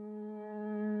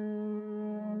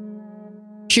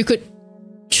 She could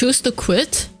choose to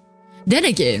quit. Then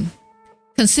again,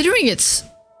 considering it's...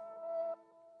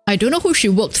 I don't know who she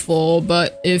worked for,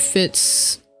 but if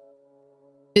it's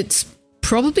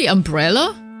probably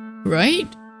Umbrella, right?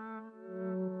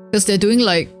 Because they're doing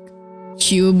like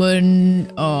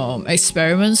human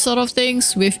experiment sort of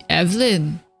things with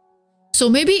Evelyn. So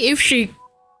maybe if she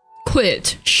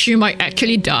quit, she might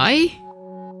actually die.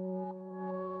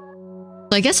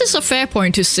 I guess it's a fair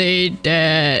point to say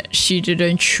that she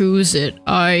didn't choose it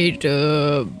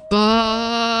either,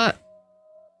 but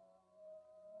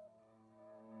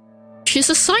she's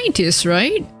a scientist,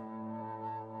 right?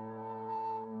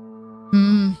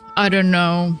 I don't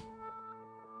know.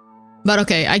 But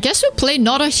okay, I guess we'll play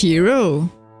Not a Hero.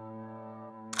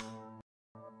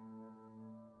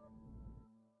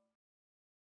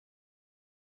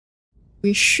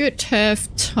 We should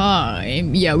have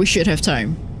time. Yeah, we should have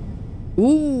time.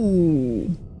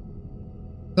 Ooh.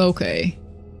 Okay.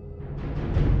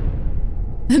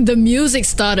 The music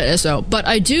started as well, but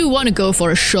I do want to go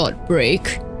for a short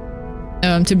break.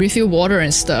 To refill water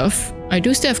and stuff. I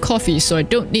do still have coffee, so I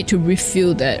don't need to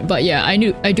refill that. But yeah, I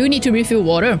do need to refill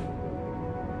water.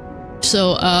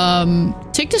 So,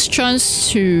 take this chance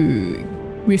to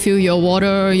refill your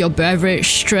water, your beverage,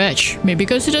 stretch, maybe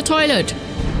go to the toilet.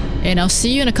 And I'll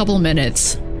see you in a couple of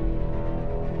minutes.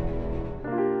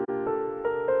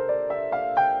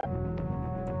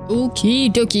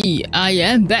 Okie dokie, I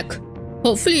am back.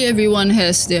 Hopefully everyone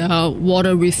has their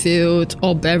water refilled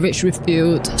or beverage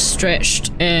refilled,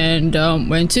 stretched, and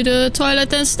went to the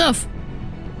toilet and stuff.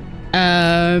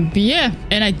 But yeah,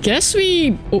 and I guess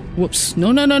we... Oh, whoops. No.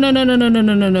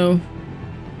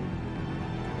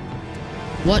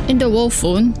 What in the world,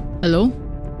 phone? Hello?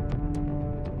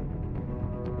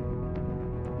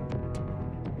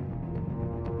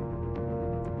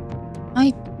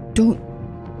 I don't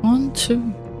want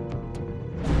to...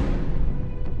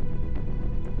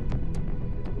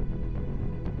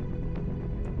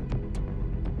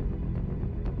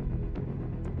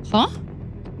 Huh?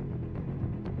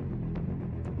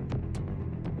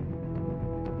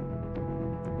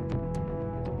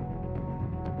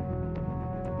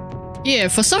 Yeah,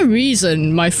 for some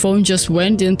reason, my phone just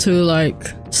went into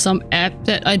like some app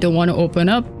that I don't want to open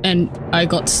up and I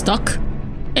got stuck.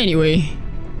 Anyway,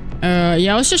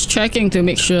 yeah, I was just checking to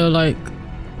make sure like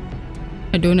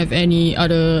I don't have any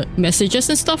other messages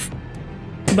and stuff.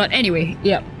 But anyway,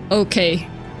 yeah, okay.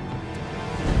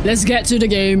 Let's get to the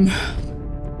game.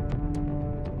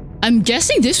 I'm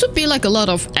guessing this would be like a lot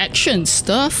of action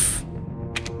stuff.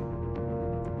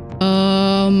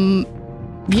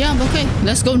 Yeah, okay,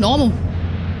 let's go normal.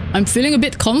 I'm feeling a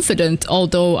bit confident,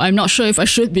 although I'm not sure if I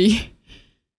should be.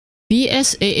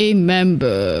 BSAA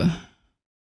member.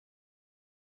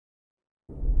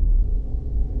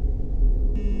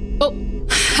 Oh.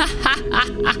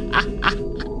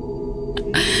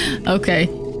 Okay.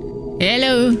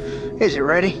 Hello. Is it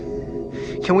ready?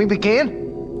 Can we begin?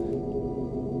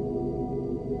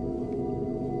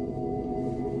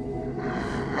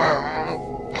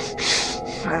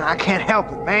 I can't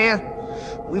help it, man.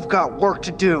 We've got work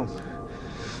to do.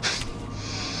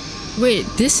 Wait,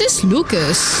 this is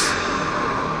Lucas.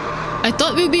 I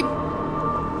thought we'd be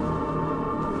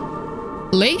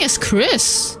playing as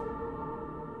Chris.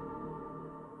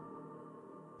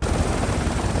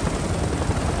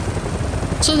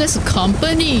 So there's a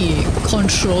company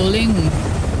controlling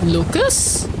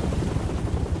Lucas?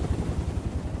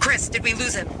 Chris, did we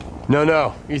lose him?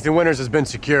 No. Ethan Winters has been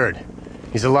secured.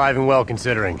 He's alive and well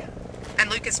considering. And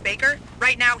Lucas Baker?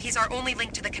 Right now, he's our only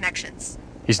link to the connections.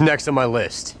 He's next on my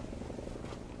list.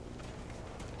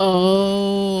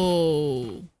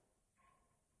 Oh.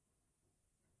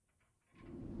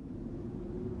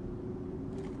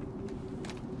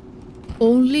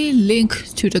 Only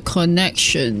link to the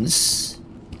connections.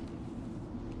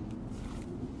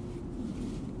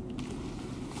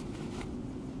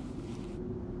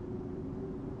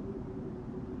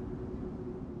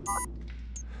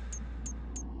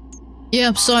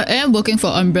 Yeah, so I am working for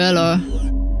Umbrella.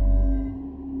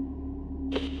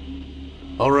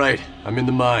 All right, I'm in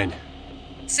the mine.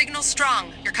 Signal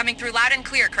strong. You're coming through loud and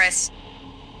clear, Chris.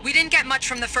 We didn't get much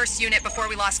from the first unit before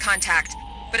we lost contact,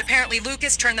 but apparently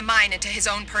Lucas turned the mine into his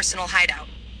own personal hideout.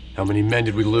 How many men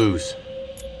did we lose?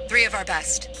 3 of our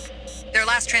best. Their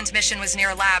last transmission was near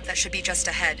a lab that should be just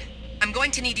ahead. I'm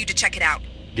going to need you to check it out.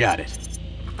 Got it.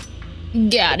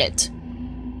 Got it.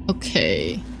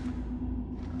 Okay.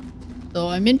 So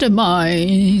I'm in the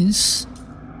mines.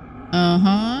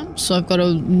 So I've got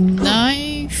a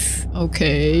knife.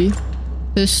 Okay.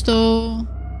 Pistol.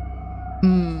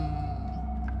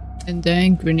 And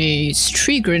then grenades.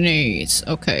 3 grenades.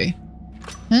 Okay.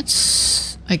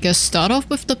 That's... I guess start off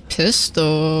with the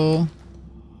pistol.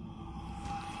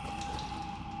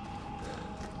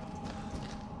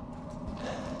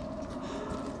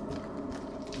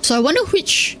 So I wonder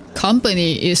which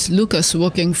company is Lucas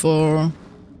working for.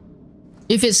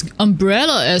 If it's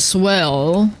Umbrella as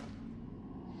well,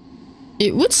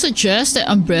 it would suggest that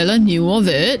Umbrella knew of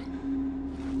it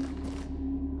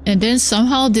and then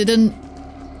somehow didn't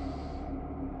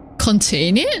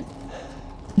contain it.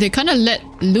 They kind of let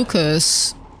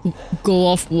Lucas go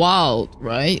off wild,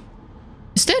 right?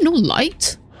 Is there no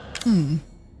light?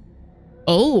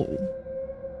 Oh,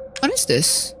 what is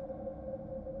this?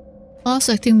 Fast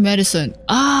acting medicine.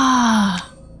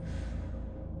 Ah.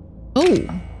 Oh.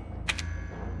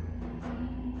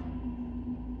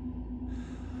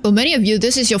 For many of you,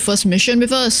 this is your first mission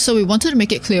with us, so we wanted to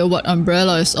make it clear what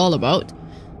Umbrella is all about.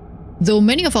 Though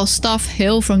many of our staff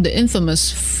hail from the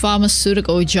infamous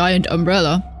pharmaceutical giant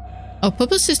Umbrella, our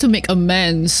purpose is to make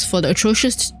amends for the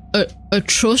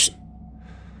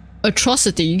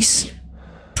atrocities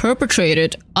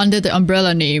perpetrated under the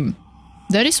Umbrella name.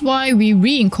 That is why we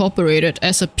reincorporated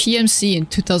as a PMC in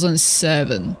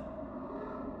 2007.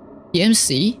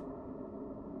 PMC?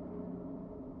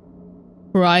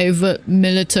 Private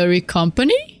military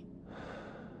company?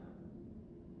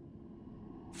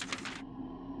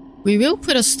 We will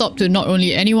put a stop to not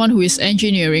only anyone who is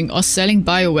engineering or selling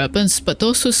bioweapons, but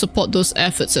those who support those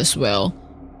efforts as well.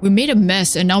 We made a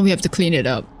mess and now we have to clean it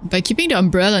up. By keeping the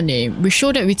Umbrella name, we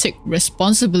show that we take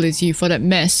responsibility for that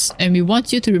mess, and we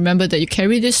want you to remember that you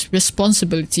carry this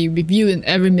responsibility with you in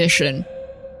every mission.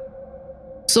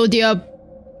 So they are...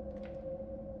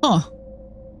 Huh.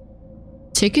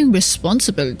 Taking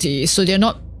responsibility, so they're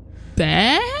not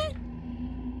bad?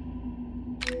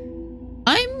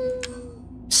 I'm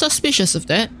suspicious of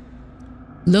that.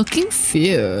 Lurking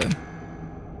fear.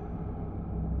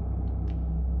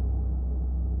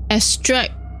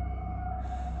 Extract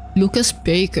Lucas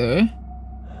Baker.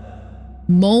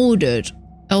 Molded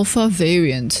Alpha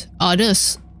variant.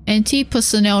 Others.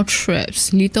 Anti-personnel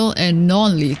traps. Lethal and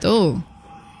non-lethal.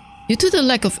 Due to the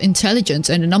lack of intelligence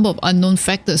and the number of unknown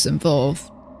factors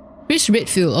involved, Chris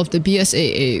Redfield of the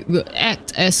BSAA will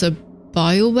act as a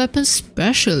bioweapon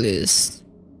specialist.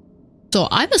 So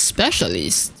I'm a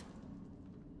specialist.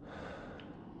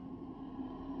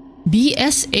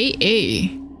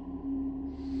 BSAA.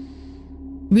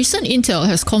 Recent intel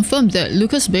has confirmed that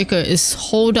Lucas Baker is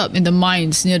holed up in the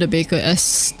mines near the Baker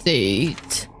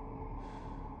estate.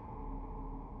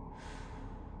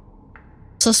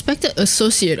 Suspected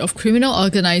associate of criminal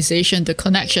organization The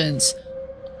Connections.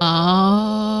 Oh.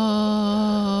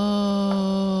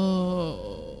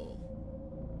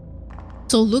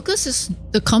 So Lucas is...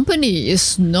 the company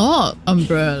is not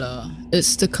Umbrella.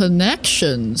 It's The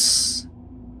Connections.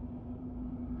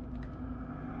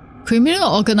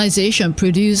 Criminal organization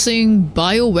producing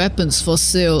bioweapons for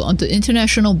sale on the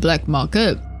international black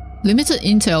market. Limited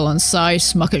intel on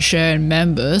size, market share and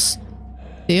members.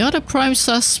 They are the prime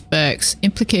suspects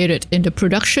implicated in the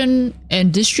production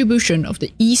and distribution of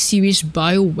the E-Series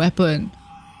bioweapon.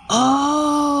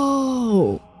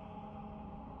 Oh!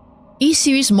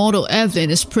 E-Series model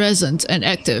Evelyn is present and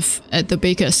active at the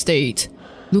Baker estate.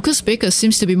 Lucas Baker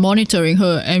seems to be monitoring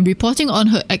her and reporting on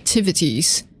her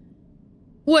activities.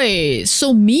 Wait,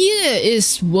 so Mia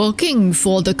is working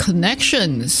for The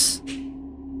Connections?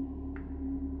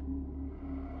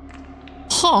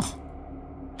 Huh.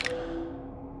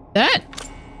 That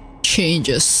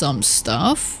changes some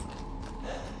stuff.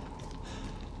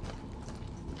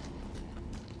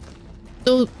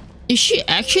 So, is she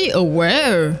actually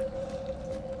aware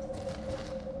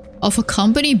of a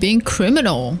company being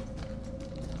criminal?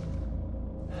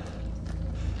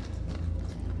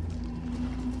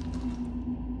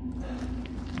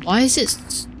 Why is it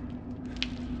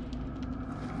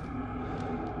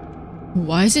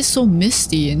so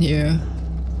misty in here?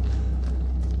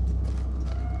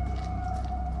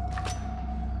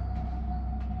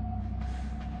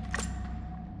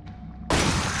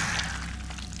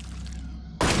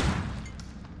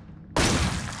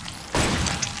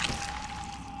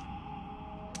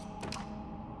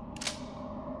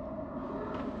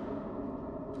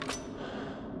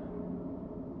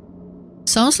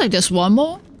 Sounds like there's one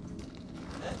more.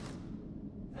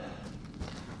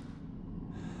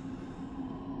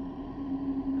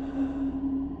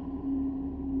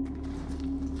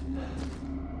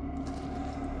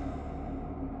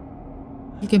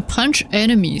 You can punch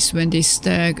enemies when they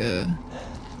stagger.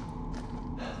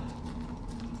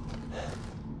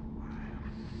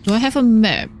 Do I have a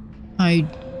map? I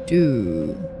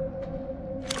do.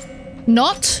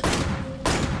 Not?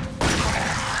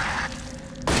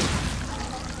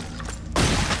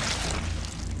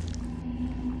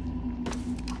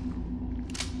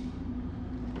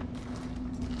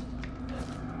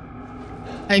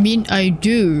 I mean, I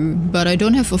do, but I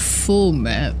don't have a full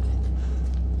map.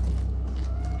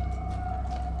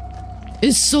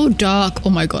 It's so dark. Oh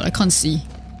my god, I can't see.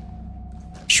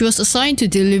 She was assigned to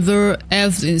deliver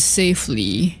Evelyn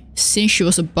safely, since she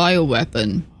was a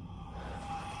bioweapon.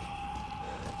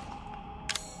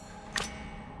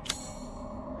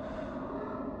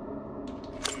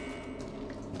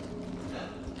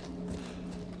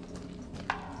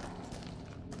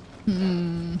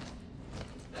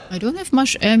 I don't have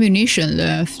much ammunition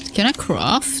left. Can I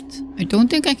craft? I don't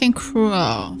think I can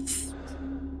craft.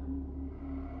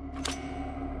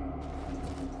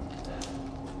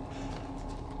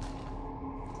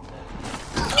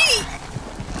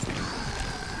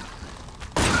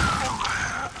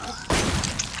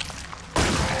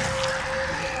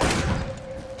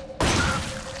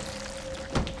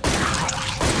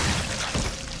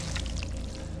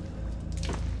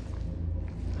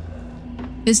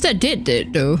 Is that did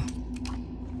it though?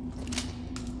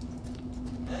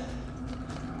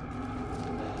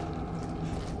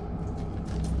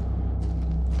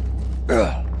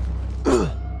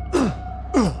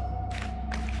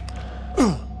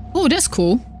 Oh, that's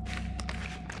cool.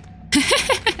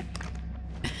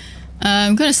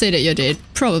 I'm gonna say that you're dead,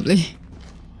 probably.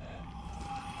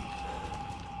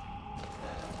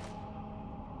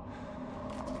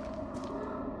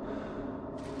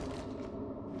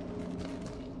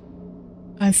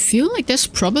 I feel like there's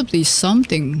probably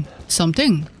something.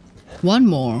 One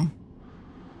more.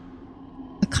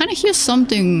 I kind of hear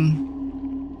something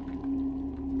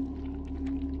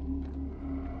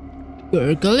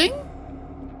gurgling?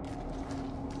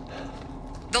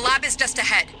 The lab is just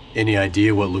ahead. Any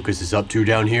idea what Lucas is up to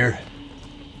down here?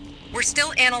 We're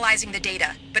still analyzing the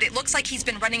data, but it looks like he's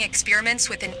been running experiments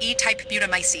with an E-type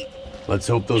butamycete. Let's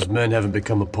hope those men haven't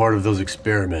become a part of those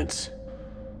experiments.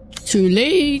 Too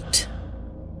late.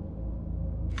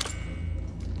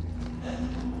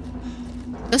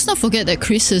 Let's not forget that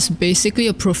Chris is basically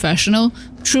a professional.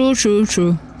 True.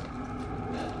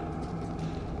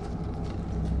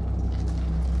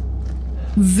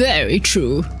 Very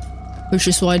true. Which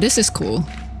is why this is cool.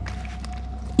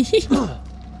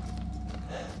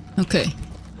 Okay.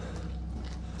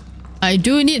 I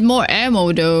do need more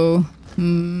ammo though.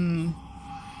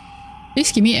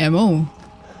 Please give me ammo.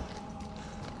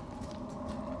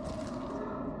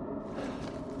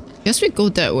 Guess we go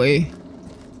that way.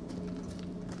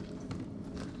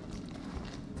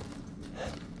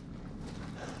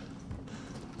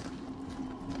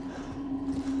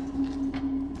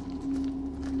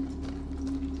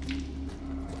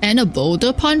 And a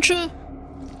boulder puncher?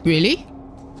 Really?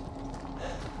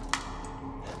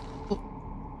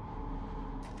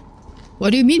 What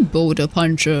do you mean boulder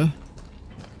puncher?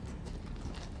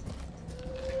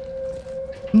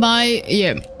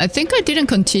 I think I didn't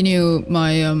continue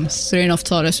my train of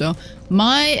thought as well.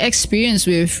 My experience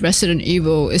with Resident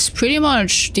Evil is pretty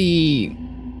much the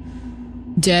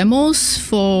demos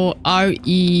for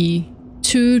RE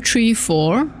 2, 3,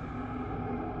 4,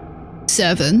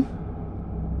 7.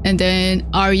 And then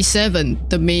RE7,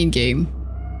 the main game.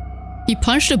 He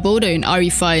punched a boulder in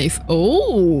RE5.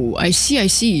 Oh, I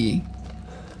see.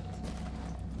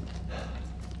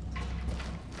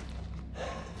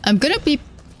 I'm gonna be...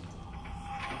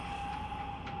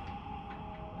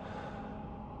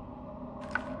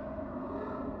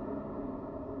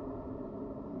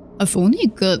 I've only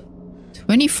got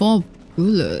 24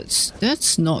 bullets.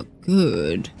 That's not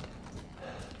good.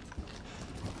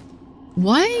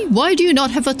 Why do you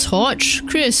not have a torch,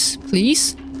 Chris?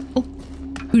 Please? Oh,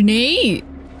 grenade!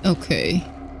 Okay.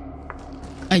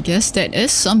 I guess that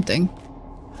is something.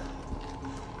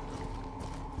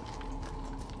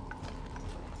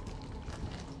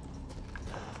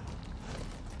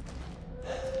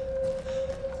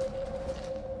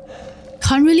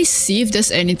 Can't really see if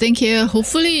there's anything here.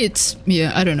 Hopefully it's...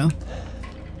 yeah, I don't know.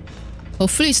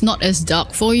 Hopefully it's not as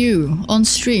dark for you on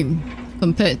stream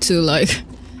compared to like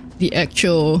the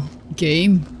actual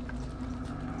game.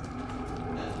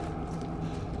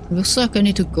 Looks like I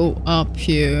need to go up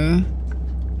here.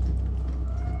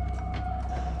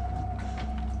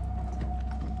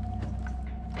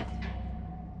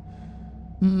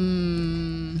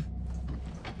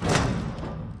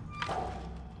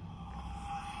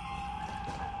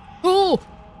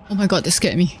 Oh my god, that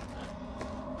scared me.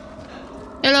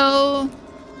 Hello?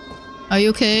 Are you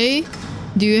okay?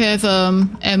 Do you have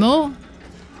ammo?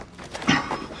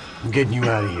 I'm getting you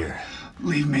out of here.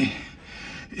 Leave me.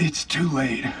 It's too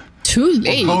late. Too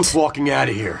late? We're both walking out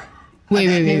of here. Wait.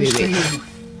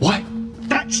 What?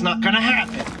 That's not gonna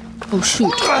happen. Oh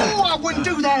shoot. Oh, I wouldn't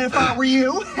do that if I were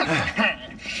you.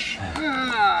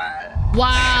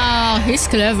 Wow, he's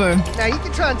clever. Now, you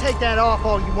can try and take that off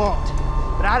all you want,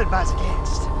 but I'd advise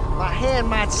against. My hand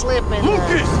might slip and...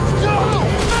 Lucas! No!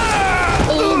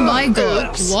 Oh my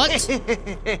god, what?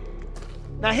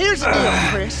 Now, here's the deal,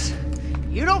 Chris.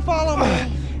 You don't follow me,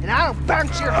 and I don't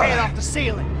bounce your head off the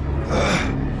ceiling.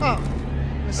 Oh,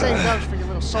 the same goes for your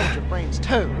little soldier brains,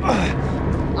 too.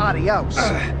 Adios.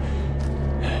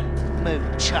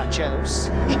 Muchachos.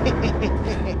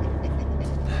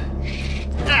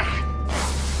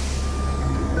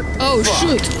 Oh,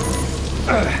 shoot.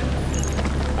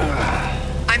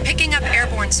 I'm picking up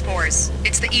airborne spores.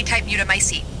 It's the E-type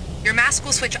mutamycete. Your mask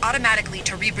will switch automatically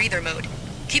to rebreather mode.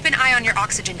 Keep an eye on your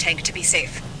oxygen tank to be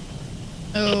safe.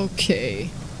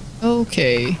 Okay.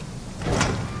 Okay.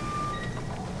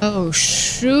 Oh,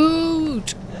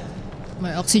 shoot.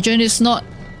 My oxygen is not...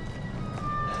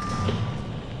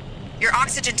 Your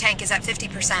oxygen tank is at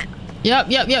 50%.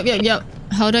 Yep.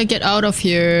 How do I get out of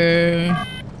here?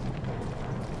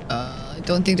 I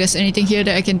don't think there's anything here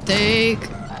that I can take.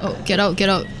 Oh, get out.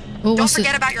 Oh, Don't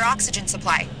forget about your oxygen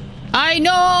supply. I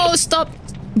know! Stop!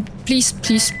 Please.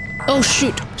 Oh,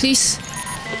 shoot. Please.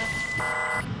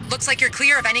 Looks like you're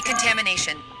clear of any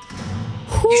contamination.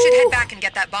 You should head back and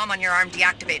get that bomb on your arm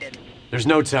deactivated. There's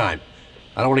no time.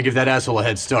 I don't want to give that asshole a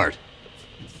head start.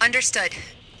 Understood.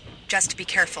 Just be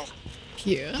careful.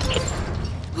 Here.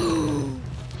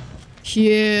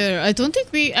 Here. I don't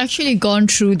think we actually gone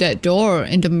through that door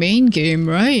in the main game,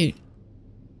 right?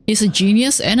 He's a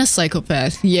genius and a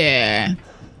psychopath. Yeah.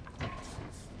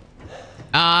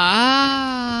 Ah.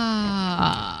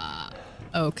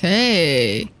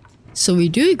 Okay. So we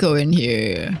do go in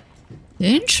here.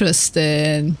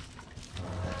 Interesting.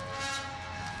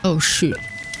 Oh shoot.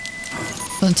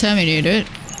 Contaminated.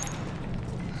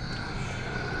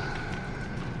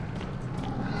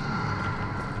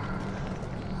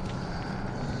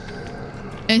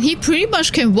 And he pretty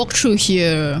much can walk through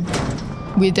here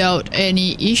without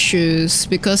any issues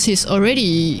because he's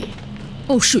already...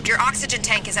 Oh shoot. Your oxygen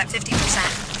tank is at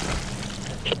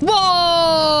 50%.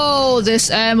 Whoa! This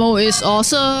ammo is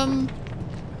awesome.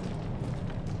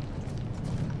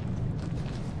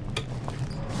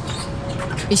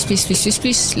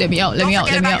 Please. Let me out. Don't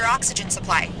forget about your oxygen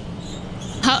supply.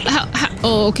 How?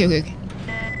 Oh, okay.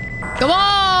 Come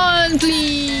on,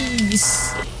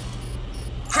 please.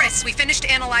 Chris, we finished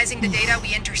analyzing the data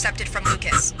we intercepted from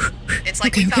Lucas. It's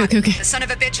like we Okay. thought. The son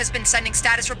of a bitch has been sending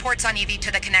status reports on Evie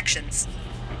to the connections.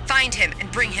 Find him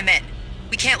and bring him in.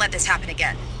 We can't let this happen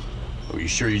again. Are you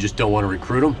sure you just don't want to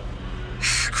recruit him?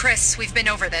 Chris, we've been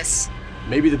over this.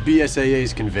 Maybe the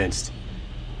BSAA's convinced.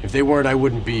 If they weren't, I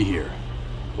wouldn't be here.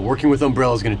 But working with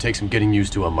Umbrella is going to take some getting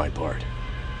used to on my part.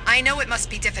 I know it must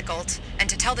be difficult, and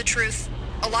to tell the truth,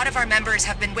 a lot of our members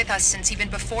have been with us since even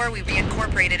before we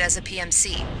reincorporated as a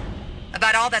PMC.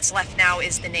 About all that's left now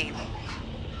is the name.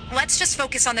 Let's just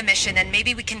focus on the mission, and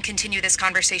maybe we can continue this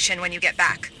conversation when you get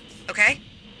back, okay?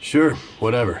 Sure,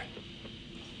 whatever.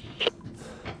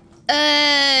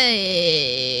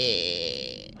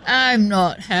 I'm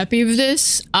not happy with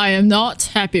this. I am not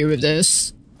happy with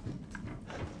this.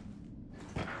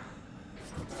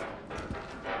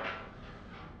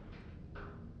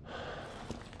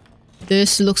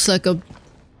 This looks like a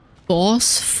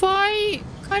boss fight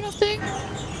kind of thing.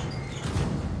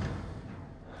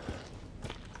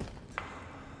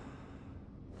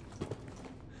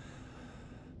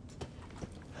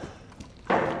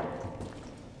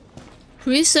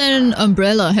 Chris and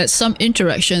Umbrella had some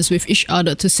interactions with each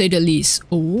other, to say the least.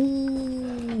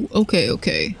 Oh,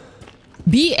 okay.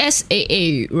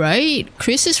 BSAA, right?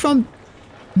 Chris is from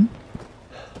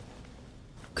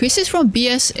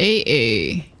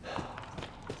BSAA.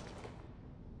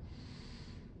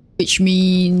 Which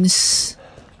means...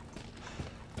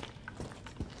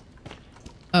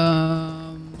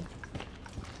 Oh!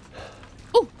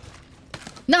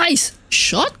 Nice!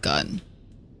 Shotgun!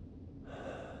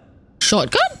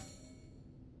 Shotgun?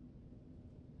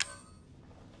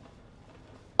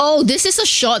 Oh, this is a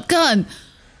shotgun!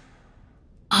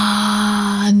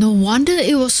 Ah, no wonder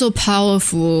it was so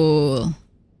powerful.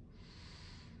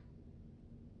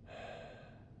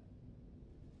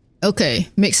 Okay,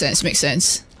 makes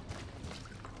sense.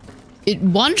 It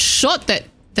one-shot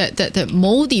that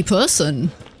moldy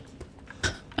person.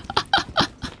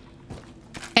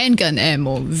 Handgun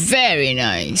ammo, very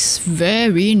nice.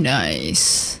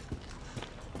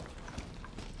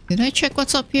 Did I check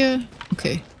what's up here?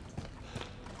 Okay.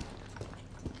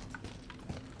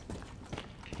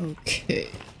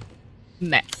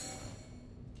 Map.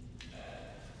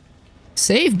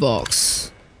 Save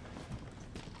box.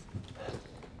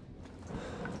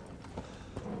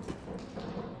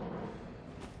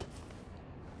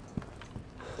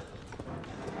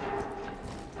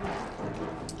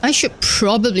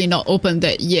 probably not open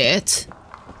that yet.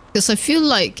 Because I feel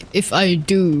like if I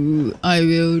do, I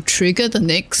will trigger the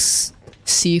next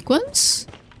sequence.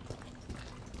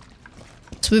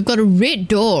 So we've got a red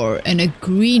door and a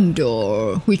green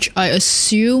door, which I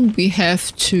assume we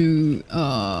have to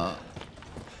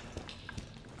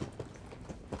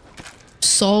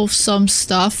solve some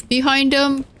stuff behind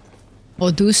them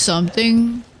or do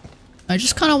something. I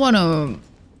just kind of want to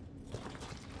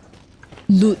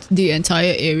loot the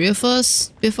entire area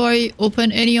first before I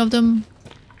open any of them.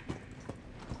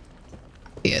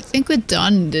 Okay, I think we're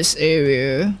done in this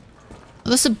area. Oh,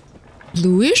 that's a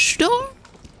bluish door?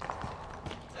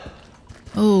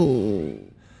 Oh.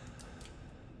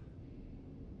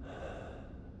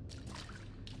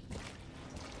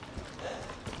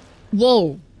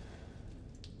 Whoa.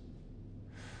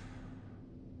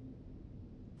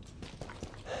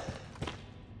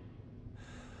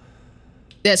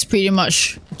 That's pretty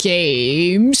much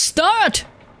game start,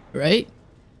 right?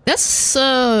 That's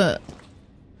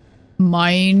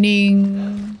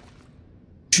mining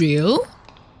drill.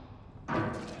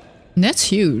 That's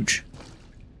huge.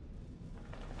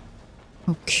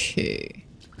 Okay.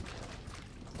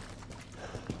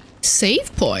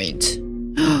 Save point.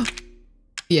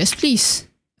 Yes, please.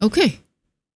 Okay.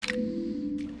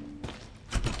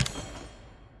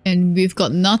 And we've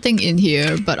got nothing in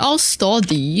here, but I'll store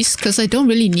these because I don't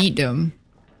really need them.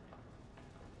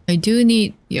 I do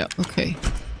need... yeah, okay.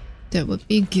 That would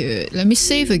be good. Let me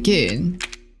save again.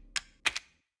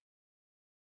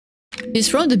 It's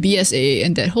from the BSAA,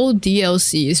 and that whole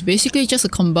DLC is basically just a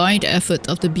combined effort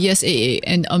of the BSAA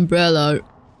and Umbrella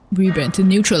rebrand to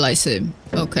neutralize him.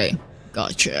 Okay,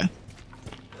 gotcha.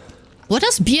 What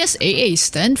does BSAA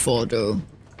stand for though?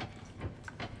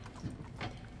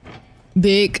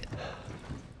 Big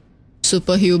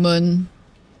Superhuman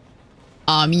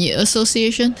Army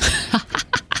Association?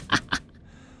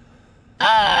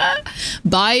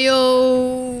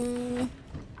 Bio...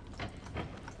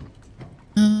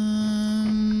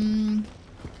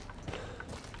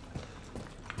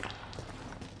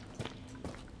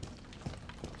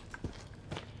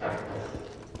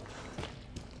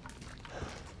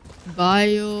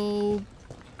 Bio...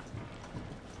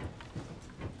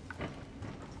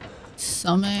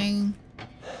 Something...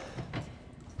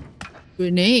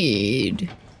 Grenade...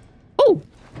 Oh!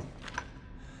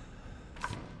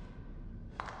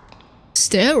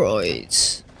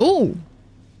 Steroids... Oh!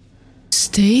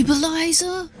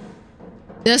 Stabilizer?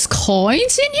 There's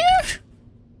coins in here?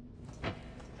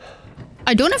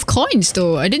 I don't have coins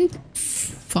though, I didn't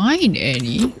find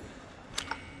any.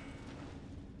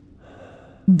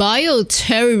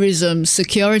 Bioterrorism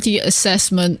Security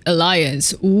Assessment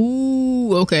Alliance.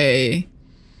 Ooh, okay.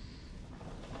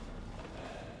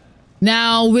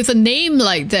 Now, with a name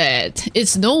like that,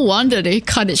 it's no wonder they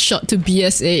cut it short to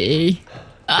BSAA.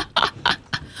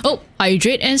 Oh,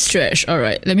 hydrate and stretch.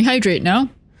 Alright, let me hydrate now.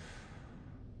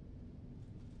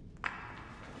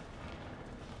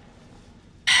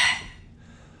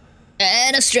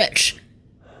 And a stretch.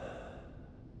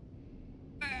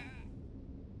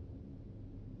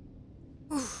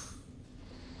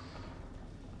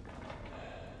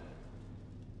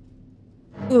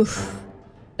 Oof.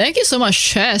 Thank you so much,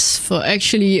 Chess, for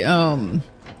actually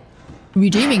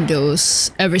redeeming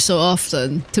those every so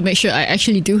often to make sure I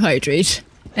actually do hydrate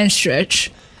and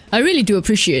stretch. I really do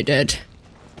appreciate that.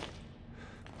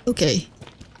 Okay.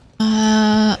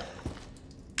 I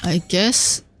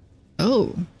guess...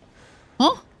 oh.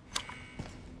 Huh?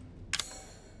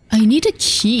 I need a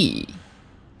key.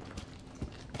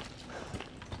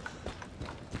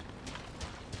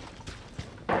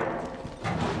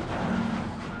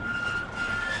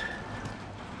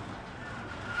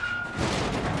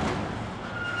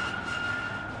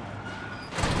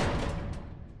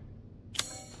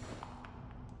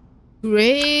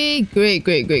 Great, great,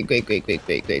 great, great, great, great, great,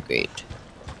 great, great, great.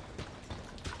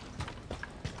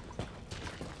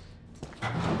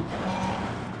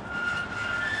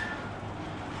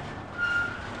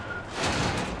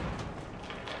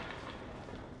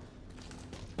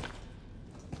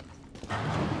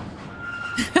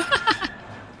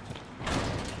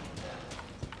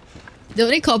 The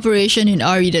only corporation in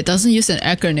RE that doesn't use an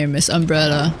acronym is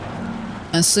Umbrella.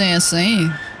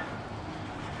 Insane.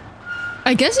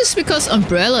 I guess it's because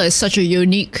Umbrella is such a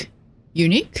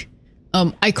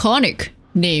iconic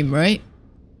name, right?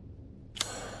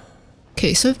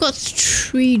 Okay, so we've got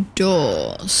 3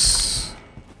 doors.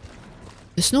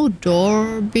 There's no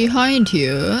door behind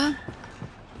here.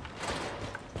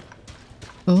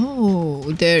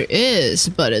 Oh, there is,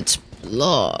 but it's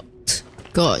blocked.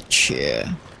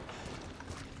 Gotcha.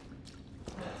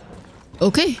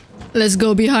 Okay, Let's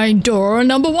go behind door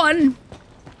number 1.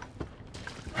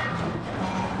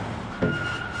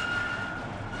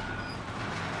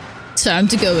 Time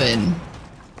to go in.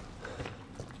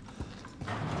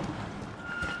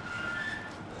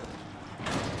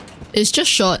 It's just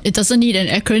short. It doesn't need an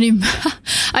acronym.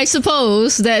 I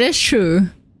suppose that is true.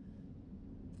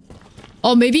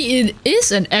 Or maybe it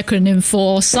is an acronym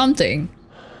for something.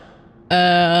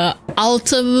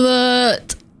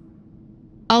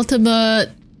 Ultimate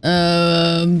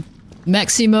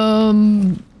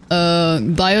maximum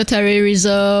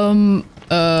bioterrorism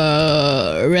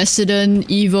Resident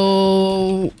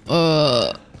Evil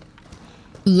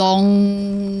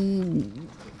longevity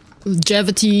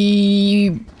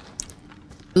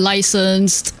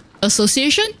licensed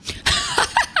association.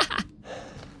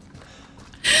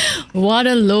 What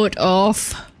a load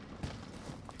of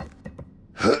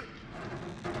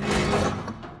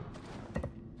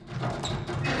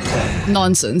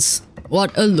nonsense.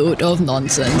 What a load of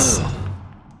nonsense.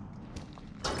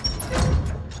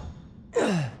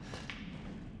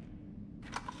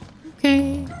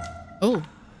 Okay. Oh.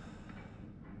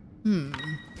 I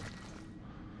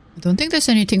don't think there's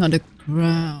anything on the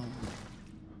ground.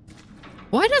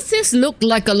 Why does this look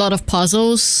like a lot of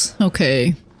puzzles?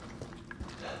 Okay.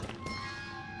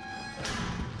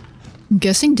 I'm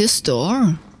guessing this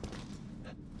door.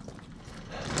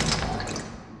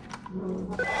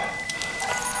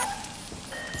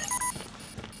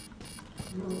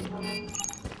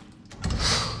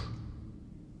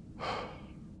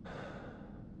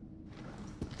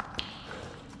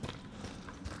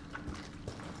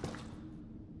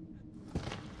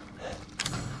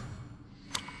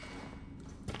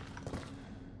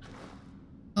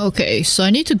 Okay, so I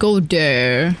need to go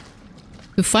there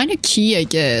to find a key, I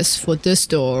guess, for this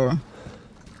door.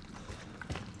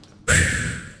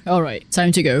 Alright,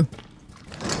 time to go.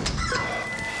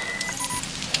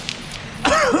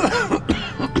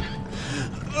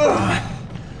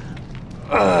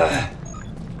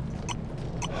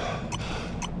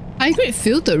 High grade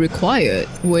filter required.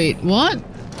 Wait, what?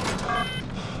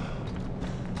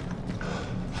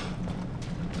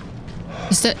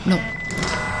 Is that no?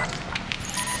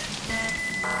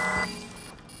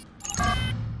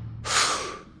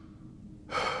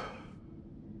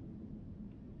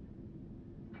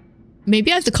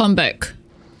 Maybe I have to come back.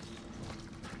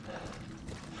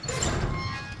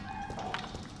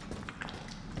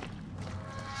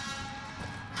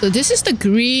 So this is the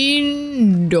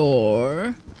green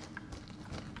door.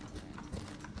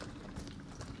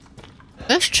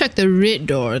 Let's check the red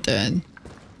door then.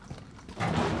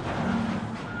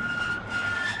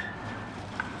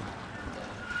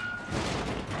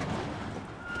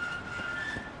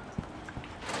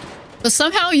 But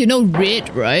somehow, you know,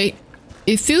 red, right?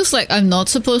 It feels like I'm not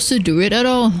supposed to do it at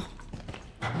all.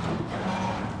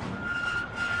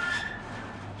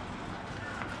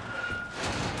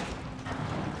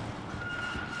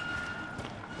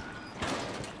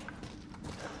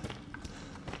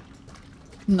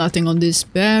 Nothing on these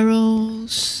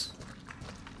barrels.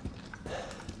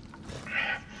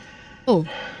 Oh.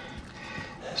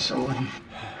 Someone.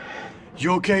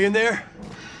 You okay in there?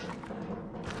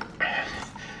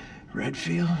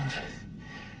 Redfield?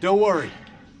 Don't worry.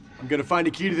 I'm gonna find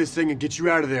a key to this thing and get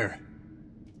you out of there.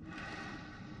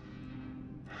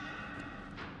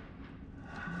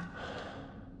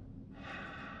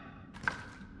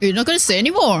 You're not gonna say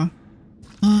anymore.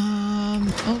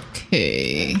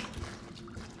 Okay.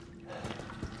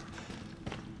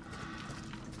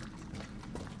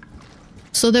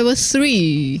 So there were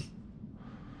 3.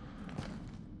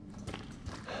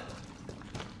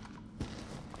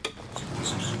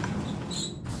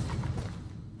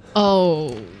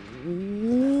 Oh.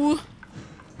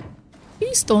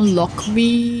 Please don't lock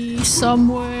me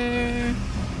somewhere.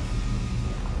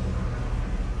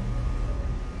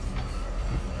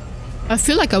 I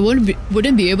feel like I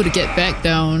wouldn't be able to get back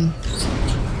down.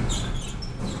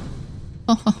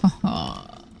 Ha ha ha ha.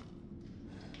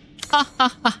 Ha ha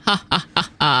ha ha ha ha.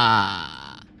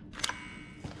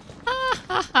 Ha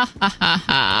ha ha ha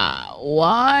ha.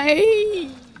 Why?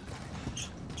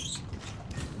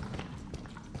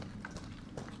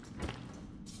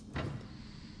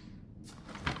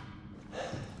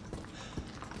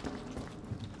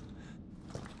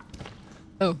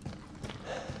 Oh.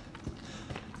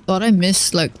 Thought I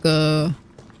missed like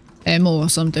ammo or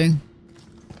something.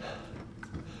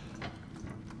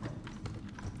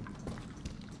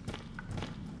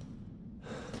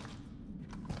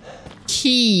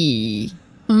 Key.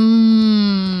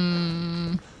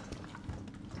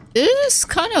 This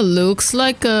kind of looks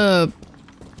like a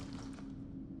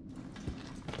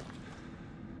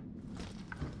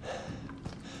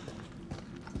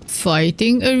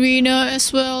fighting arena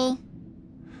as well.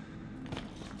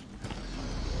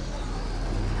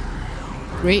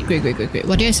 Great.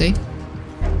 What did I say?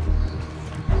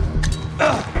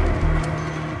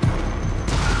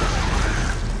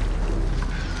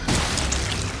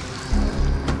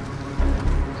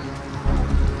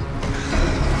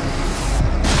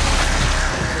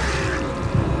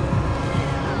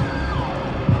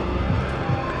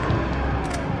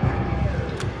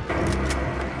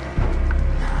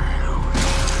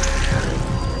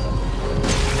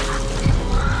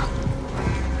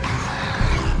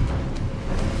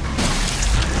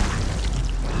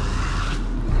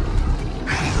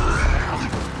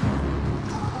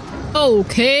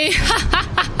 Okay.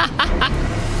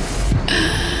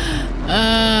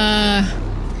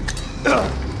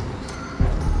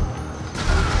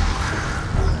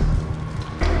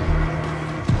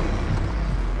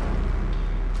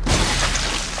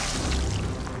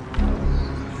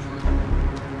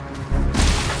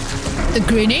 The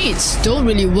grenades don't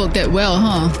really work that well,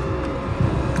 huh?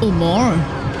 Oh, more.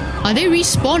 Are they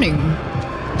respawning?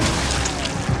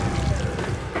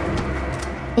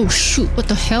 Oh shoot, what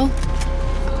the hell?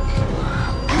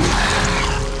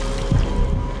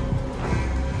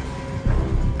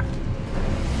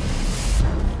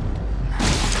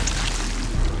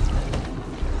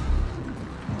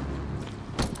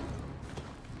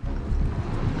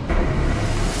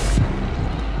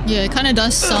 Yeah, it kinda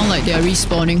does sound like they are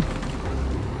respawning.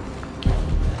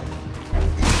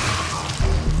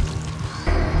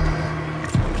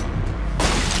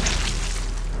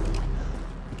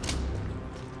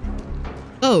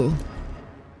 Oh.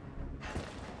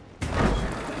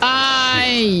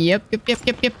 Yep.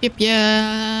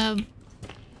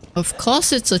 Of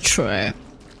course it's a trap.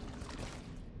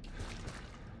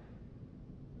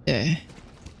 Yeah.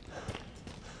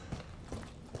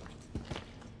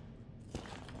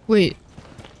 Wait.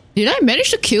 Did I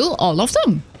manage to kill all of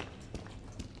them?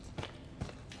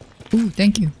 Ooh,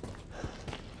 thank you.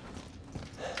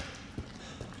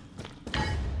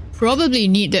 Probably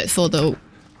need that for the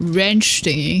wrench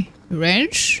thingy.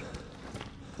 Wrench?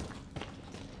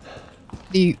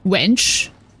 The wench?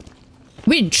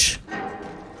 Winch.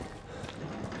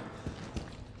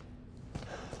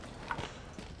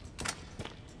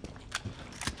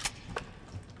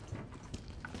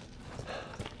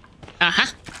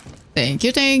 Aha. Thank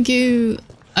you.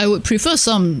 I would prefer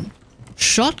some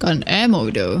shotgun ammo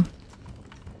though.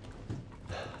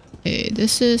 Okay,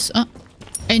 this is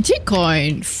antique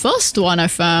coin. First one I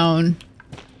found.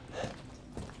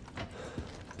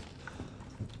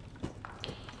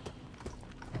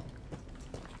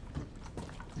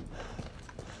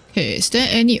 Okay, is there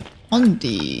any on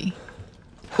the...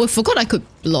 Oh, I forgot I could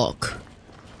block.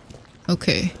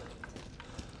 Okay.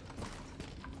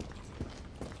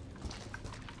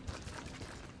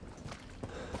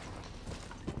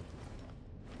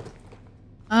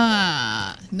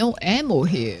 Ah, no ammo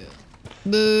here.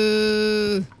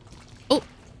 Boo. Oh.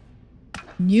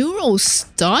 Neural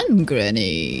stun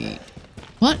grenade.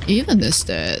 What even is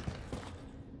that?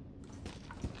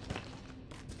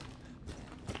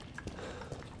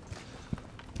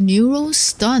 Neural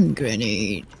stun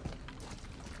grenade.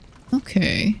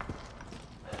 Okay.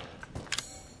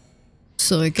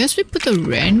 So I guess we put the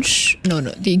wrench... No,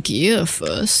 the gear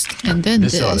first. And then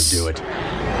this. This ought to do it.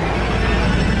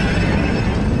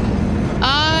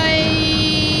 I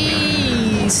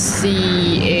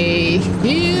see a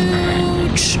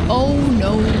huge... Oh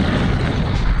no.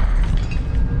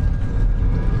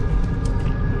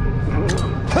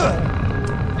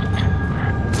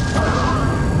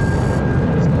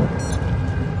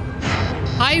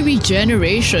 High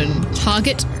regeneration.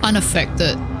 Target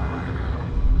unaffected.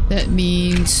 That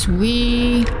means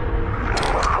we...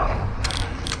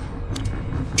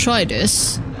 try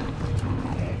this.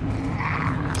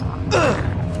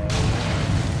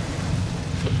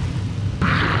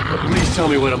 Please tell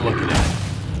me what I'm looking at.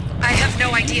 I have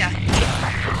no idea.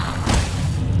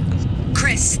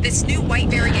 Chris, this new white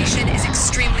variation is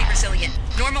extremely resilient.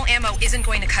 Normal ammo isn't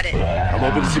going to cut it. I'm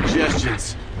open to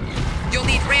suggestions. You'll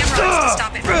need ramrods to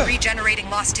stop it from regenerating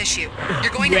lost tissue.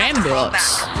 You're going to have to fall back.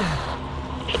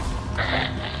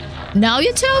 Now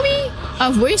you tell me?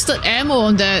 I've wasted ammo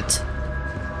on that.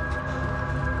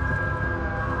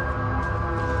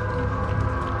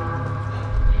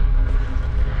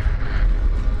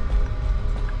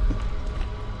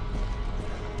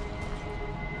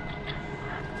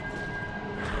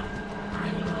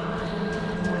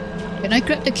 Can I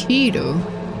grab the key though?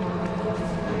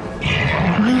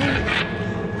 No.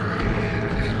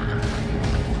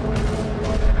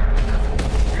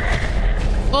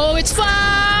 Oh, it's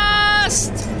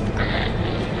fast!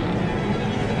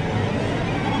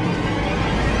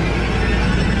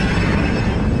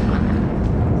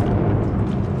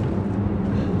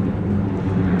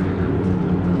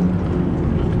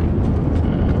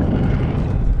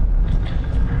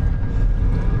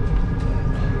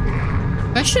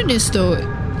 Question is though,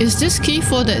 is this key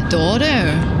for that door there?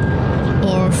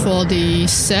 Or for the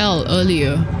cell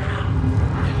earlier?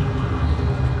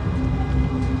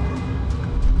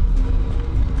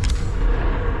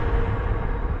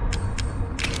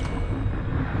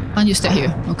 Can't use that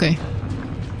here, okay.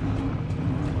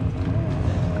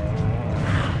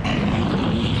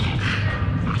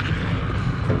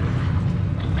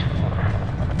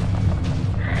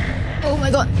 Oh my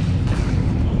god!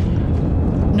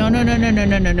 No, no, no, no, no,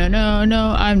 no, no, no, no,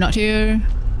 no, I'm not here.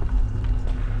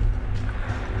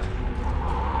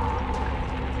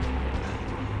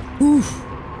 Ooh.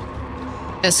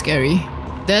 That's scary.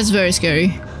 That's very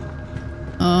scary.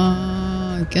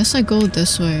 I guess I go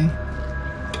this way.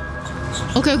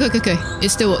 Okay, okay, okay, okay. It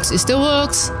still works. It still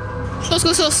works. Close,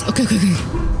 close, close. Okay, okay, okay.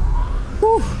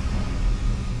 Whew.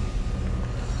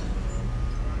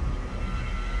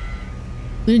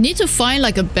 We need to find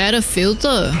like a better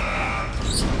filter.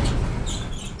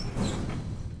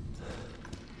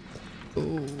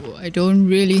 Oh, I don't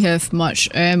really have much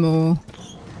ammo.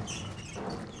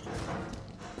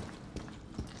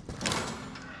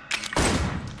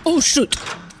 Oh shoot!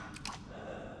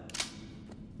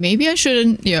 Maybe I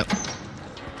shouldn't. Yep.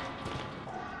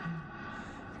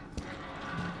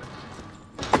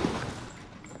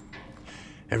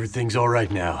 Everything's all right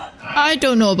now. I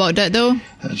don't know about that though.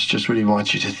 That's just what he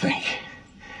wants you to think.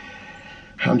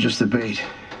 I'm just the bait,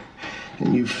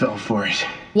 and you fell for it.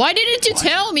 Why didn't you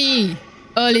tell me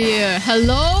earlier?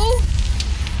 Hello?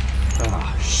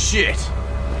 Oh, shit.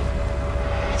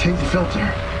 Take the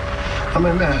filter. I'm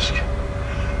my mask.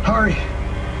 Hurry.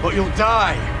 But you'll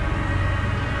die.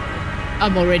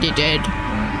 I'm already dead.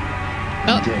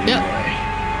 Oh, Dead yep. anyway.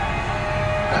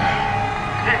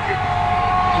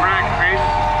 Right, Chris.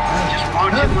 Just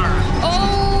watch and learn. Oh!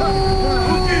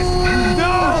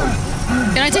 No!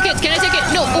 Can I take it? Can I take it?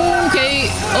 No. Oh, okay.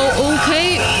 Oh,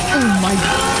 okay. Oh my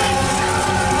god.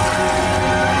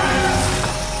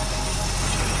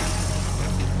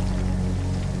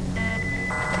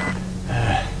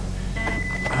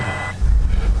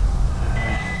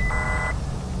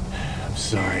 I'm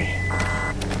sorry.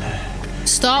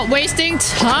 Stop wasting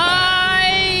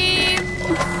time.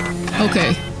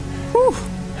 Okay. Whew.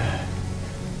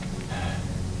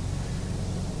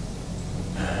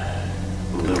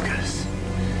 Lucas.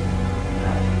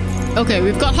 Okay,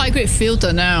 we've got high grade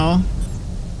filter now,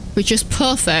 which is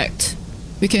perfect.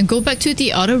 We can go back to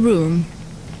the other room.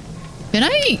 Can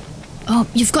I? Oh,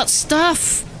 you've got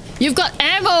stuff. You've got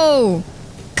ammo.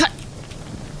 Cut.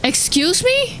 Excuse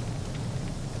me?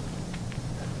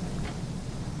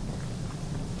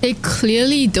 They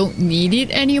clearly don't need it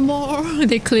anymore.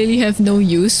 They clearly have no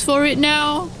use for it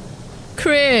now.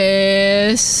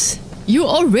 Chris, you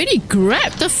already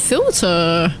grabbed the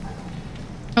filter.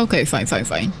 Okay, fine, fine,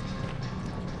 fine.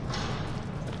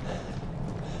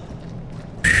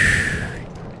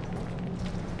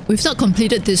 We've not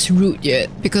completed this route yet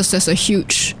because there's a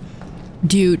huge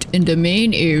dude in the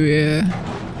main area.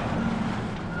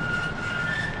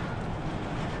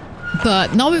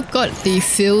 But now we've got the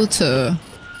filter.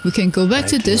 We can go back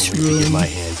to this room. Get my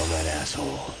hands on that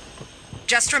asshole.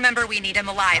 Just remember we need him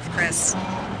alive, Chris.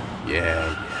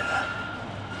 Yeah.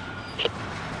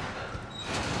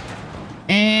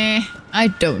 I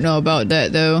don't know about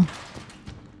that though.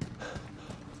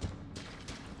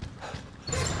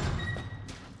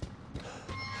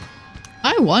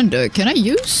 I wonder, can I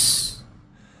use?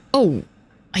 Oh,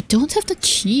 I don't have the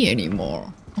key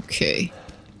anymore. Okay.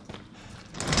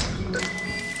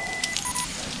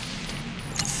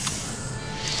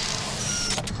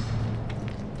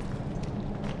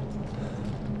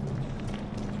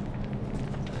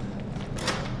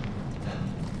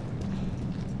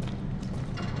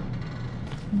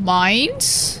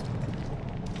 Mines?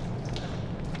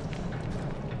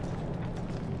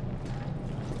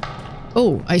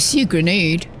 Oh, I see a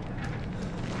grenade.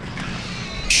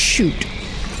 Shoot.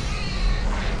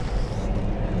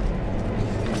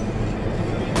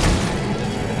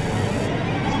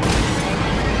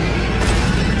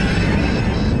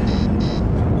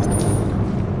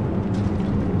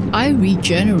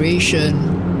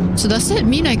 Regeneration. So does that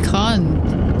mean I can't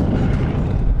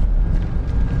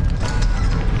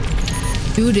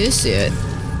do this yet?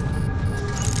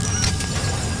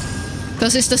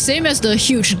 Because it's the same as the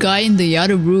huge guy in the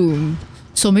other room.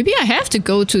 So maybe I have to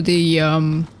go to the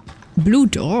blue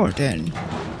door then.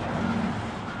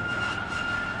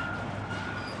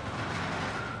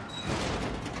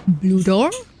 Blue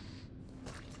door?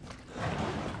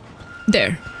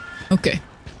 There. Okay.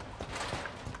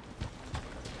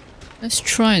 Let's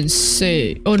try and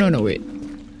say... Oh, no, no, wait.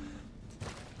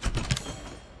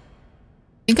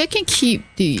 think I can keep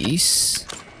these.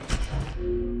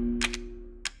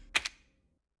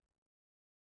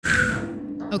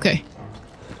 Okay.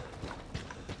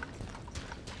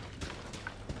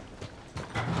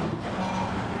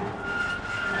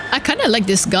 I kind of like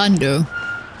this gun though.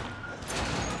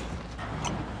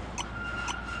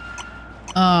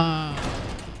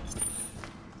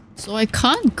 So I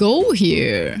can't go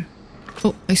here.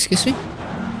 Oh, excuse me.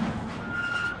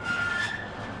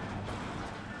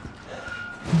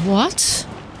 What?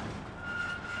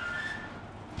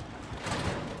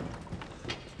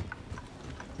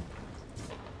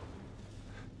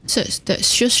 So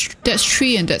that's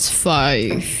 3 and that's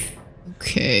 5.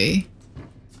 Okay.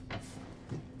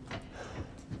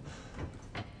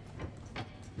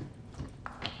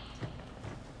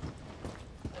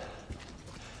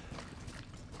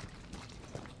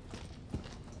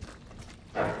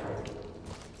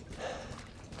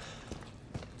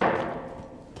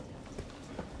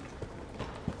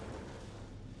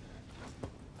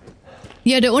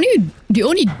 Yeah, the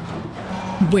only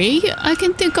way I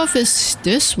can think of is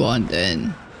this one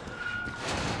then.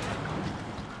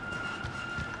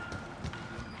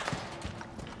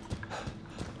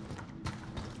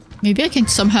 Maybe I can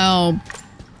somehow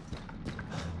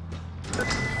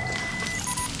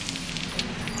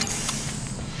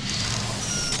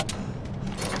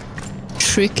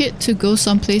trick it to go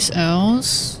someplace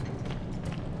else.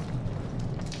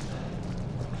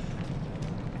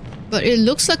 But it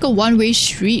looks like a one-way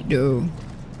street though.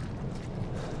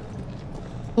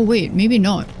 Oh wait, maybe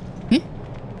not. Eh?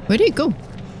 Where did it go?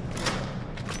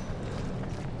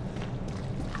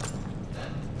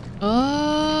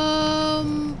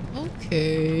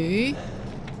 Okay.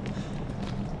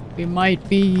 We might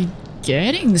be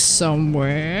getting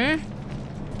somewhere.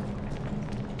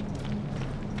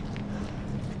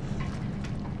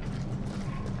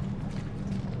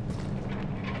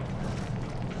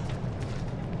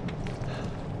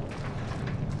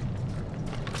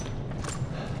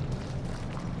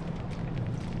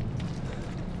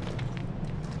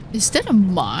 Is that a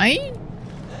mine?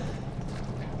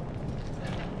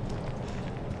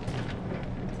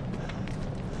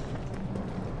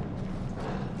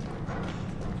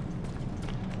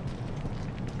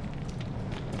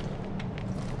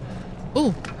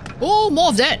 Oh, oh, more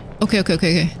of that.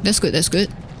 Okay. That's good.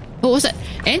 Oh, what's that?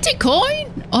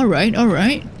 Anti-coin? All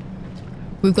right.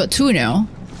 We've got 2 now.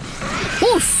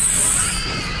 Oof.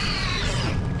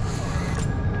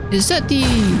 Is that the?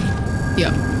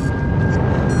 Yeah.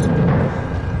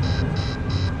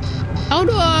 How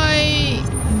do I?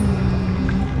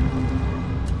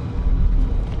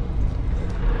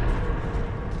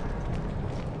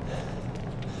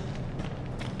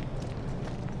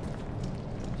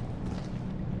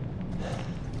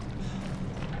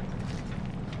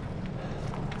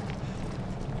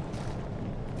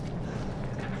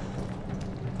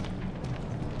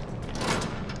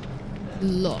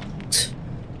 Locked.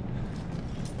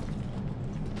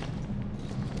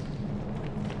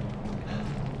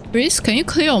 Chris, can you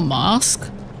clear your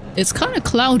mask? It's kind of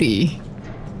cloudy.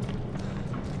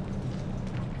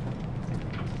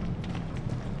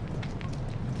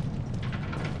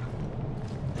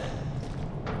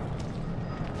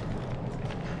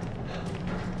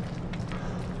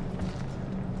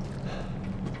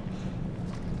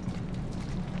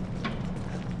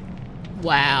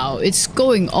 Wow, it's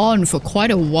going on for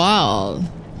quite a while.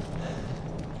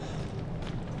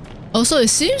 Also, it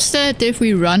seems that if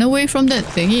we run away from that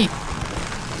thingy...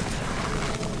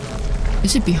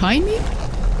 Is it behind me?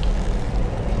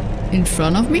 In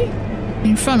front of me?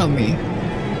 In front of me.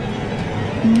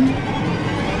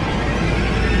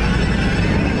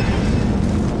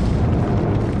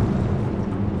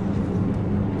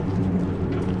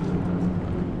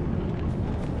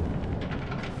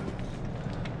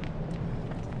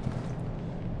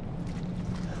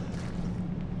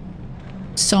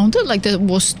 Sounded like there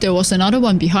was another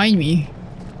one behind me.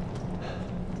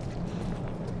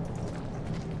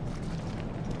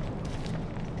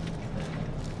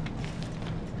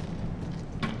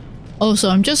 Oh, so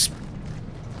I'm just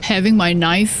having my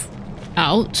knife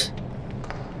out.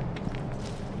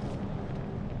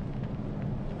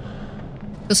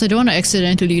 Because I don't want to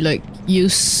accidentally like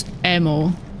use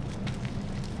ammo.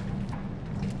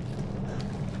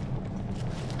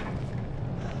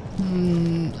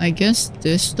 I guess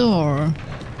this door.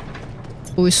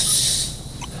 Oh,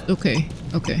 it's... Okay.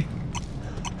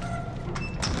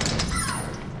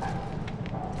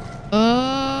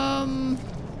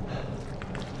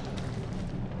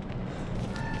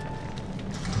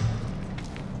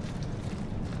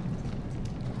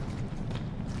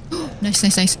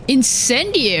 Nice.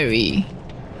 Incendiary!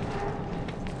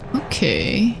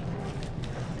 Okay.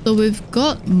 So we've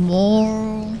got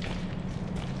more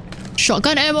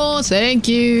shotgun ammo. Thank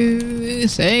you.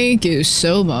 Thank you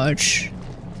so much.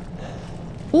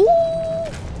 Ooh.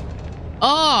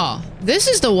 Ah, this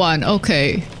is the one.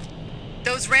 Okay.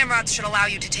 Those ramrods should allow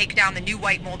you to take down the new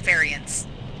white mold variants.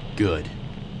 Good.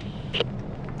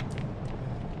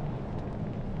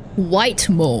 White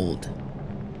mold.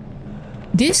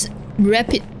 This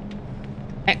rapid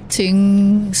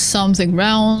acting something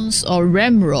rounds, or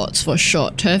ramrods for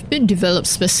short, have been developed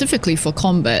specifically for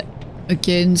combat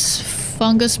against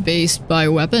fungus-based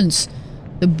bioweapons.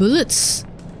 The bullets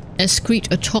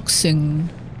excrete a toxin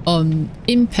on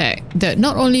impact that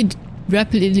not only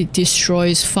rapidly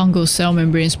destroys fungal cell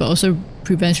membranes but also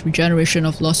prevents regeneration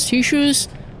of lost tissues.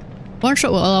 One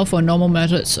shot will allow for normal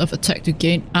methods of attack to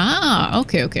gain... Ah,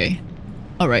 okay.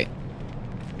 Alright.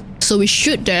 So we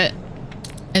shoot that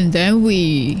and then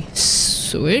we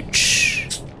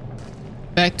switch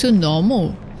back to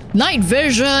normal. Night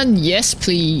vision, yes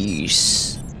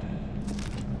please.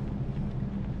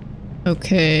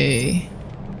 Okay.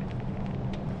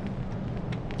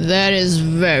 That is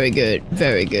very good,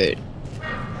 very good.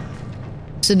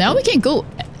 So now we can go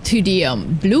to the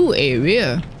blue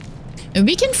area. And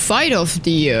we can fight off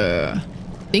the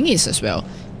thingies as well.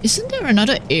 Isn't there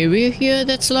another area here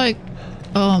that's like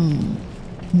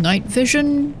night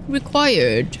vision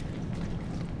required?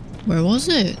 Where was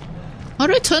it? How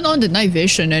do I turn on the night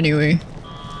vision anyway?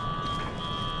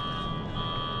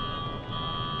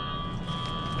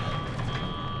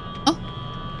 Oh.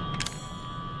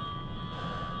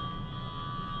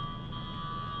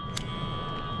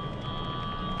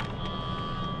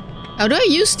 How do I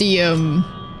use the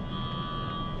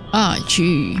Ah,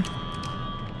 G.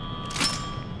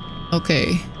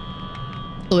 Okay.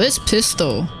 So it's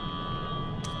pistol.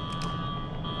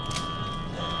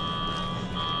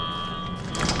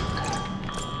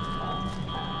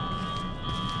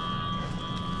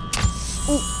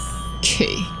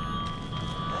 Okay.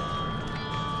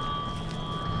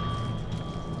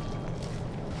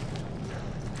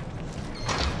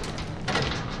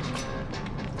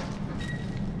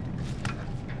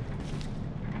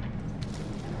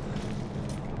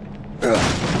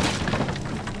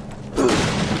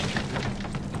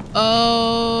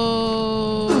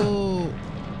 Oh.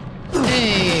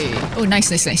 Hey. Oh,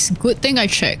 nice. Good thing I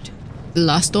checked. The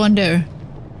last one there.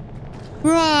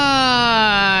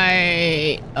 Right.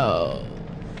 Oh.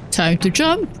 Time to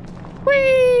jump.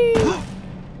 Whee!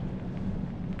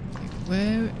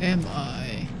 Where am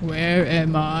I? Where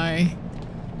am I?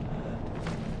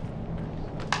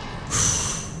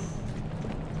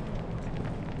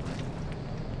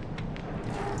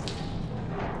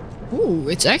 Ooh,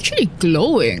 it's actually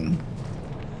glowing.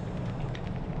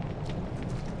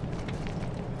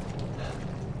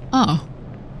 Ah.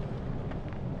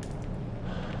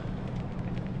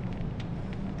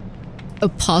 A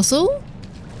puzzle?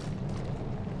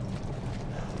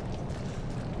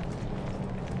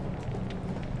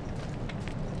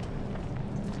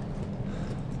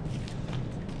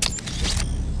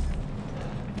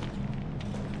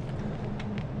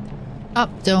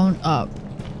 Up, down, up.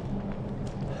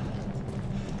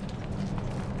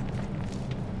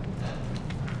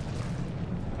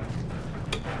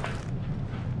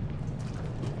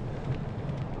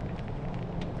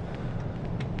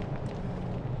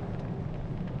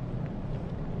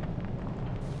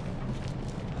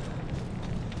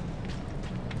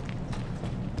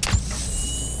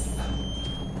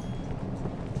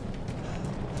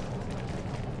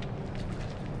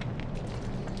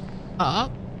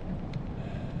 Up.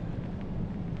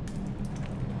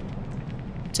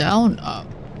 Down, up.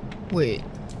 Wait.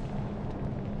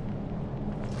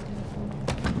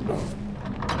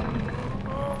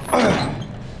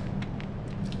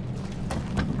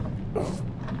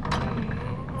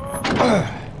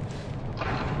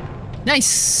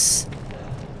 Nice.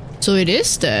 So it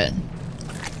is that.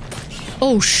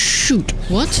 Oh shoot,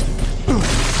 what?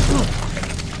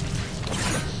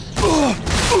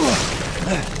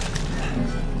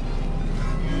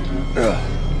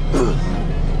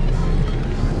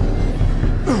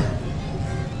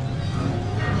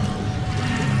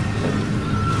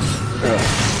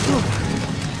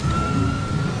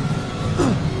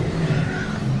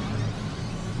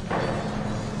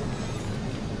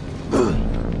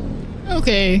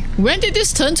 Okay, when did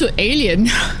this turn to alien?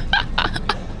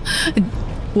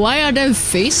 Why are there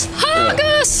face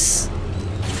huggers?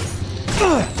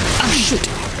 Ah shoot,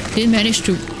 didn't manage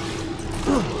to.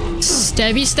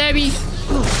 Stabby.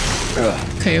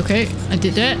 Okay, I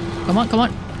did that. Come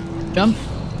on. Jump.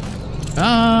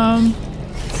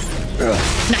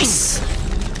 Nice.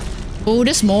 Oh,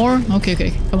 there's more. Okay,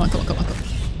 okay. Come on, come on, come on, come on.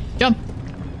 Jump.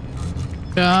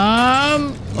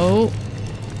 Jump. Oh.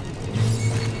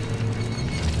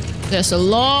 There's a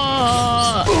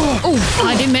lot. Oh,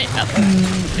 I didn't make.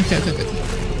 Okay, okay, okay.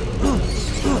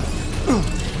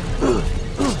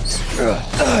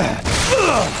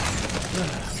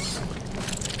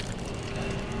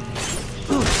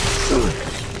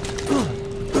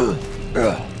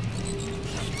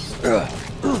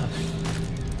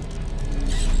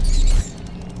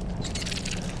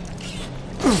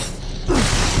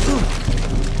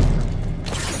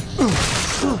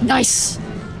 Nice.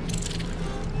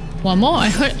 One more.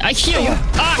 I hear you.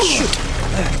 Ah, shoot.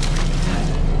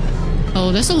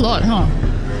 Oh, there's a lot, huh?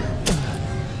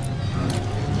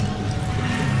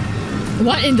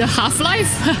 What in the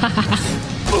Half-Life?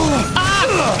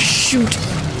 Ah, shoot.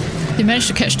 They managed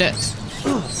to catch that.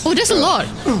 Oh, there's a lot.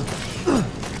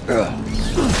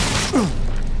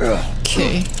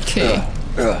 Okay, okay.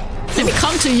 Let me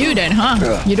come to you then, huh?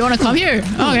 You don't want to come here?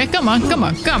 Okay, come on, come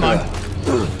on, come on.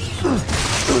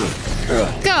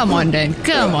 Come on then,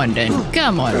 come on then,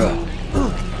 come on.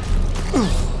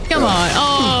 Come on.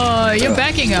 Oh, you're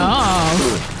backing off.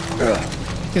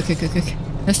 Okay, okay, okay, okay.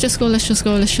 Let's just go, let's just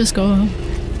go, let's just go.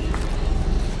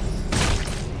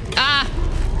 Ah!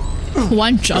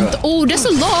 One jumped. Oh, there's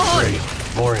a lot!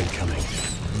 More incoming.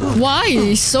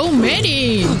 Why so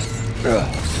many?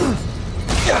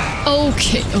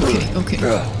 Okay, okay, okay.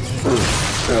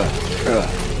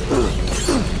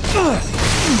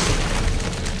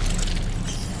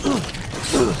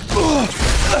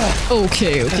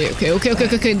 Okay, okay, okay, okay,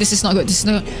 okay, okay. This is not good. This is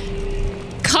not good.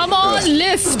 Come on,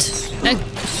 lift!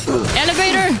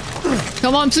 Elevator!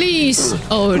 Come on, please!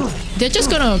 Oh, they're just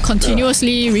gonna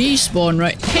continuously respawn,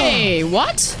 right? Hey,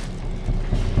 what?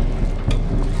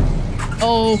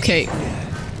 Okay.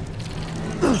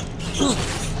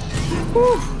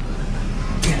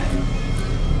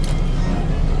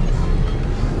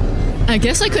 I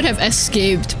guess I could have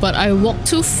escaped, but I walked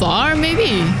too far,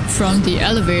 maybe, from the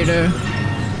elevator.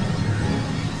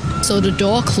 So the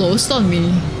door closed on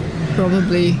me.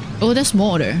 Probably. Oh, there's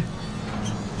more there.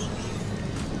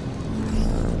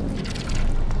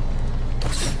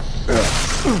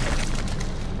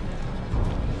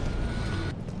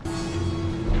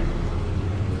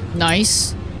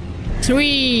 Nice.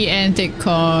 3 antique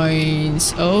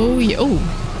coins. Oh, yeah. Oh.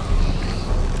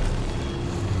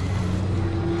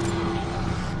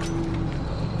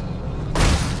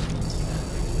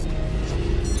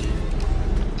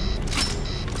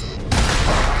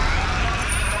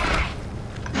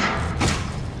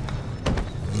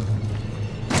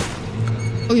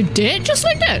 Oh, you did? Just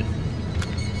like that?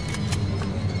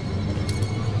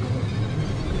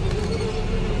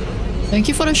 Thank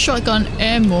you for the shotgun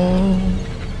ammo.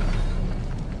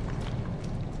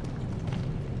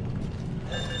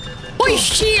 Oh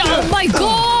shit! Oh my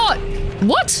god!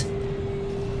 What?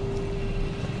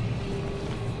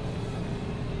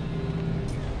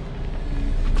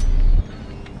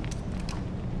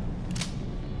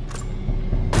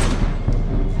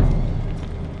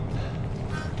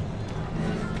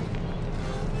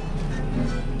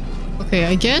 Okay,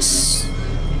 I guess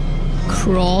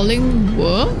crawling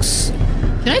works?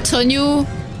 Can I turn you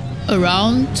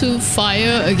around to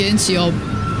fire against your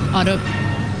other...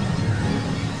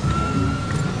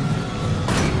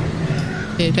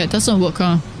 Okay, that doesn't work,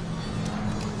 huh?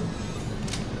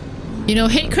 You know,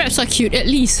 hate crabs are cute at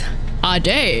least. Are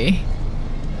they?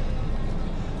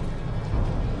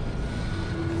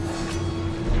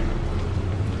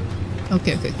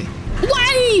 Okay, okay, okay.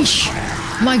 Whoosh!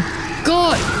 My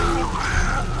god!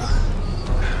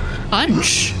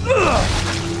 Punch!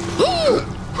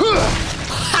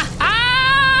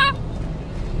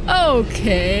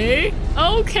 Okay.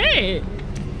 Okay.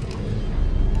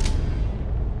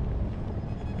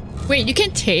 Wait, you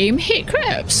can tame hate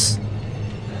crabs?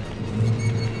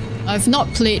 I've not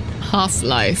played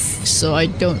Half-Life, so I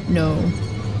don't know.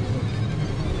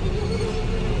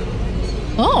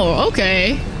 Oh,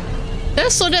 okay.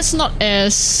 That's not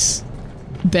as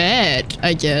bad,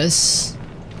 I guess.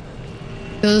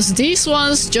 Because these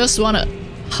ones just wanna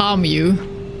harm you.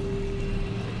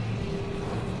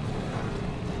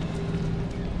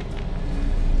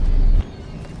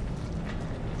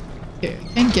 Okay,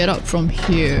 I can get up from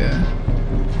here.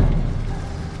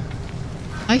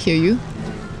 I hear you.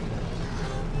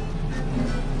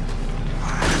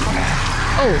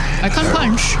 Oh, I can't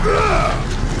punch.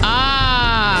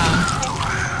 Ah!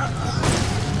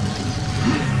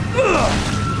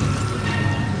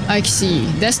 I see.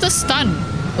 That's the stun.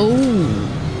 Oh.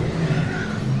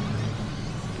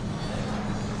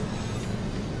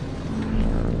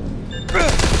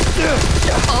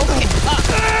 Okay.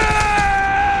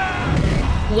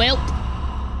 Well,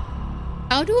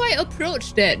 how do I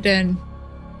approach that then?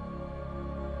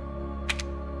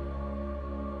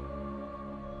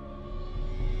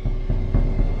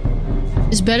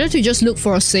 It's better to just look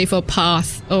for a safer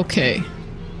path. Okay.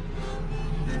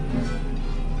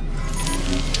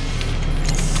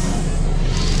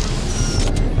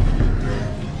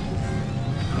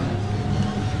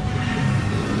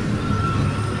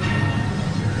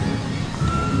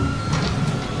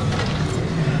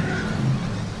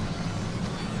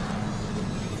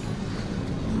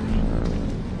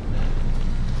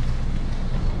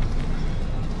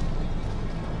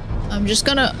 I'm just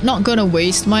not gonna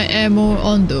waste my ammo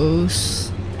on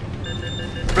those.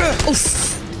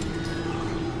 Oof.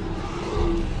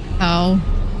 Ow.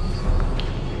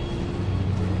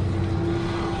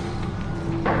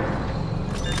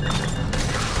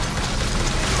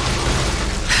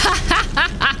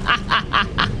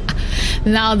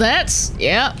 Now that's,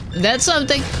 yeah, that's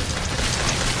something.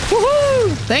 Woohoo!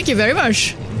 Thank you very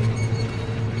much.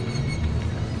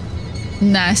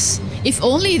 Nice. If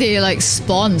only they like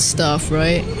spawn stuff,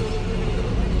 right?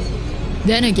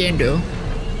 Then again though,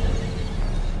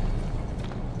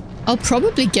 I'll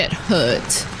probably get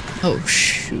hurt. Oh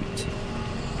shoot.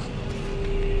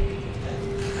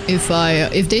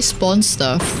 If they spawn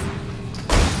stuff.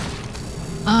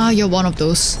 Ah, you're one of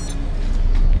those.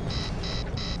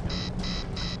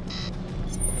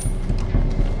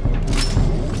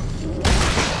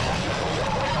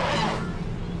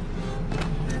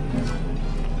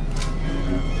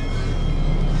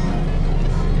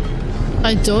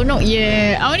 I don't know.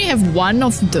 Yeah, I only have one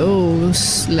of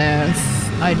those left.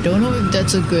 I don't know if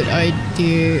that's a good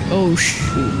idea. Oh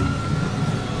shoot.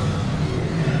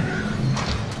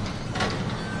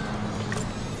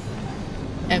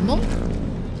 Ammo?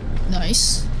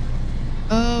 Nice.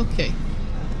 Okay.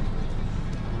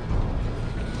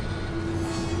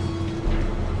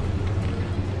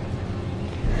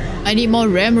 I need more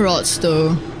ramrods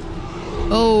though.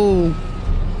 Oh.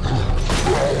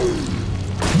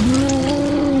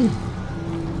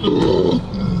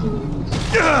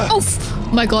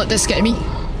 Oh my god, that scared me.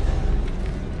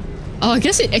 Oh, I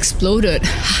guess it exploded.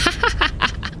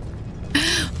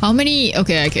 How many?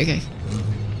 Okay, okay, okay.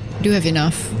 Do have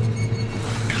enough.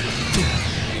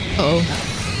 Uh oh.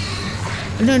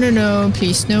 No, no, no,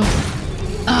 please, no.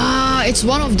 Ah, it's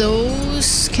one of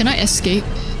those. Can I escape?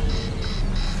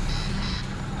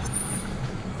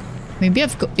 Maybe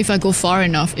if I go far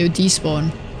enough, it'll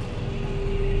despawn.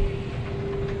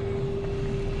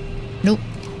 Nope.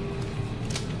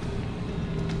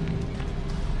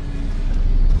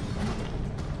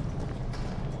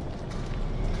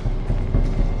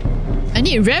 I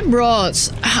need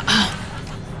ramrods.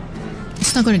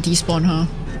 It's not gonna despawn, huh?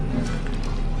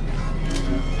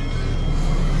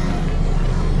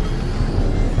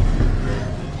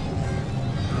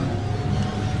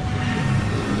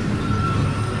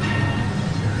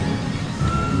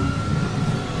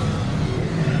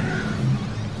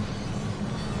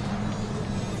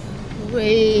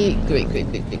 Great, great, great,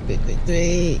 great, great, great, great,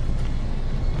 great.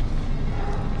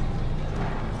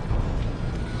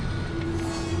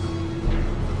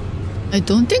 I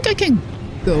don't think I can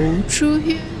go through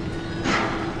here.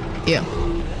 Yeah.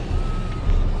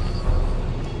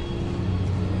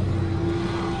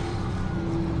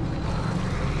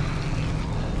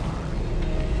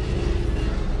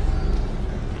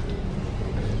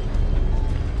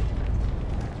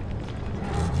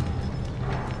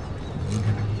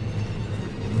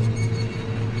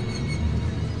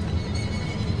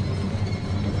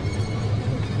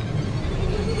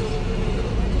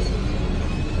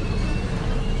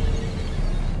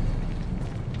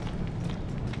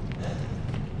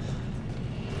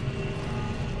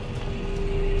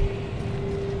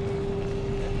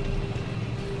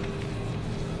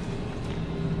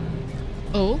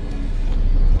 Oh.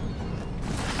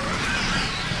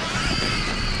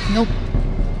 Nope.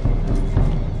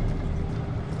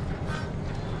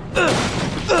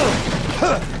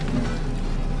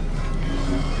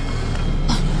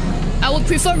 I would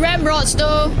prefer ramrods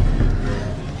though.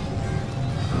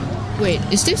 Wait,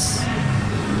 is this?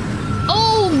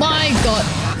 Oh my god.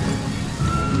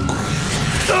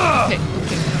 Okay,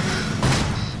 okay.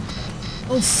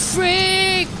 Oh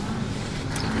frick!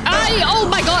 Oh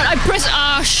my god, I pressed.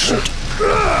 Ah, shoot.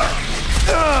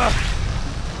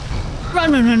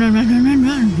 Run, run, run, run, run, run, run,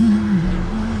 run,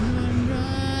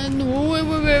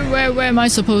 run. Where am I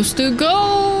supposed to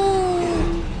go?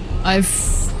 I'm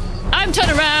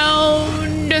turned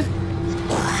around.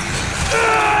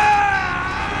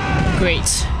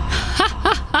 Great.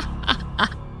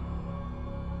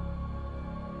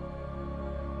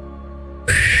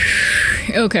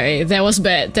 okay, that was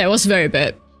bad. That was very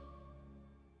bad.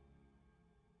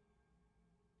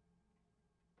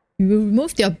 You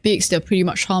remove their beaks, they're pretty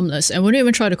much harmless and wouldn't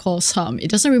even try to cause harm.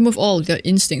 It doesn't remove all of their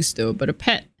instincts though, but a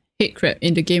pet hate crab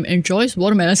in the game enjoys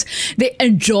watermelons. They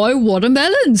enjoy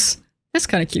watermelons! That's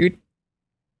kind of cute.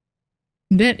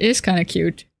 That is kind of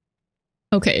cute.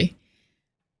 Okay.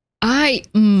 The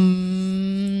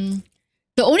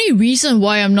only reason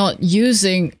why I'm not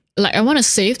using... Like, I want to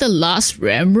save the last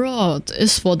ramrod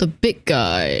is for the big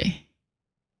guy.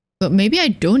 But maybe I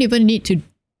don't even need to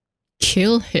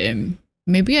kill him.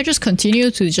 Maybe I just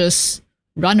continue to just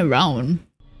run around.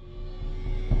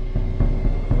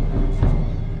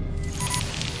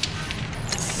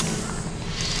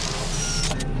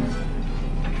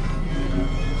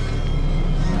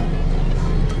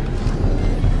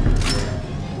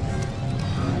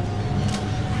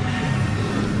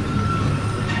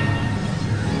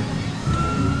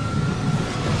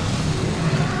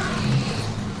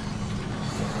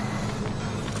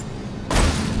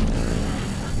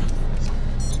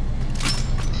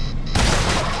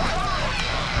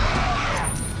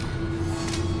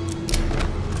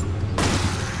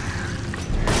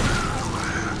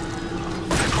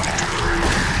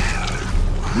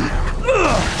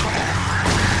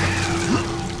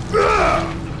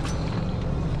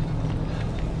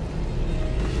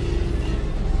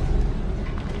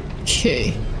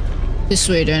 Okay, this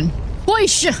way then.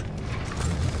 Whoosh!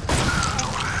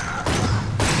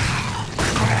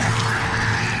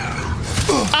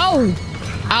 Ow!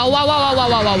 Ow! Wow! Wow! Wow!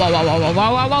 Wow! Wow! Wow! Wow! Wow!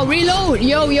 Wow! Wow! Wow! Reload!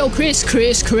 Yo! Yo! Chris!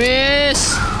 Chris!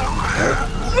 Chris!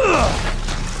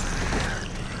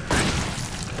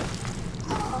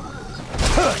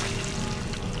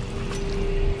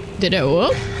 Did it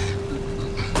work?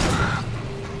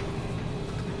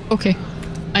 Okay,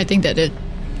 I think that did.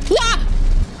 Wah!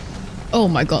 Oh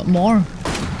my god, more.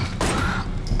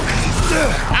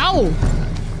 Ow!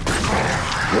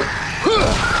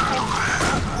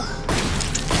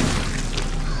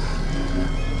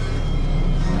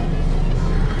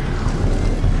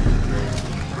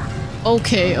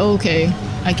 Okay, okay.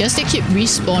 I guess they keep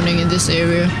respawning in this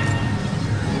area.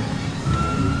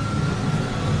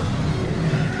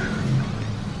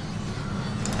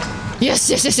 Yes,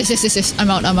 yes, yes, yes, yes, yes, yes. I'm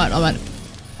out, I'm out, I'm out.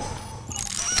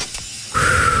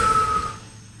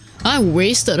 I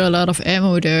wasted a lot of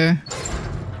ammo there.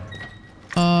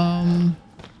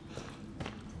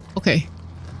 Okay.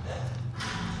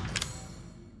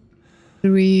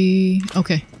 3...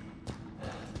 Okay.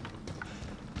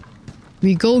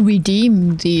 We go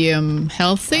redeem the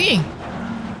health thingy.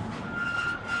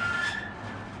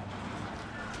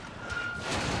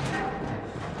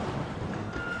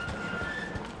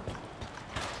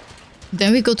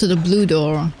 Then we go to the blue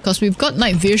door, because we've got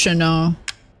night vision now.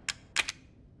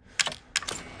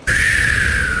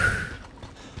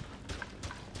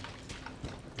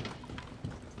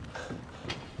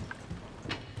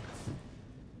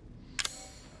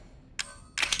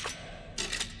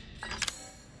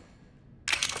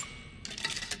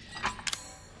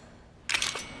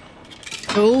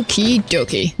 Okie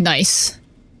dokie. Nice.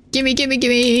 Gimme, gimme,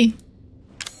 gimme.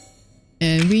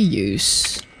 And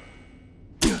reuse.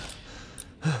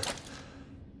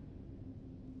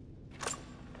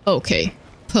 Okay.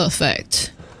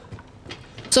 Perfect.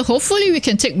 So hopefully we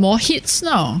can take more hits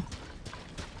now.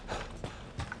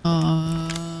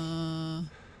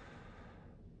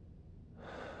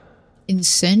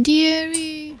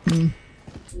 Incendiary?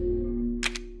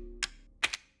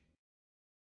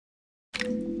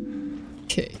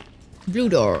 Okay. Blue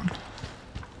door.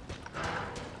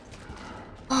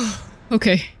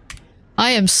 Okay.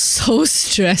 I am so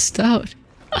stressed out.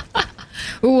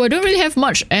 Oh, I don't really have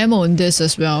much ammo in this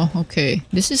as well. Okay.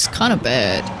 This is kind of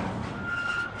bad.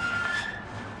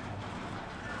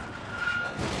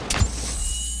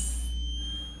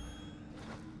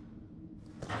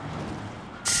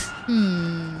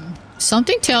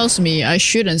 Something tells me I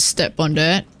shouldn't step on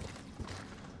that.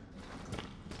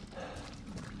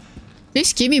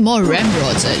 Please give me more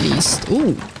ramrods at least.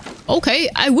 Ooh. Okay,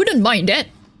 I wouldn't mind that.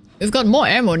 We've got more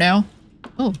ammo now.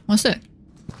 Oh, what's that?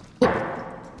 Oh.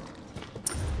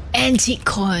 Antique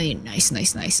coin. Nice,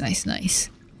 nice, nice, nice, nice.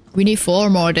 We need 4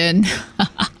 more then.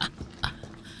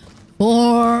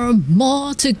 4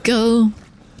 more to go.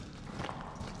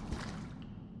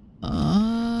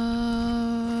 Oh.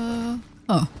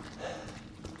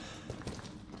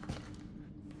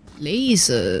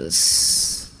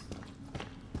 Lasers.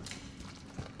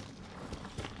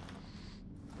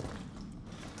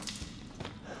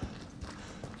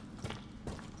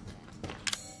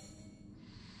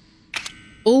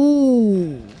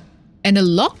 Oh, and a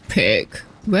lockpick.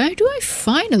 Where do I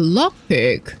find a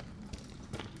lockpick?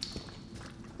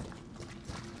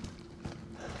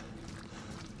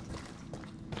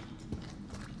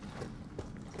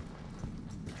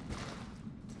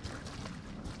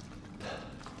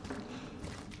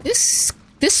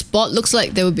 This spot looks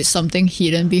like there would be something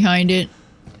hidden behind it.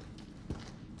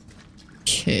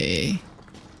 Okay.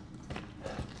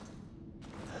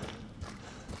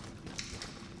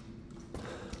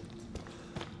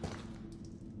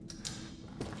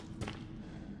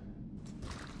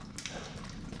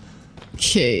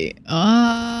 Okay,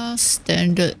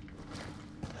 standard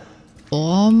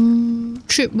bomb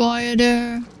tripwire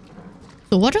there.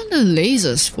 So what are the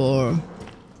lasers for?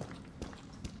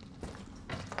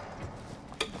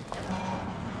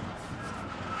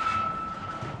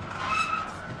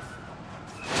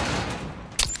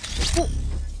 Oh.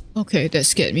 Okay, that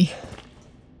scared me.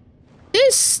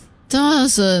 This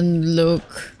doesn't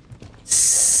look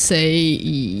safe.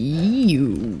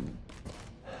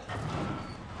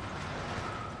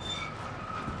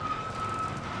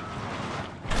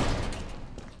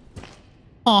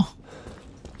 Oh,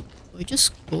 it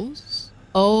just goes?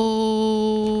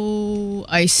 Oh,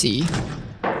 I see.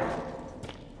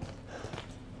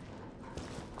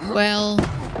 Well...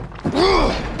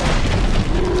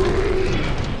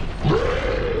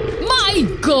 My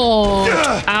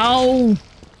god! Ow!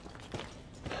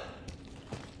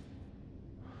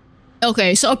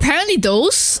 Okay, so apparently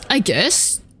those, I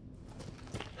guess,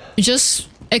 just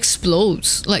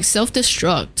explodes, like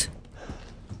self-destruct.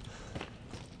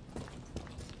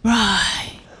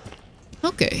 Right.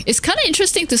 Okay. It's kind of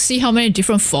interesting to see how many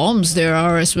different forms there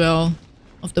are as well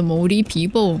of the moldy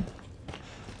people.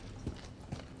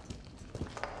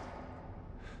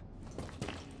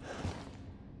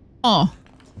 Oh.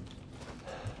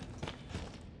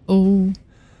 Oh.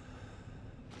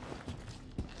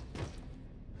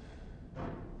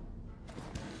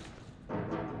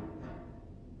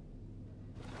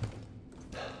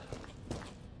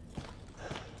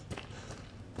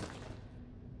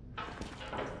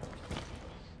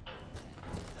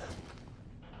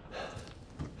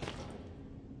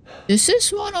 This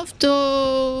is one of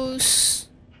those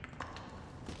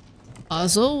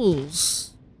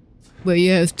puzzles where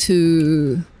you have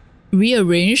to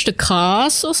rearrange the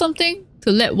cars or something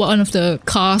to let one of the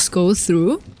cars go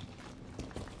through.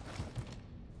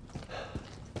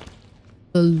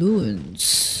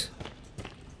 Balloons.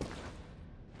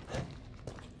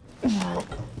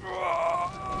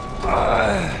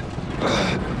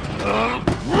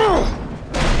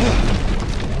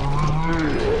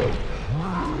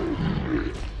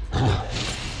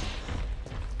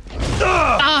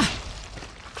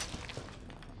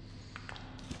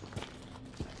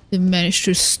 They managed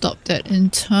to stop that in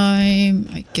time.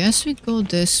 I guess we go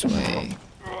this way.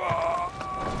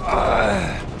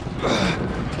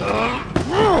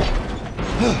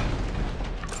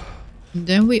 And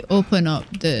then we open up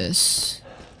this.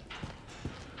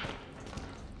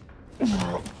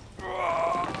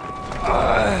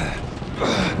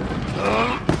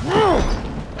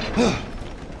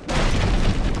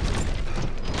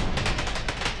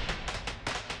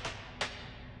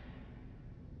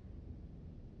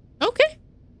 Okay.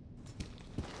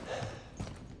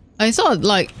 I thought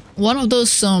like one of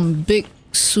those big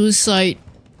suicide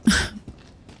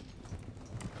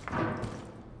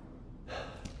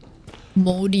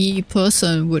moldy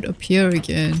person would appear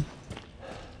again.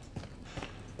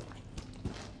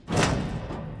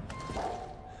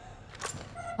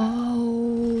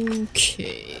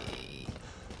 Okay.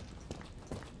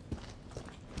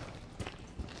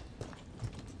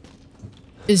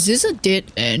 Is this a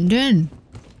dead end then?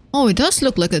 Oh, it does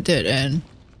look like a dead end.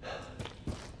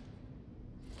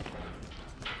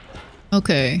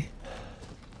 Okay.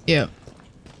 Yeah.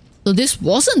 So this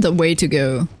wasn't the way to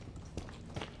go.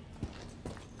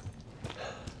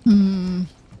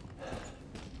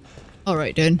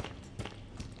 Alright then.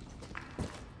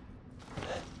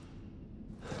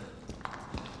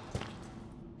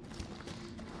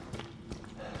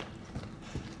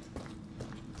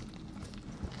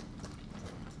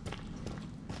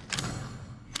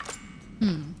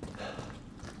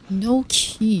 No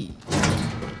key.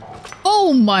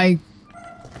 Oh my...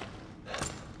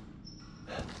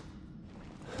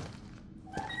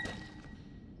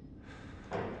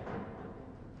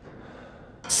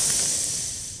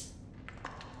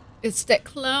 It's that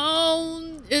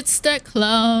clown. It's that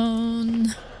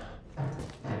clown.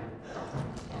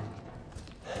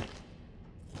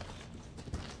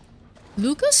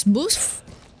 Lucas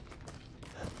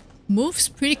moves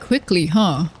pretty quickly,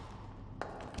 huh?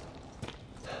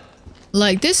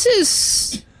 Like this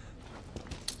is...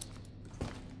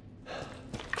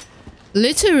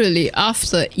 literally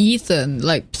after Ethan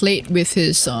like played with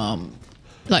his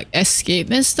like escape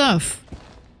and stuff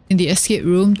in the escape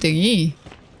room thingy,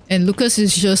 and Lucas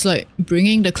is just like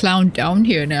bringing the clown down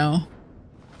here now.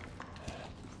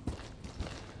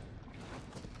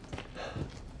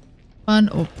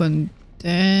 Unopen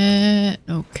that.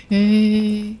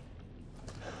 Okay.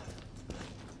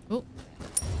 Oh,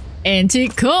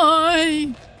 antique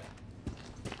coin.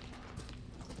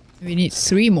 We need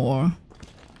 3 more.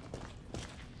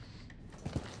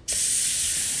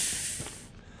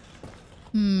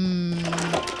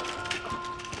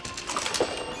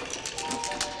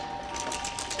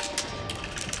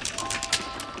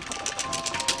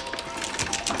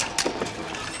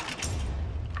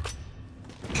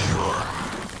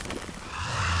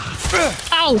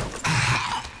 Ow!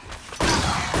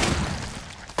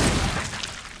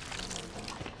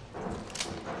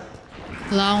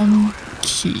 Clown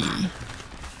key.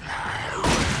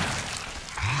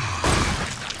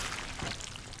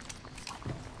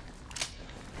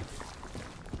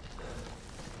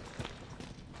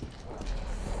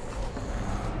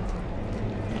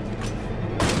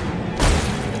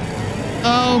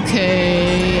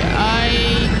 Okay, I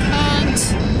can't.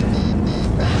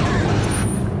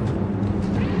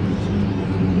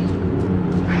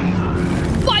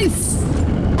 Wife!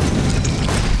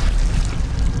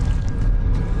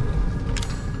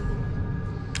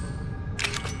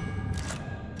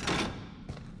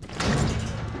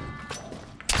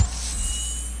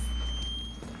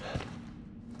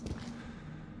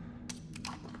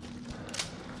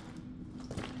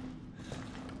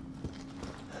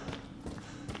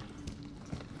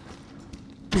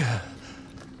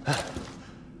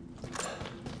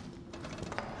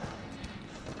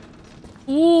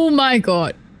 Oh my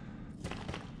god.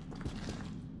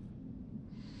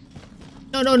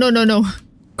 No, no, no, no, no.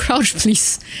 Crouch,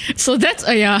 please. So that's,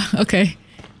 yeah, okay.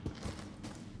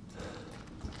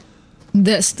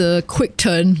 That's the quick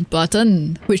turn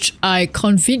button, which I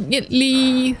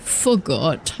conveniently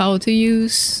forgot how to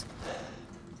use.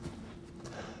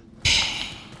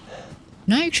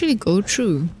 Can I actually go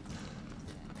through?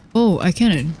 Oh, I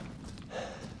can.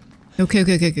 Okay,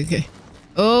 okay, okay, okay, okay.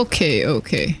 Okay,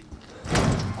 okay.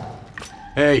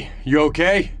 Hey, you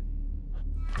okay?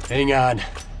 Hang on.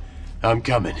 I'm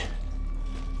coming.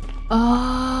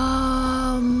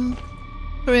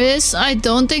 Chris, I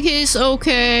don't think he's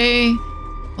okay.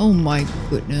 Oh my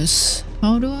goodness.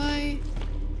 How do I?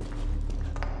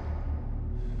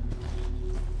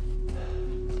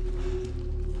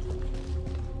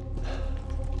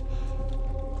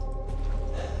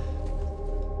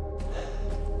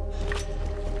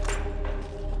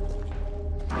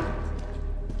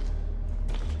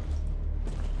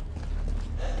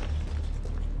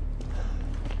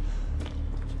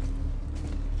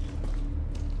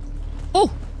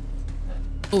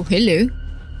 Oh, hello.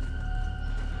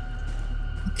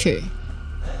 Okay.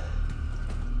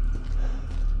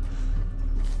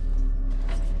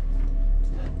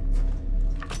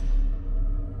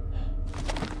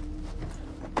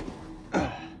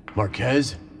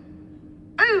 Marquez?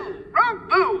 Ooh, wrong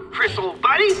move, Chris, old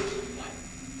buddy.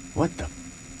 What the?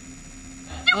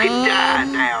 You can die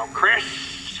now,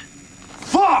 Chris.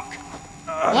 Fuck!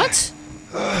 What?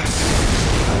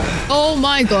 Oh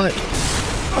my god.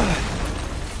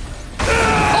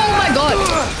 Oh my god!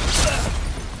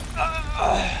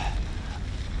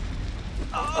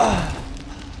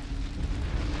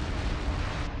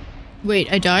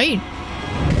 Wait, I died?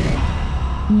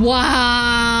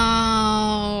 Wow!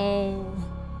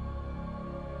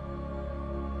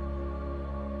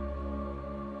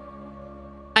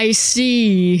 I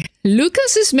see.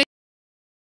 Lucas is making.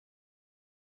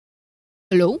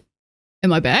 Hello?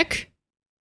 Am I back?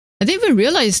 I didn't even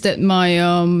realize that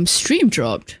my stream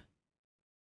dropped.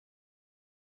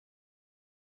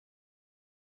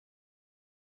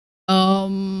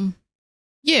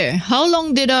 Yeah, how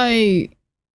long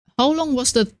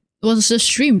was the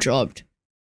stream dropped?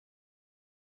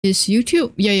 Is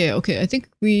YouTube? Yeah, okay. I think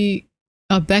we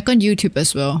are back on YouTube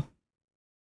as well.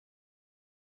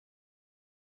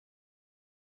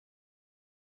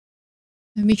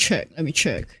 Let me check.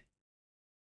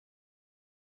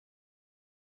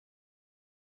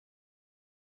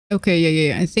 Okay,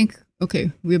 yeah. I think,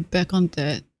 okay, we're back on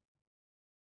that.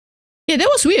 Yeah, that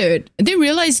was weird. I didn't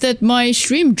realize that my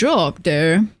stream dropped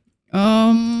there.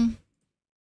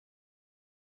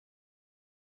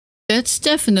 That's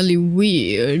definitely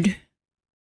weird.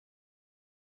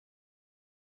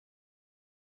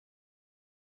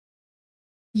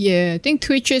 Yeah, I think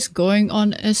Twitch is going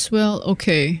on as well.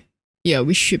 Okay. Yeah,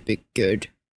 we should be good.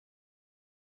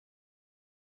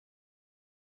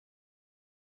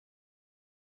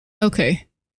 Okay.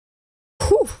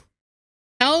 Whew.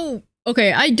 How?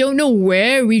 Okay, I don't know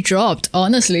where we dropped,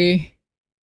 honestly.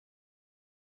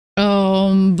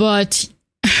 But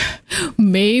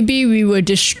maybe we were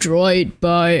destroyed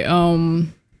by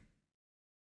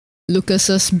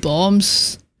Lucas's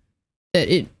bombs. That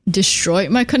it destroyed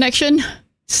my connection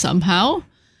somehow.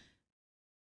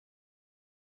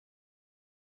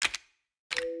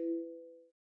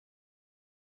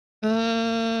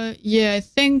 Yeah, I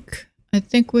think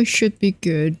we should be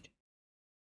good.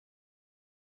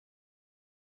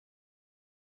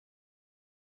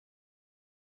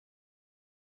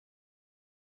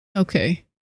 Okay.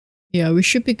 Yeah, we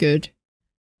should be good.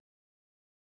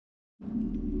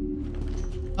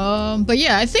 But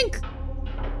yeah, I think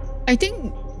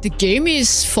the game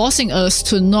is forcing us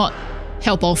to not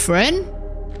help our friend.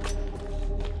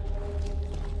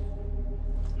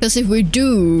 Because if we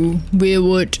do, we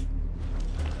would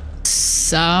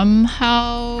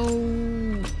somehow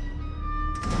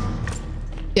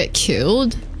get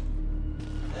killed.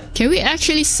 Can we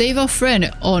actually save our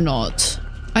friend or not?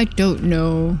 I don't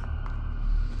know.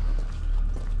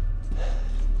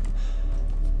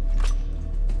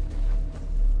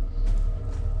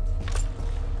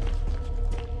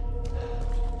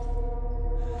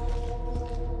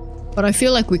 But I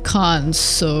feel like we can't,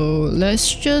 so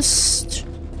let's just...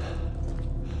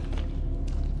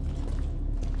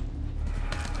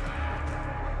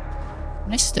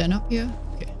 Can I stand up here?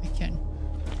 Okay,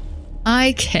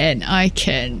 I can. I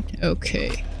can.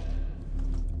 Okay.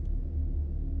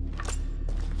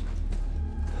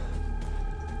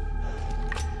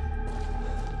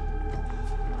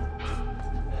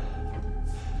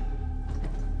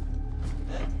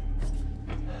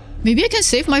 Maybe I can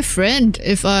save my friend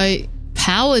if I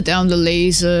power down the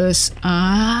lasers.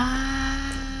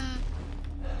 Ah.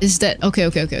 Is that...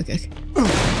 Okay.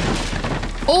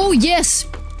 Oh, yes!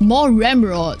 More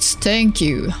ramrods. Thank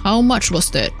you. How much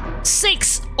was that?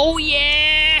 6! Oh,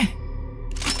 yeah!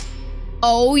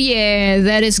 Oh, yeah.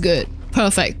 That is good.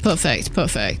 Perfect.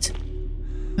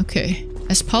 Okay.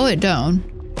 Let's power it down.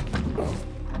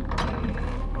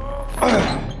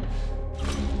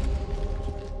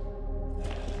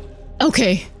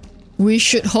 Okay. We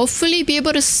should hopefully be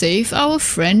able to save our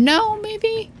friend now,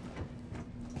 maybe?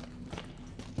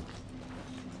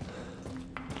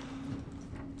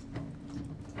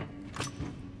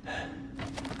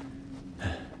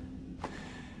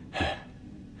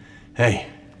 Hey.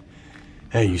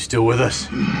 Hey, you still with us?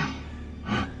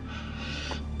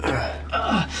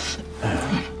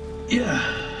 Yeah,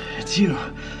 it's you.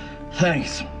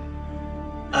 Thanks.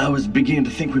 I was beginning to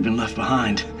think we'd been left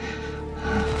behind.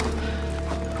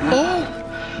 Oh.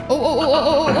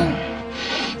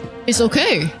 It's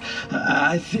okay.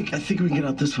 I think we can get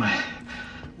out this way.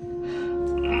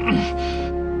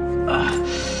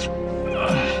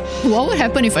 What would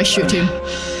happen if I shoot him?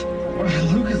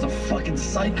 Luke is a fucking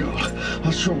psycho.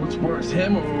 Not sure what's worse,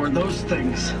 him or those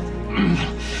things.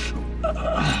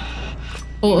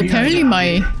 Oh, apparently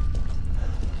my...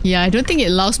 Yeah, I don't think it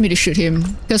allows me to shoot him.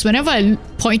 Because whenever I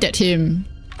point at him,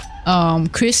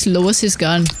 Chris lowers his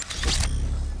gun.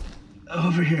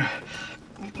 Over here.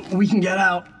 We can get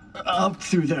out. Up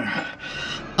through there.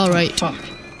 Alright. Fuck.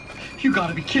 You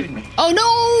gotta be kidding me. Oh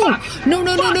no! Fuck. No.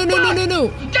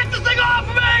 Get the thing off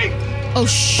of me! Oh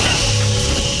shh.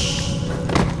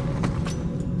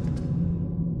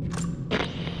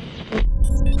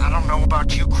 I don't know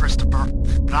about you, Christopher,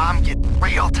 but I'm getting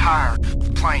real tired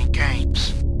of playing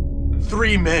games.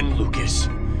 3 men, Lucas.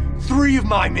 3 of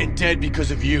my men dead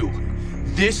because of you.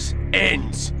 This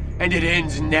ends, and it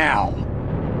ends now.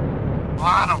 Well,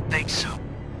 I don't think so.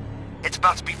 It's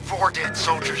about to be 4 dead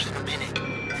soldiers in a minute.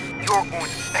 You're going to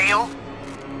fail,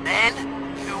 then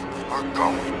you are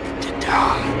going to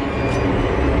die.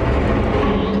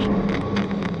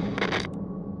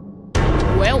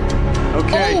 Well.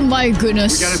 Okay. Oh my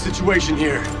goodness. We got a situation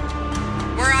here.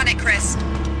 We're on it, Chris.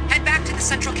 Head back to the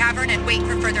central cavern and wait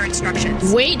for further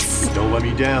instructions. Wait. Don't let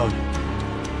me down.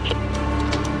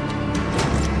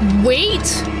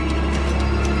 Wait.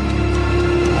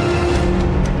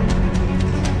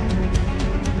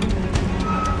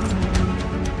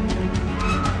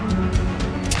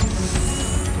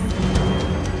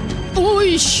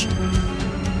 Oish.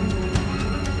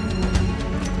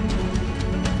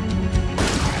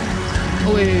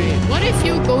 Oh, wait. What if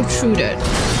you go through that?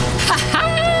 Haha!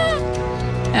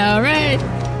 Alright.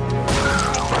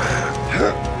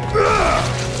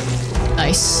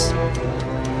 Nice.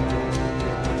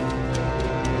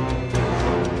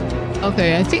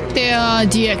 Okay, I think they are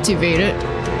deactivated.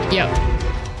 Yep.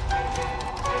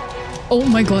 Oh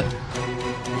my god.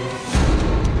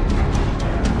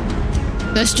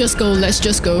 Let's just go, let's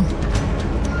just go.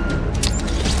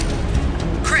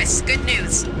 Chris, good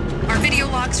news. Our video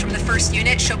logs from the first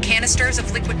unit show canisters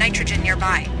of liquid nitrogen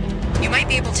nearby. You might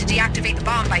be able to deactivate the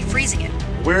bomb by freezing it.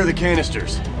 Where are the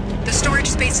canisters? The storage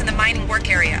space in the mining work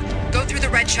area. Go through the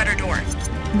red shutter door.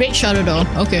 Red shutter door,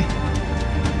 okay.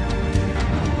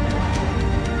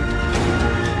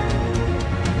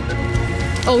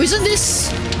 Oh, isn't this...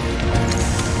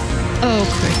 Oh,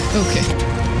 okay, okay.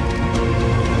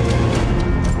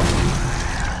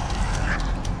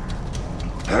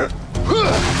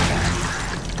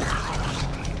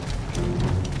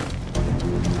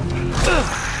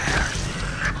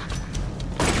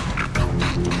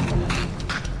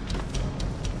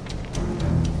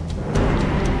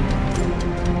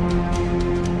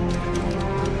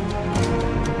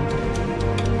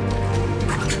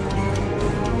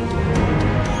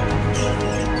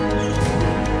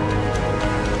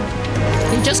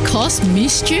 Just cause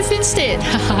mischief instead.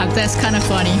 Haha, that's kind of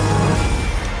funny.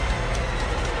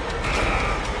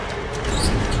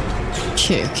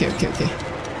 Okay, okay, okay, okay.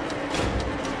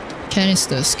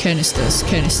 Canisters, canisters,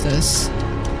 canisters.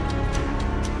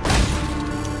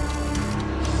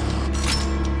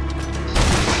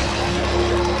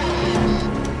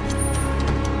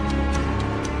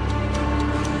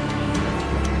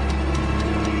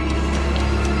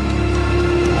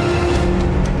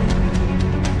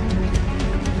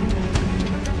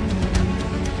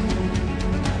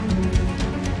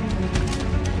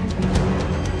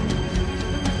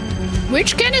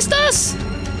 Which canisters?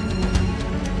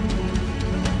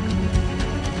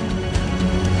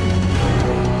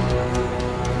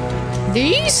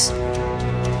 These?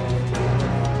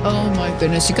 Oh my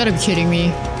goodness, you gotta be kidding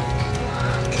me.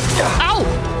 Ow!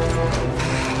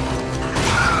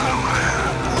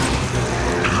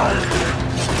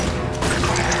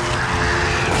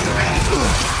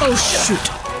 Oh shoot.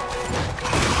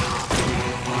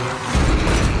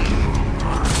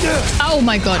 Oh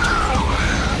my god.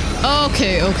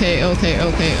 Okay, okay, okay,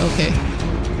 okay, okay.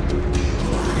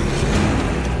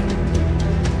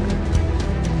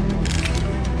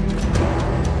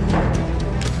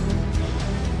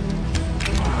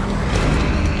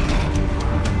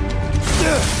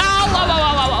 Ow, ow, ow,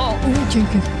 ow, ow, ow. Okay,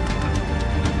 okay.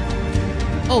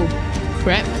 Oh,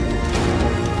 crap.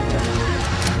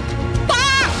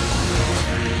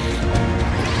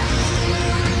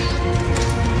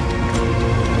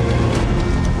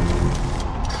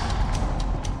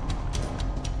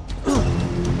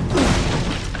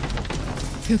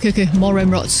 Okay, okay, more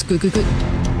ramrods. Good, good, good.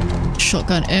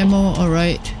 Shotgun ammo,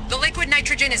 alright. The liquid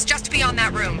nitrogen is just beyond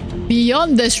that room.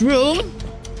 Beyond this room?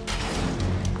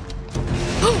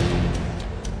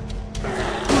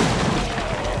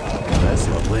 That's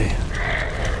lovely.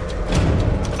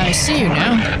 I see you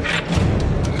now.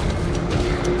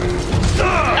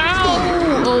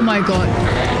 Ow! Oh my god.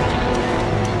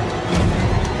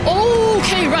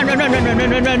 Okay, run, run, run, run, run,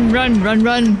 run, run, run, run,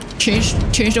 run.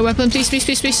 Change the weapon, please, please,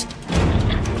 please, please.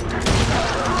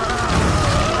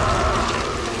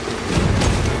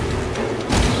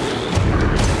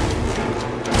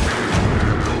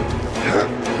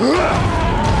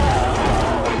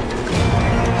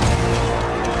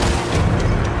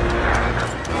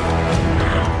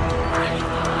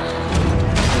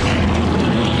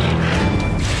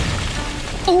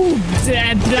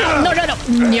 No, no, no.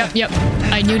 Yep, yep.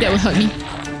 I knew that would hurt me.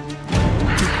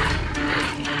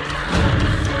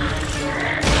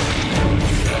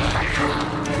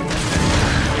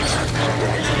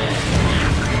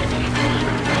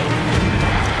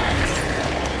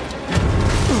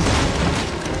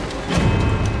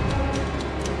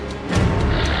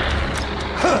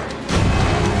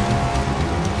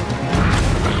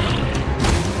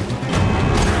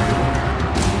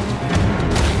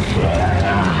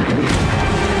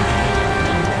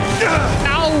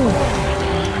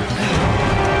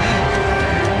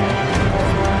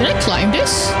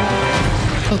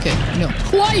 Okay, no.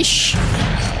 Whoosh!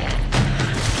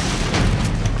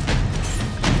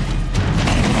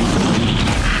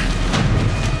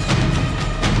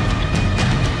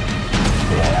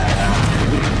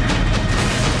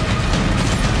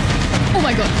 Oh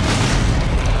my god.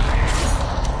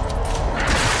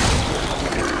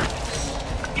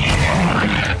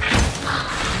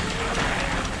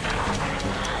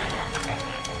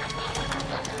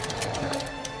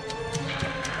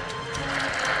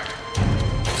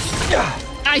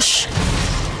 Aish!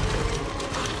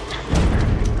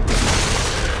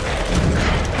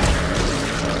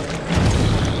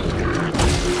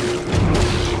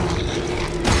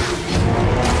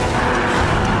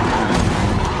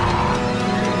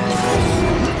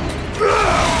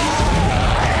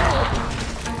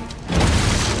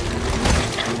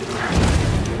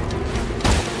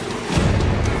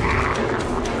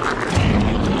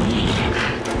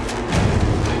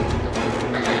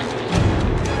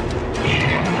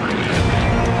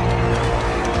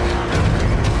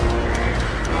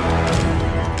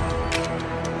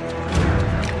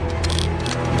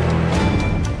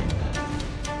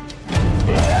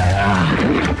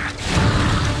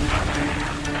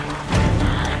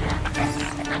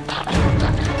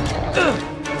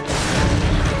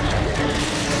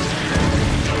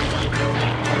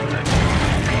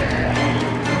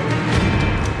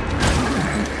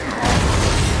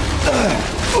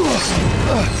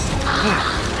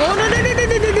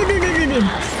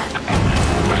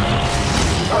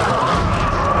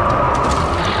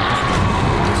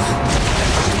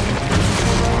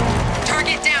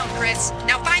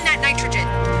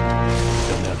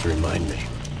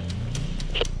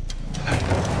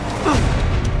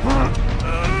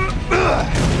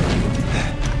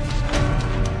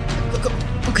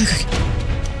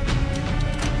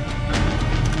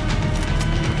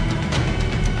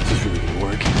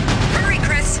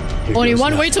 only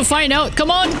one way to find out. Come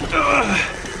on!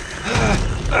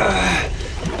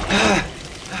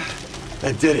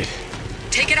 That did it.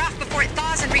 Take it off before it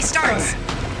thaws and restarts.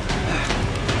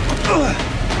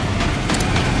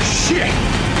 Shit!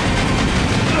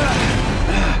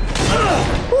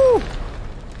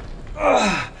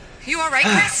 You alright,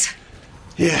 Chris?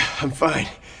 Yeah, I'm fine.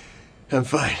 I'm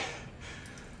fine.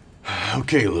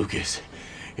 Okay, Lucas.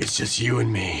 It's just you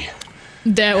and me.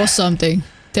 That was something.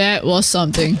 That was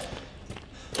something.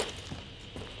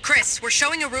 Chris, we're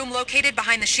showing a room located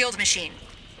behind the shield machine.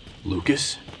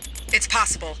 Lucas? It's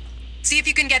possible. See if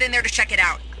you can get in there to check it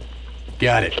out.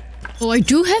 Got it. Oh, I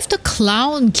do have the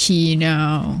clown key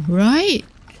now, right?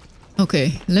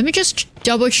 Okay, let me just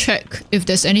double check if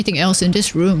there's anything else in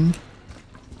this room.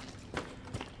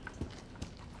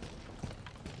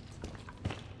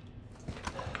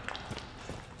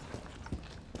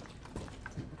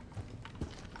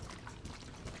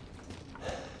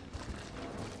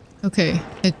 Okay,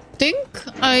 I think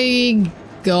I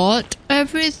got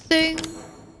everything.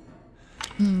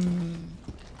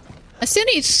 I still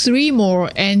need 3 more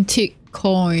antique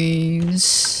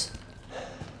coins.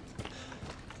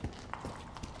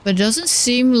 But it doesn't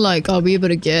seem like I'll be able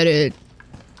to get it.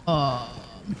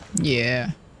 Yeah.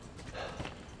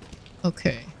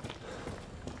 Okay.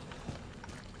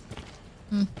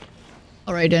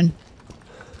 Alright then.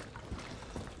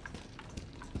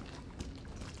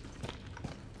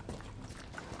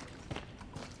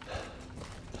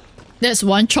 That's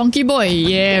one chunky boy,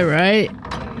 yeah, right?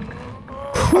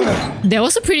 Whew. That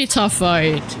was a pretty tough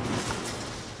fight.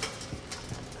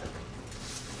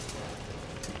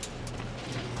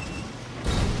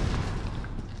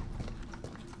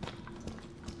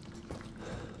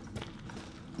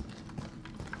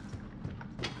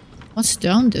 What's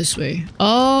down this way?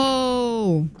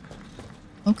 Oh!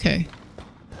 Okay.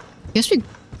 Guess we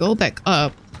go back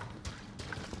up.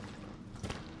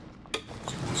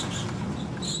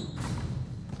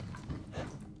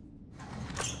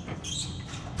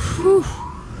 Whew.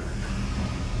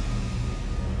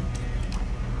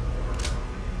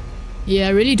 Yeah,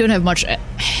 I really don't have much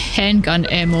handgun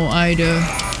ammo either.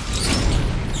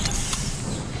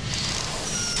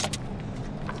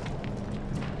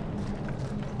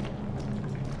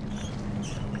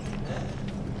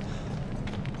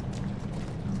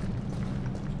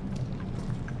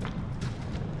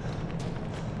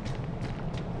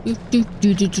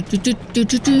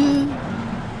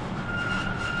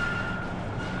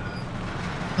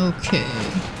 Okay.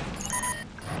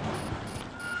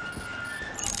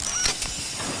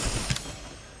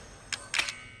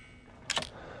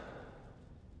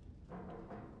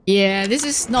 Yeah, this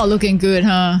is not looking good,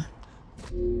 huh?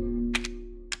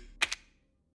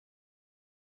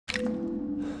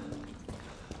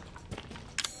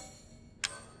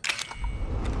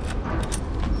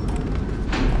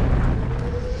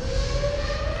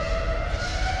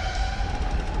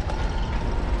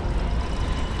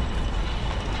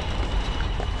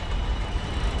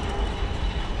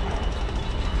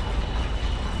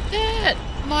 That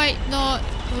might not,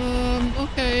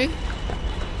 okay.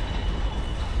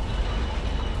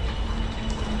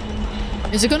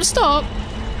 Is it gonna stop?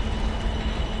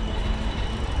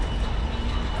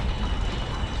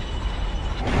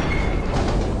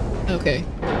 Okay.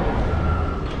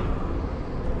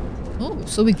 Oh,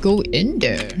 so we go in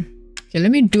there. Okay, let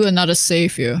me do another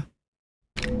save here.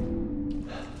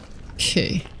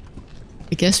 Okay.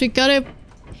 I guess we gotta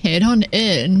head on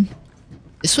in.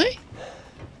 This way?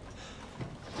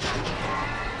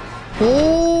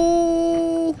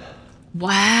 Oh!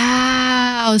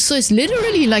 Wow! So it's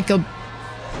literally like a...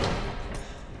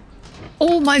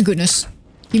 Oh my goodness.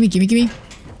 Gimme, gimme, gimme.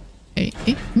 Hey,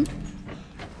 hey,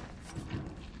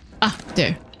 Ah,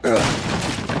 there.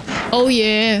 Oh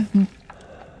yeah.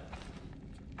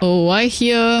 Oh, I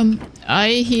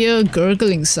hear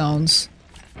gurgling sounds.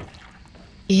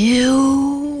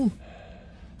 Ew!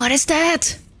 What is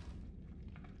that?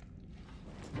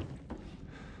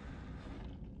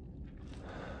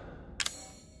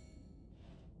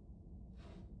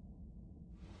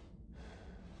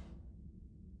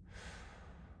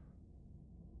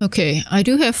 Okay, I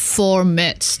do have 4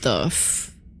 med stuff.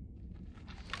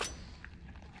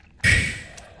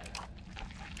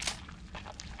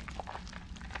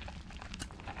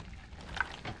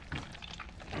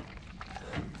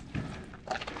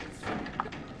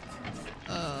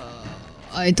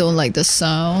 I don't like the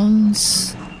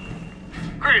sounds.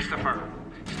 Christopher,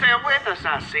 still with us,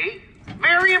 I see.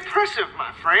 Very impressive,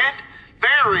 my friend.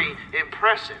 Very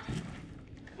impressive.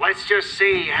 Let's just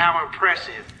see how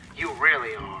impressive you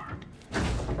really are.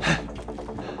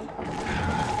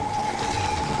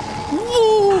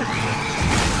 Whoa.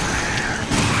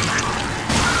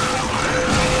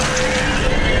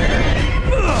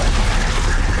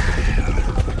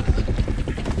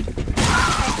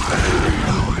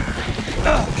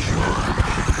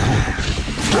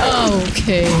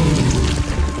 Okay.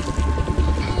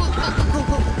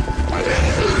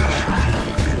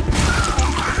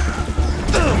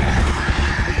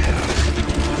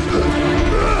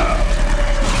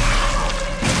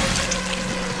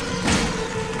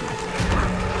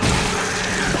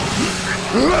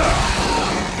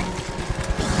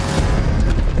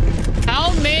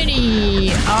 How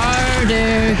many are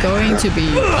there going to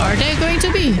be? Are there going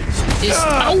to be?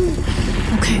 Ow!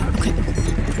 Okay, okay.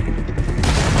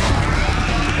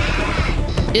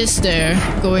 Is there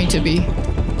going to be?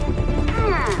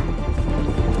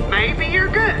 Maybe you're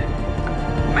good.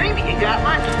 Maybe you got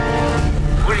lucky.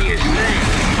 What do you say?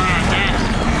 Find out.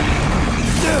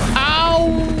 Ow!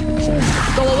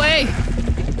 Go away!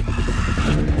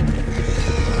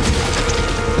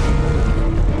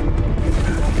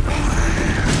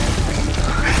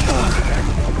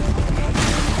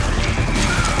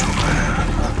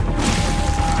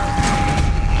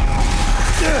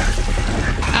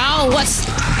 Ow, what's...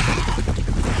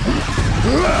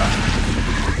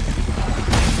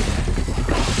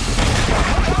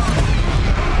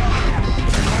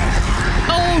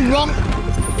 Oh, wrong.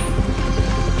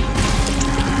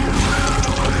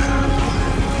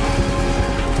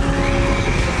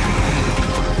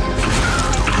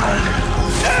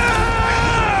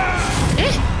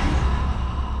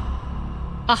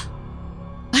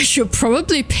 I should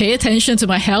probably pay attention to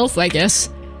my health, I guess.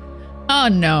 Oh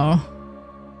no.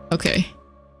 Okay.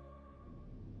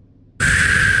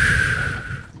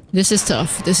 This is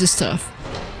tough. This is tough.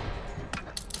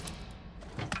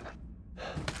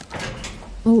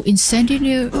 Oh,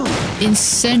 incendiary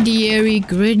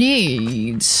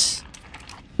grenades.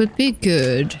 Could be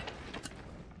good.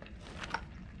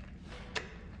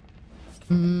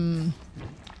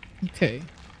 Okay.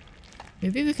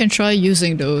 Maybe we can try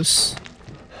using those.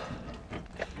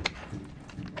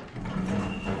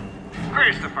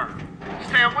 Christopher,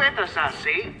 still with us, I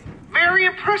see. Very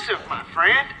impressive, my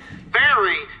friend.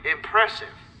 Very impressive.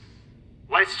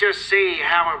 Let's just see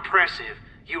how impressive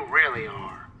you really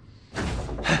are.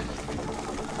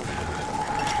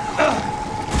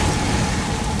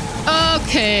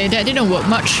 Okay, that didn't work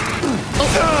much.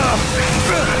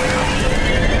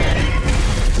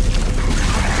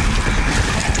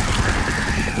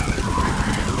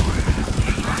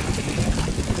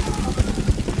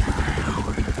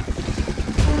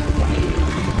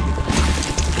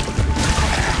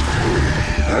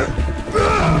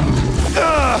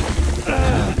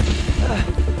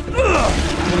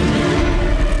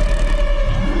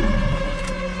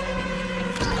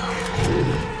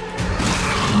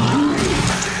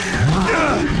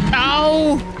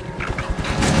 Oh.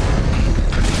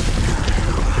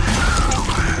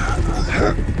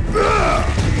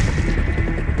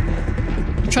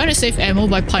 Trying to save ammo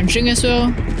by punching as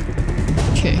well.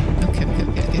 Okay.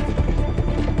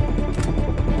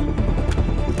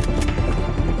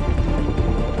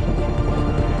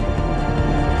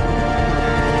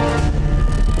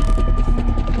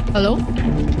 Hello?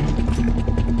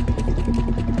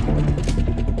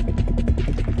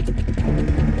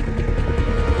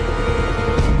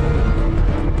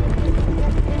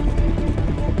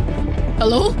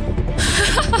 Hello?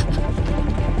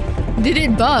 Did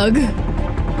it bug?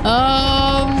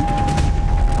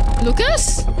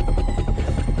 Lucas?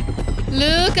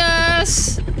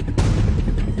 Lucas?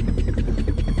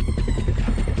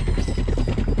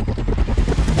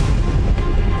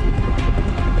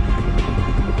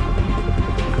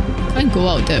 Can't go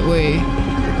out that way.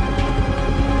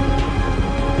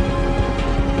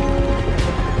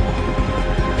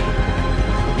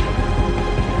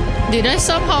 Did I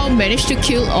somehow manage to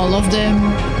kill all of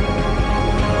them?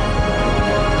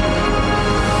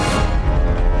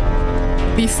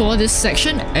 Before this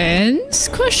section ends?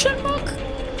 Question mark?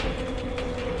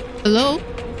 Hello?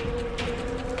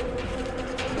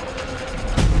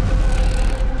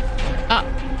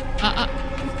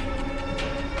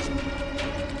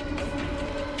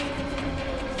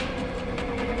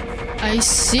 I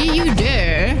see you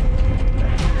there.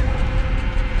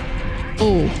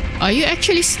 Oh, are you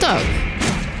actually stuck?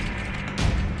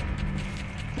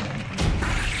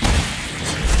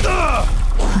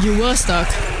 You were stuck.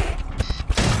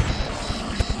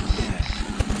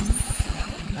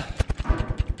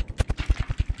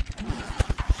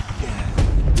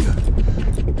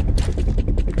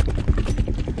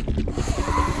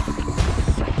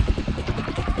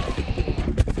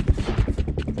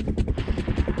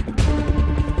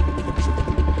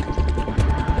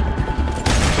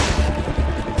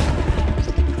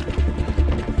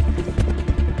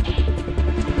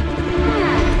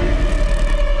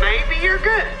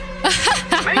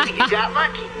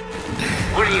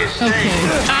 What do you say? Okay.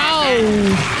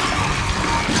 Ow!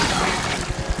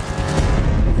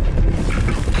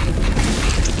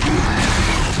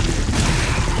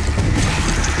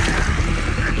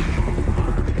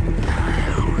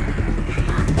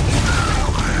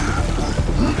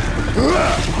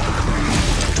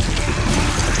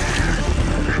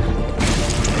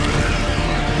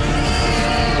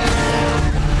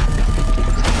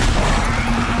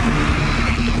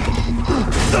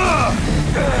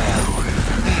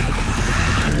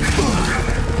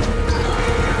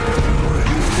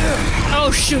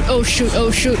 Oh shoot, oh shoot,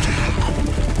 oh shoot.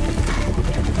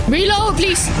 Reload,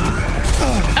 please. Ow,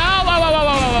 ow, ow, ow,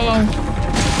 ow, ow, ow.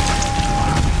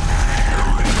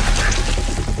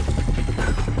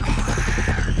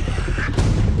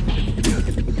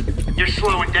 You're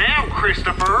slowing down,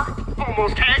 Christopher.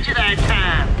 Almost had you that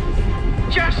time.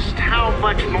 Just how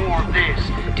much more of this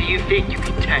do you think you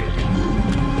can take?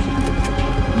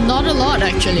 Not a lot,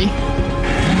 actually.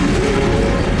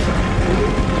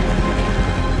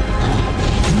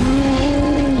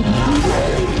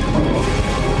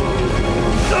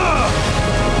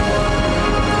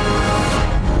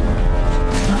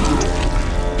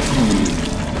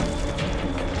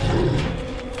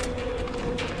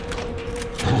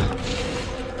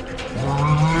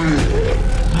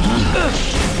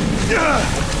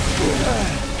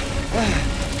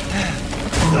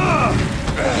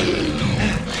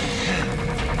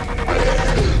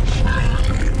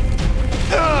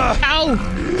 Ow!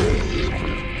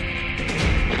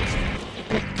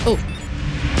 Oh.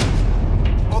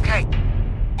 Okay.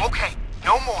 Okay.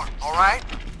 No more, alright?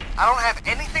 I don't have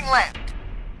anything left.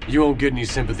 You won't get any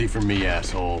sympathy from me,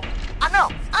 asshole. I know.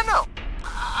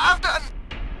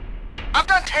 I've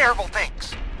done terrible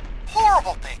things.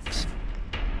 Horrible things.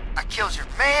 I killed your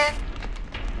man.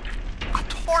 I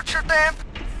tortured them.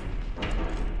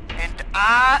 And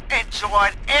I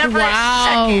enjoyed every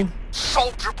second,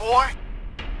 soldier boy.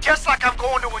 Just like I'm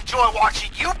going to enjoy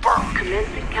watching you burn.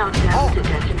 Commencing countdown to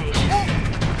detonation.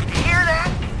 You hear that?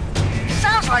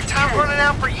 Sounds like time running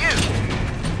out for you.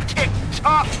 Tick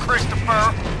tock,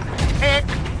 Christopher. Tick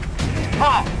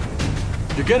tock.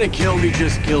 You're gonna kill me,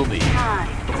 just kill me.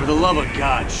 But for the love of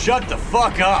God, shut the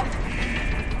fuck up!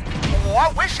 Oh,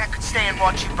 I wish I could stay and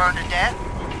watch you burn to death.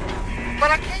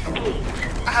 But I can't.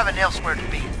 I have an elsewhere to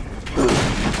be.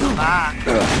 Bye.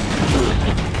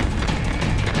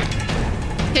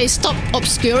 Hey, stop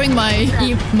obscuring my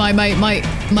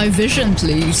vision,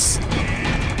 please.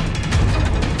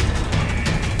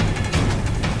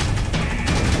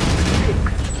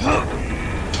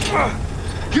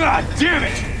 God damn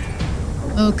it!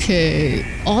 Okay,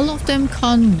 all of them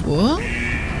can't work?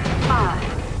 I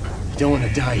don't want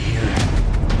to die here.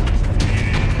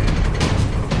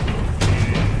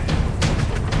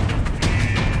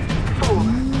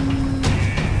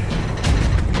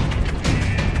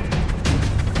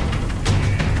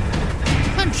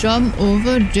 Can't jump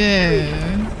over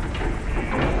there.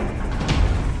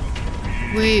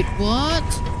 Wait, what?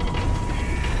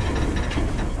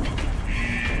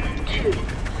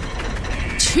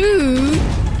 Two?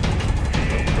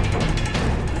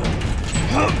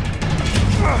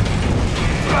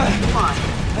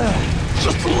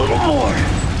 Just a little more.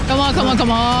 Come on, come on,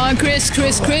 come on, Chris,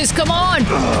 come on.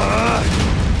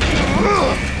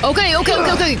 Okay.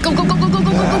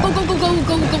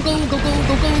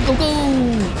 Go.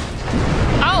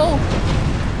 Ow.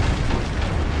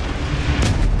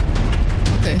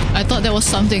 Okay, I thought there was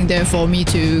something there for me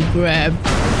to grab.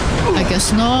 I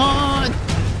guess not.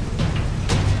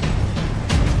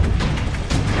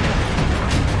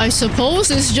 I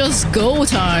suppose it's just go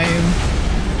time.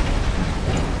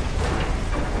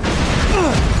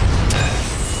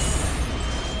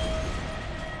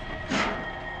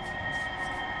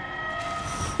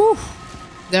 Whew.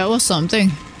 That was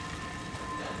something.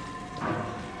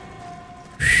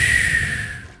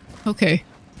 Okay.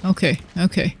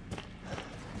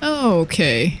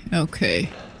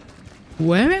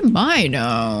 Where am I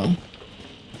now?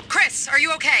 Chris, are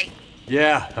you okay?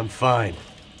 Yeah, I'm fine.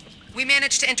 We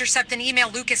managed to intercept an email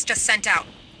Lucas just sent out.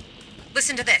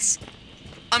 Listen to this.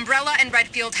 Umbrella and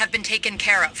Redfield have been taken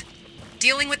care of.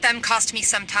 Dealing with them cost me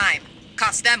some time.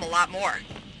 Cost them a lot more.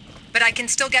 But I can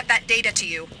still get that data to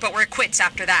you, but we're quits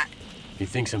after that. He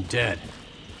thinks I'm dead.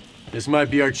 This might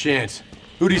be our chance.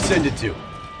 Who'd he send it to?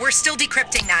 We're still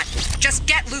decrypting that. Just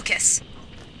get Lucas.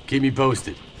 Keep me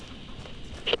posted.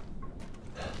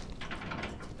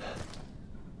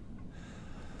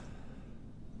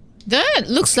 That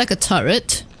looks like a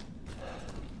turret.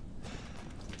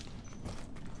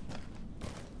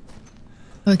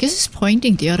 Oh, I guess it's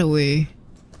pointing the other way.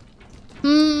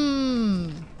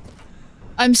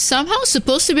 I'm somehow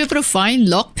supposed to be able to find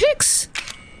lockpicks?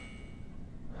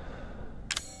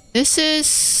 This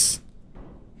is...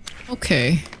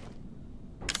 Okay.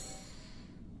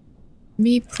 Let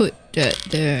me put that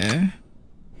there.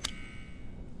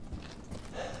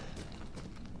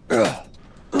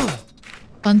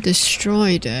 Can't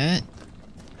destroy that.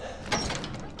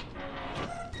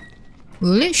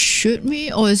 Will it shoot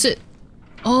me or is it...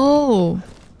 Oh!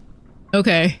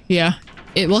 Okay, yeah.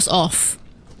 It was off.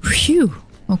 Phew!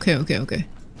 Okay, okay, okay.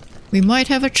 We might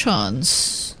have a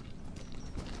chance.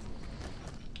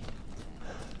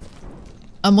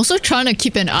 I'm also trying to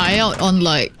keep an eye out on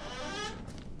like...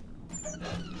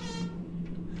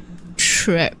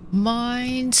 trap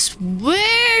mines.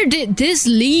 Where did this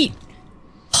lead?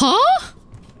 Huh?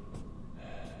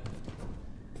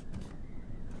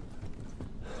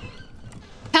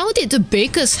 How did the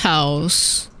baker's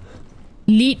house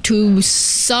lead to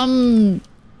some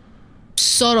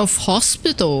sort of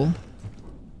hospital?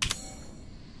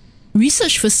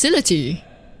 Research facility?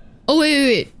 Oh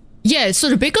wait. Yeah, so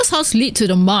the baker's house lead to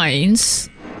the mines,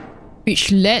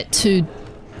 which led to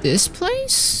this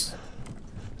place?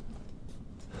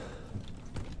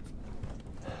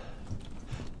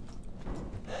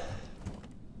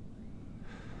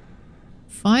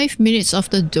 "5 minutes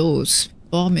after dose,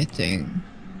 vomiting."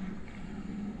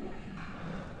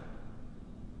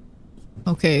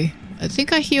 Okay, I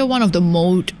think I hear one of the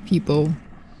mold people.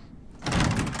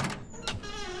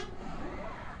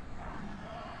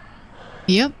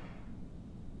 Yep.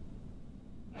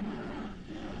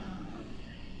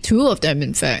 2 of them,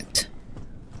 in fact.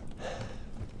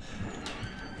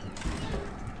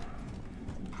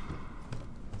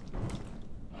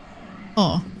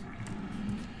 Oh.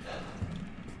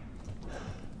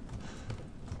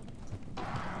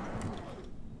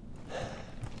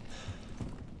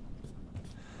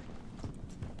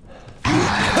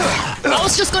 I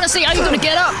was just gonna say, are you gonna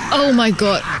get up? Oh my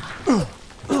god.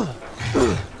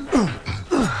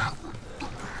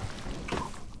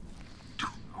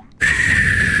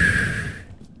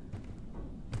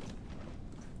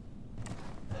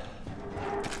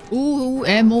 Ooh,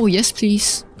 ammo, yes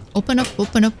please. Open up,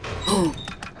 open up. Oh.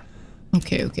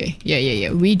 Okay, okay.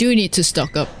 Yeah. We do need to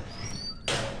stock up.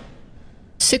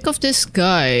 Sick of this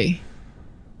guy.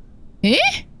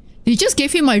 Eh? They just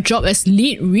gave him my job as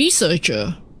lead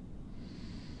researcher.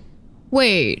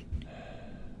 Wait.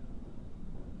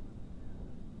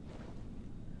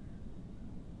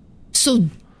 So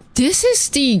this is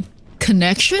the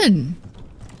connection?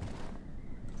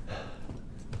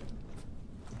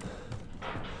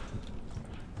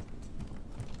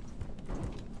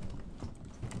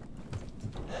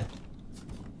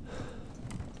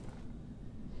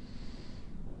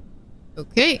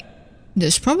 Okay.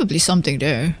 There's probably something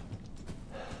there.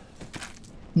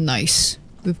 Nice.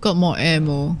 We've got more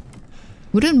ammo.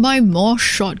 Wouldn't mind more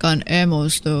shotgun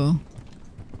ammos though.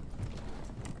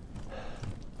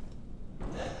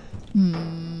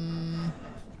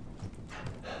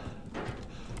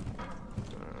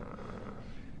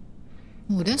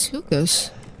 Oh, that's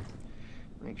Lucas.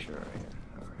 Make sure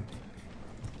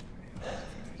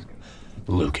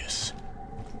Lucas.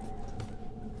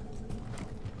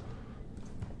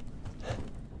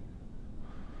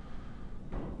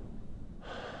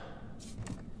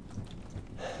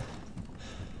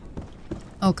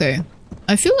 Okay.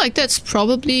 I feel like that's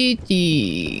probably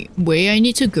the way I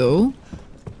need to go.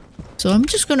 So I'm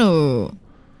just gonna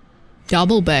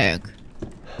double back.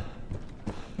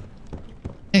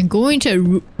 And go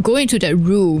into that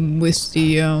room with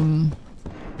the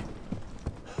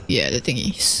yeah, the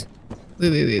thingies.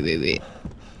 Wait.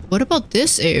 What about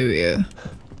this area?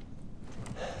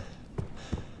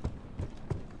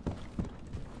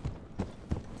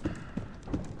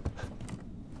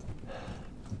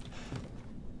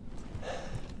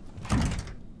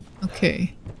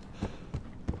 Okay.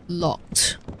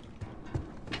 Locked.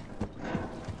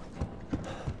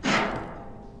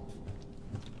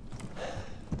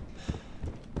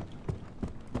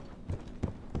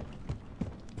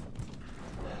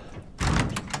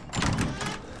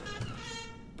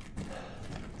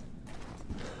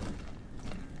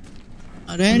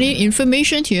 Are there any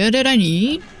information here that I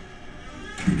need?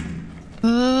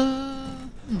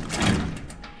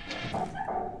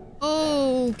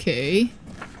 Okay.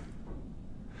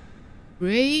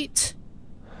 Great.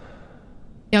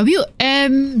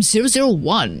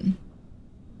 WM001.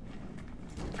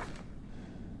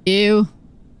 Ew.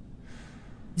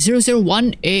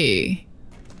 001A.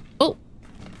 Oh.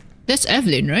 That's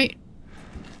Evelyn, right?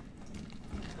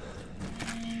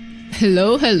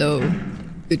 Hello.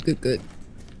 Good.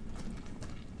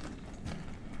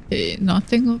 Okay,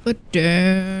 nothing over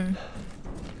there.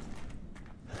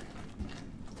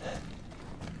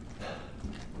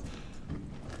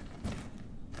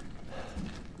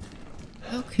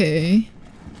 Okay.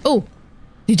 Oh,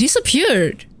 they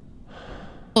disappeared.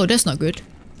 Oh, that's not good.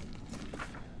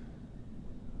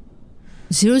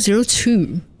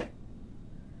 002.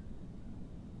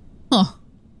 Huh.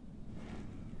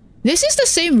 This is the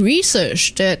same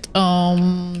research that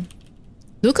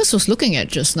Lucas was looking at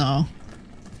just now.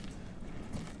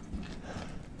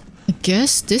 I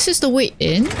guess this is the way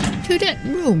in to that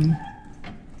room.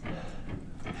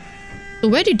 So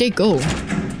where did they go?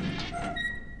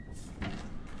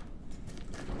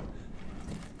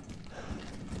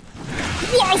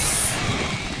 Woof!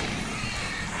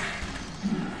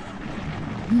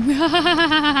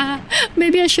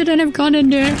 Maybe I shouldn't have gone in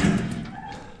there.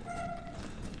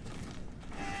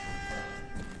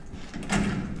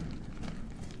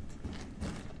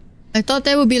 I thought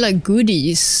there would be like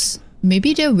goodies.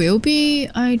 Maybe there will be?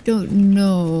 I don't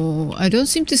know. I don't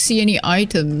seem to see any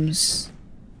items.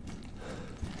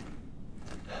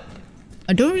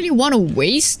 I don't really want to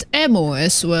waste ammo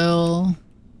as well.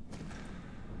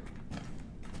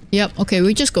 Yep, okay,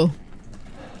 we just go.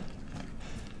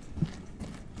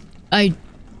 I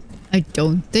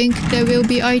don't think there will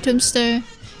be items there.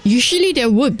 Usually there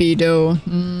would be though.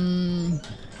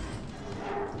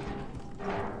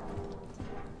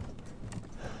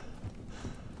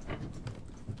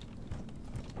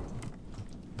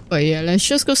 But yeah, let's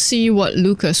just go see what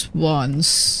Lucas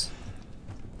wants.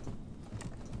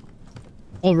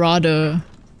 Or rather,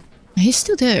 he's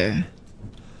still there.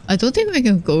 I don't think we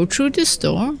can go through this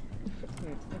door.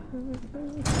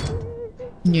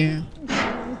 Yeah.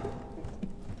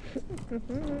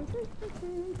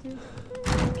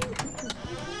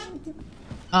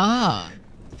 Ah,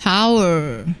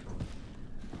 power.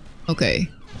 Okay.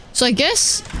 So I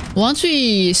guess once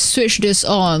we switch this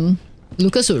on,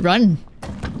 Lucas would run.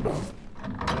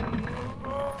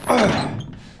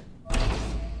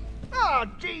 Oh,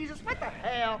 Jesus, what the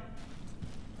hell?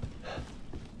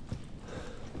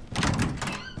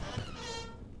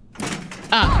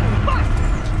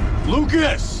 Ah.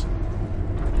 Lucas!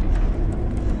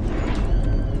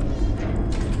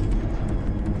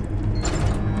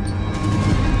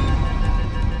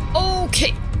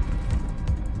 Okay.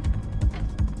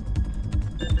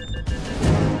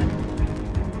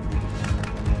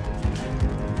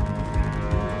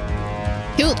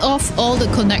 Killed off all the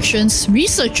connections.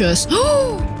 Researchers.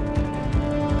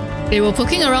 They were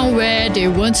poking around where they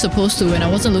weren't supposed to when I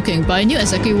wasn't looking, but I knew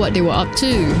exactly what they were up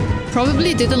to.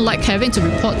 Probably didn't like having to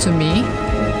report to me.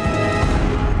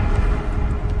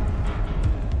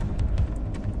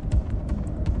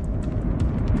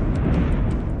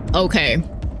 Okay.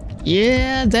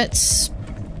 Yeah, that's...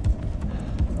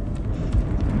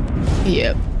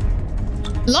 Yep.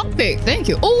 Lockpick, thank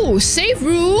you. Oh, save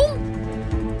room?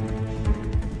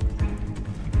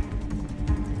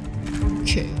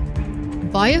 Okay.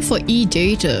 Buyer for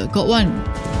e-data. Got one.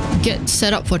 Get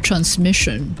set up for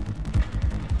transmission.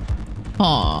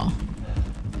 Aw.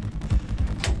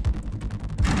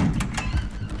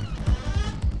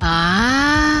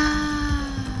 Ah.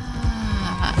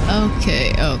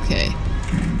 Okay, okay.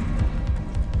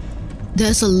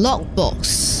 There's a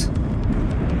lockbox.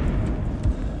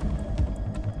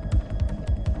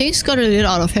 Things got a little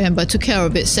out of hand, but took care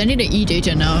of it. Sending the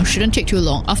e-data now. Shouldn't take too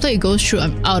long. After it goes through,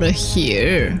 I'm out of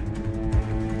here.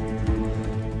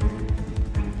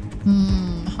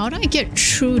 How do I get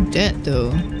through that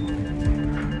though?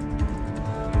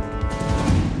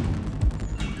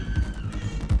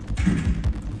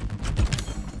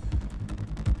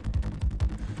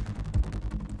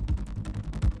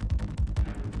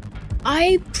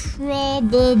 I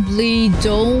probably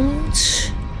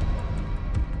don't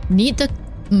need the...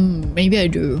 maybe I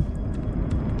do.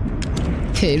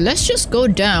 Okay, let's just go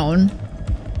down.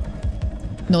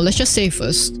 No, let's just save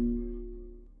first.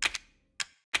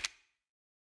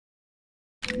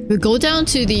 We go down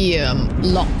to the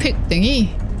lockpick thingy.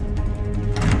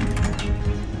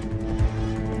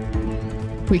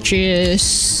 Which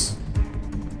is...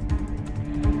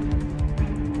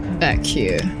 back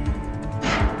here.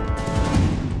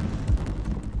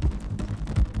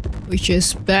 Which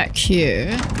is back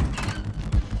here.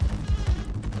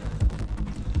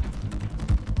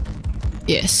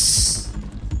 Yes.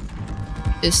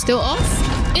 It's still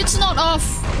off? It's not off!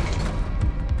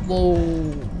 Whoa,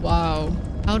 wow.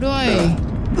 How do I...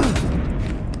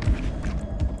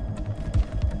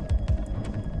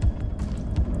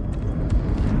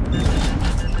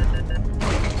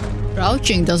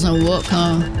 Crouching doesn't work,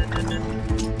 huh?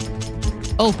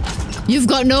 Oh, you've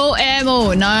got no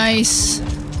ammo. Nice.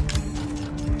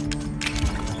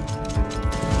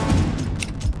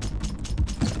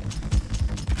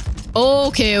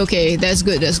 Okay, okay. That's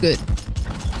good, that's good.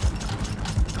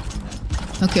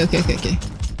 Okay, okay, okay, okay.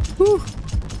 Whew.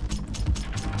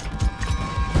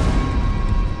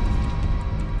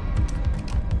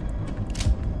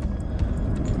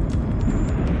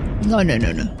 No, no,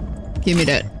 no, no. Give me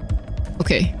that.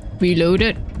 Okay, reload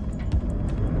it.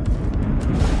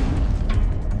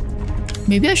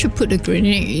 Maybe I should put the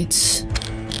grenades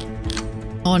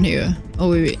on here. Oh,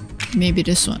 wait, wait. Maybe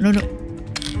this one. No, no.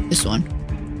 This one.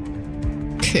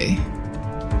 Okay.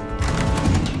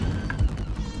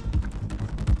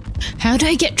 How do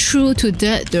I get through to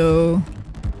that though?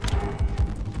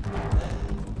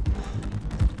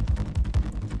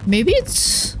 Maybe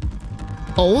it's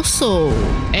also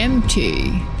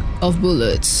empty of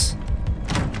bullets.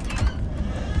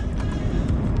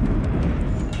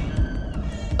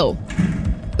 Oh.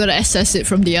 Gotta assess it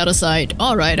from the other side.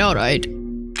 Alright, alright.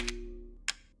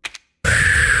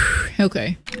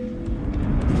 Okay.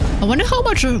 I wonder how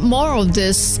much more of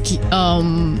this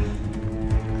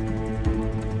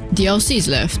DLC is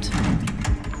left.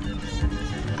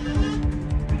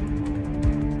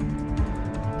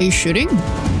 Are you shooting?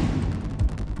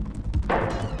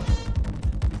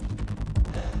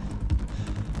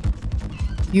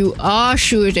 You are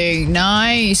shooting.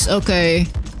 Nice. Okay.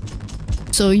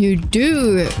 So you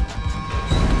do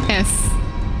have...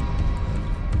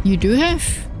 You do have?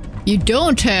 You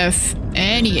don't have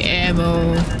any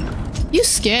ammo. You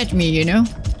scared me, you know?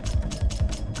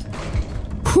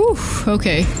 Whew,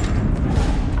 okay.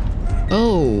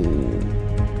 Oh.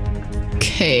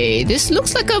 Okay, this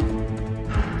looks like a...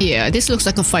 Yeah, this looks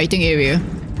like a fighting area.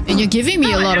 And you're giving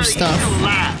me a lot of stuff.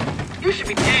 You should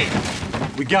be dead.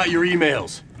 We got your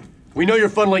emails. We know you're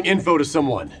funneling info to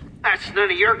someone. That's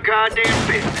none of your goddamn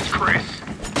business, Chris.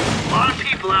 A lot of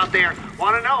people out there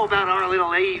want to know about our little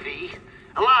AV.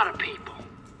 A lot of people.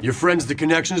 Your friends, the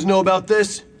Connections, know about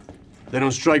this? They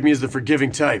don't strike me as the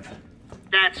forgiving type.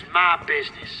 That's my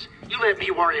business. You let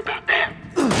me worry about that.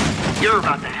 You're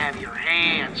about to have your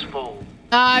hands full.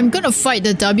 I'm gonna fight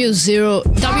the W0...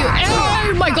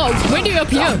 Oh my god, when do you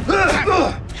appear?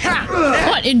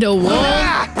 What in the world?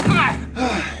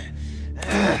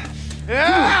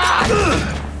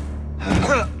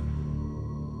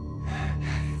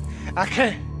 I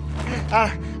can't.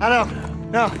 I don't.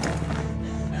 No.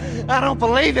 I don't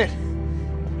believe it.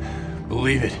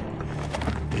 Believe it.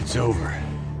 It's over.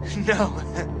 No.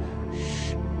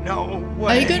 No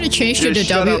way. Are you gonna change to the Just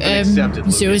shut up and accept it,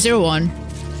 Lucas. WM001?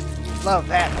 Love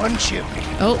that, wouldn't you?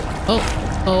 Oh, oh,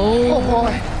 Oh oh.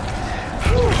 boy.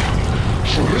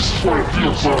 So this is what it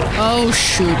feels like. Oh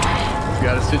shoot. We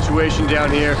got a situation down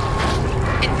here.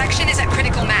 Infection is at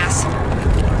critical mass.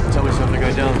 Tell me something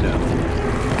I don't know.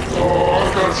 Oh,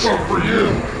 I got something for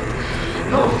you.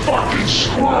 You're fucking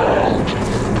screwed.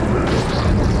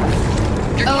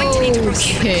 You're going to need to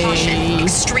proceed with Okay. caution.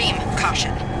 Extreme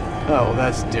caution. Oh, well,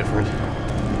 that's different.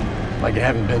 Like it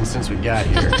haven't been since we got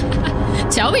here.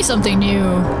 Tell me something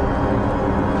new.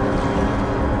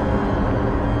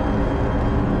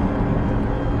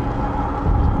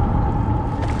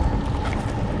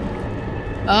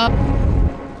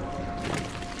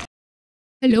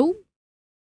 Hello?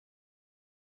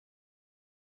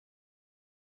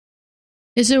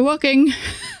 Is it working?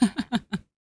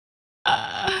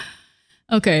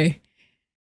 Okay.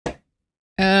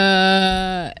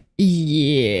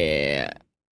 Yeah.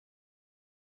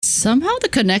 Somehow the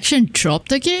connection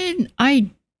dropped again.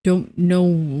 I don't know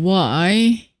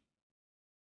why.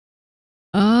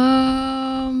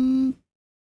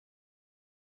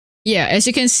 Yeah, as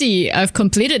you can see, I've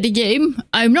completed the game.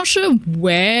 I'm not sure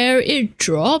where it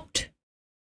dropped.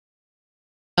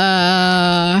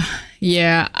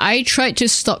 Yeah, I tried to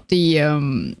stop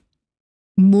the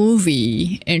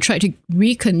movie and tried to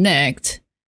reconnect,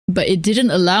 but it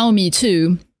didn't allow me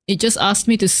to. It just asked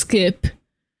me to skip.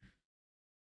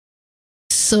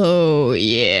 So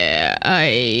yeah,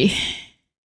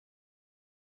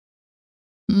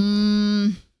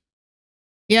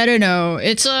 yeah, I don't know.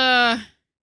 It's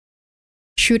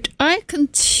should I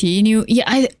continue?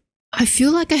 Yeah, I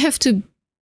feel like I have to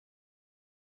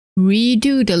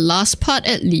redo the last part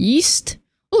at least.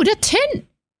 Oh, there are 10.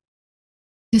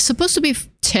 There's supposed to be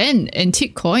 10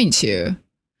 antique coins here.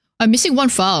 I'm missing one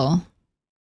file.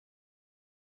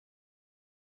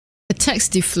 Attacks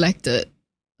deflected.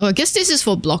 Oh, I guess this is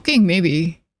for blocking,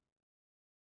 maybe.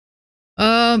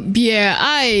 Yeah,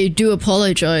 I do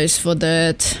apologize for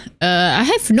that. I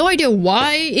have no idea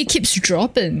why it keeps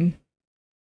dropping.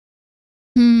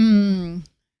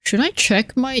 Should I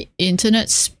check my internet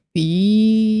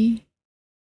speed?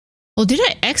 Oh, did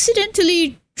I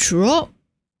accidentally drop?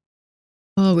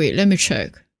 Oh, wait, let me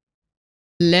check.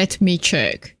 Let me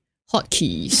check.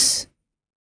 Hotkeys.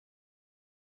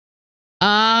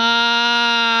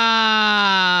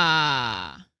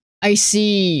 I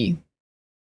see.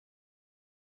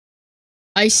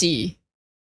 I see.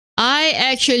 I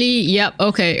actually, yep,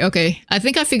 okay, okay. I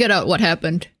think I figured out what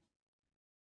happened.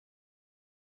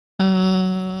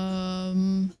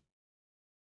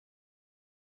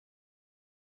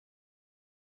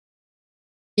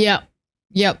 Yep,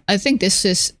 yep, I think this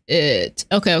is it.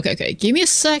 Okay, okay, okay. Give me a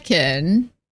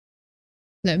second.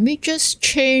 Let me just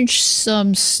change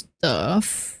some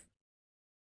stuff.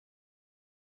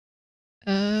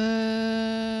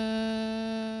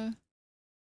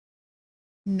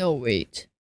 No, wait.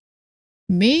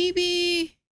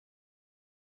 Maybe...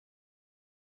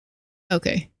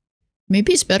 Okay.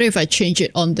 Maybe it's better if I change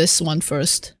it on this one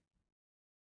first.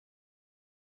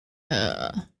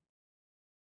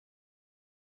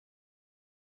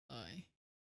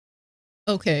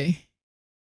 Okay.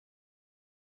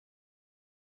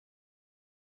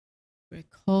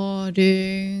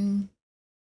 Recording.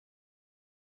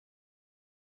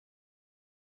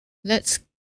 Let's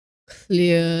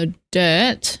clear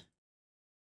that.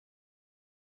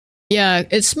 Yeah,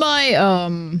 it's my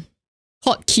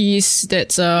hotkeys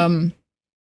that's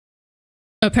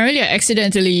apparently I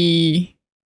accidentally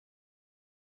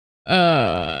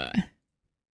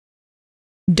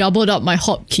doubled up my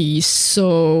hotkeys,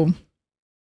 so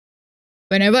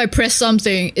whenever I press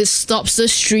something, it stops the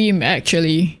stream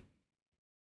actually.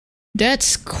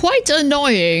 That's quite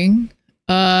annoying.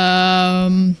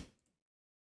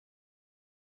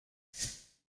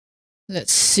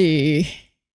 Let's see.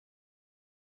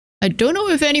 I don't know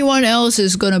if anyone else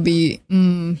is gonna be...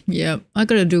 yeah, I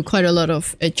gotta do quite a lot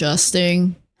of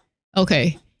adjusting.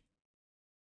 Okay.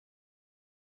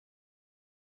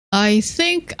 I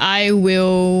think I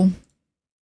will...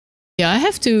 Yeah, I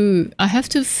have to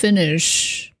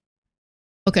finish.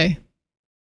 Okay.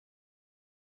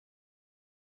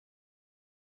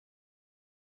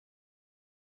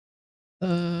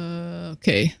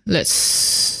 Okay,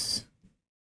 let's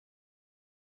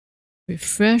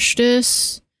refresh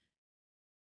this.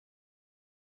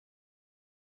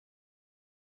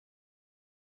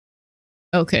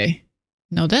 Okay,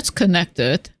 now that's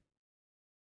connected.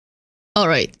 All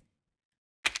right.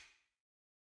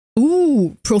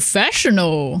 Ooh,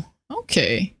 professional.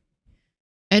 Okay.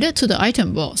 Added to the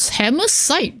item box. Hammer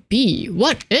Site B.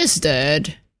 What is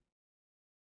that?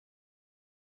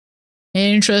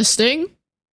 Interesting.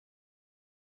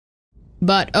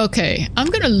 But okay, I'm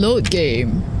gonna load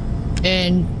game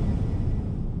and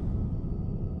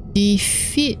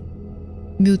defeat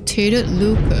mutated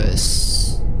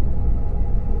Lucas.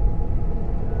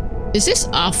 Is this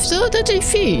after the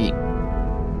defeat?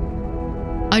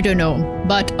 I don't know,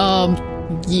 but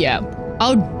yeah,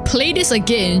 I'll play this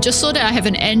again just so that I have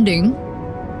an ending,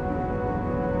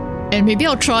 and maybe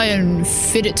I'll try and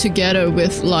fit it together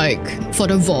with like for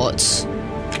the VODs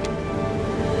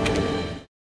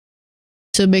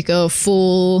to make a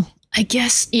full. I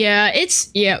guess, yeah, it's,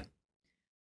 yeah.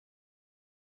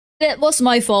 That was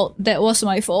my fault. That was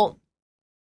my fault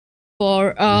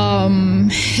for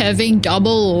having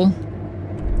double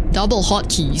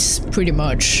hotkeys pretty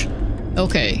much.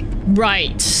 Okay,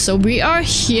 right, so we are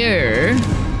here.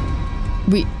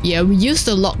 We used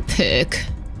the lockpick.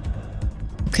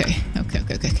 Okay.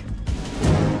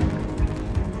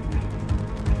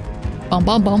 Bum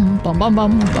bum bum bum bum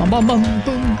bum bum bum bum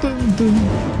boom boom boom.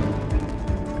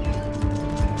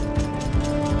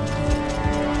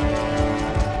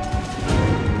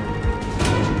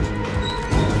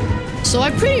 So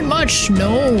I pretty much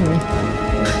know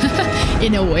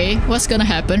in a way what's gonna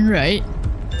happen, right?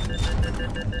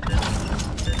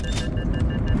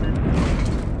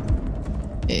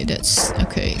 Okay, that's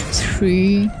okay.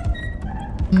 3.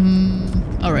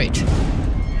 All right.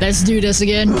 Let's do this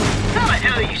again. How the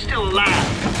hell are you still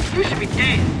alive? You should be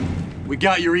dead. We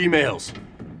got your emails.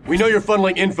 We know you're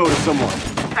funneling info to someone.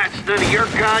 That's none of your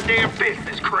goddamn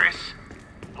business, Chris.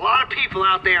 A lot of people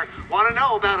out there want to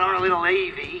know about our little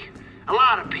AV. A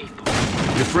lot of people.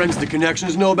 Your friends, the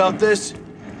Connections, know about this?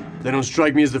 They don't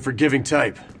strike me as the forgiving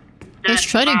type. Let's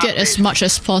try to get as much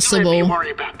as possible. Don't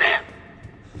worry about that.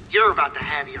 You're about to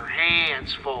have your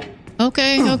hands full.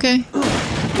 Okay.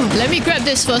 Let me grab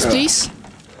this first, please.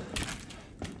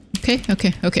 Okay,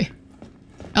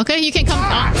 you can come.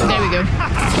 Ah, there we go.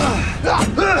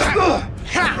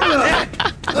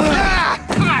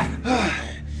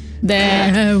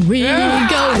 There we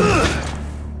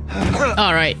go.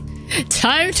 Alright.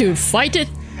 Time to fight it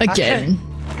again.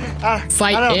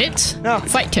 Fight it? No.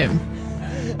 Fight him.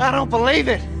 I don't believe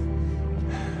it.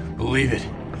 Believe it.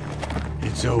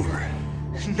 It's over.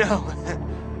 No.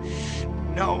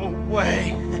 No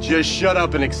way. Just shut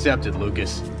up and accept it,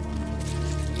 Lucas.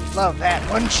 Love that,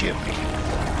 wouldn't you?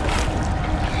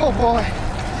 Oh boy.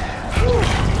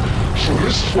 So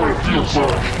this is what it feels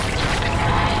like.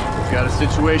 We've got a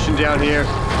situation down here.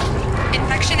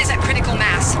 Infection is at critical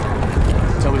mass.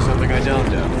 Tell me something I don't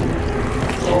know.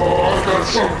 Oh, I got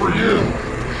something for you.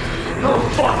 You're a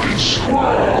fucking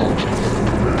squirrel.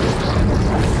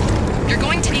 You're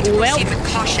going to need to proceed with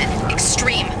caution.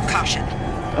 Extreme caution.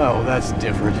 Oh, well, that's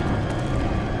different.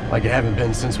 Like it haven't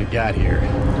been since we got here.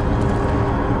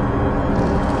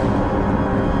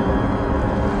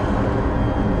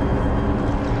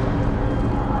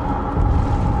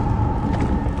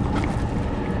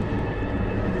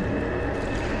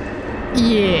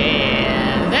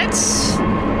 Yeah,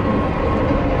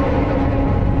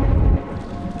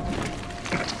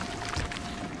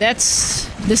 that's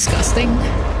disgusting.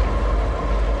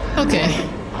 Okay.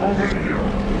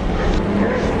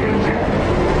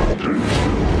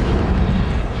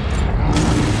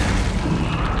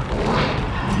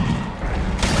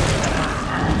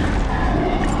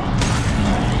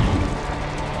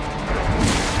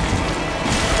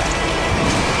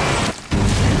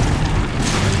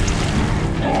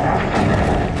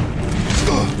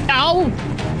 Ow!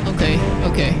 Okay.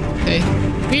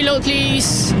 Reload,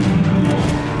 please.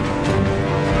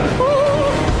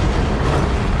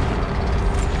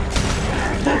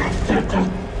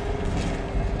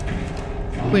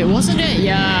 Wait, wasn't it?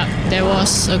 Yeah, there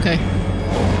was. Okay.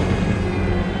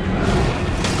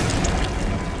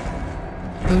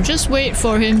 We'll just wait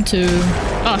for him to...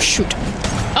 Oh, shoot.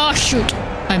 Oh, shoot.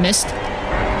 I missed.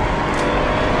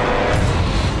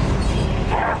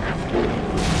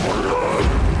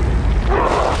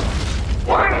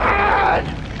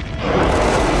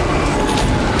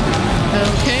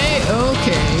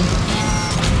 Okay.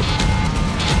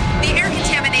 The air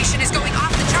contamination is going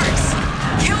off the charts.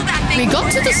 Kill that thing. We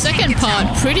got to the second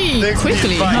part pretty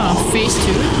quickly, huh? Phase 2.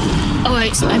 Oh,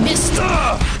 wait, I missed.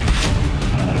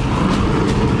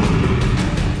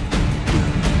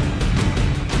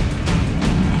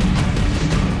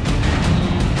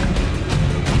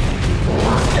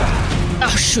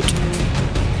 Oh, shoot.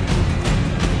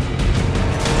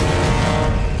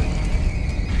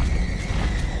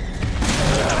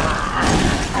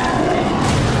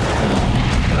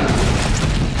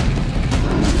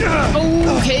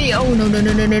 Okay, oh no. Heal.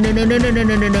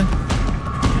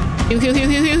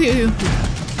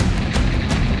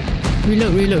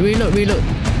 Reload.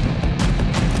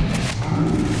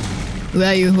 Where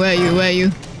are you?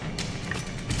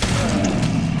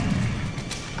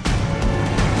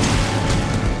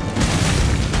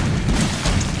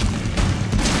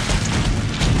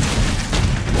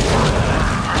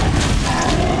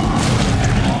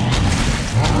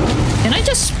 Can I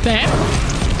just spam?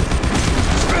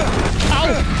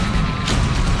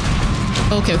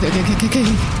 Okay.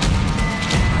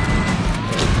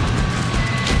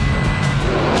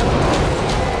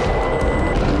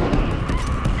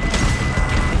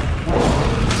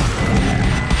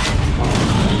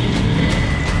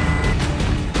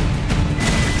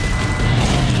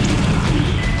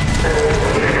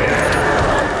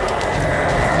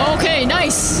 Okay,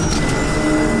 nice.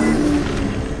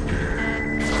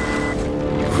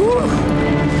 Whew.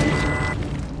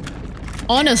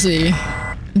 Honestly,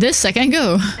 this second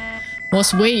go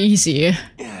was way easier.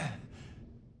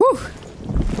 Whew.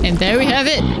 And there we have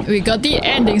it. We got the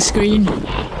ending screen.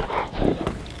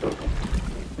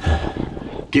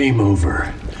 Game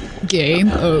over.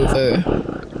 Game over.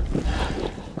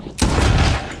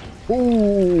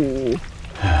 Ooh.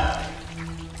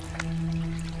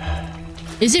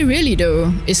 Is it really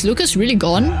though? Is Lucas really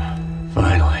gone?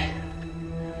 Finally.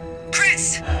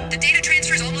 Chris, the data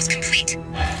transfer is almost complete.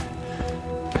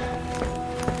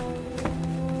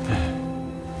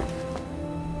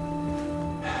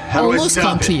 How do I Almost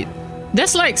stop complete.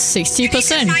 That's like 60%. You need to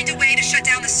find a way to shut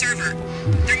down the server.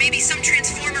 There may be some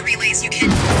transformer relays you can...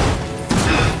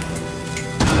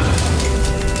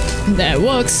 That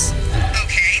works.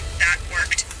 Okay, that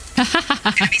worked.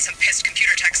 Gonna be some pissed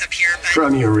computer techs up here, but...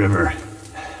 Crimea River.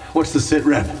 What's the sit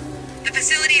rep? The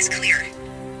facility is clear.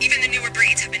 Even the newer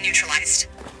breeds have been neutralized.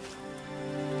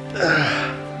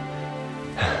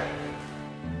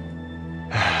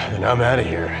 Then I'm out of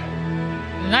here.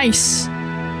 Nice.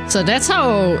 So that's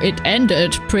how it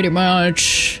ended, pretty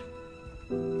much.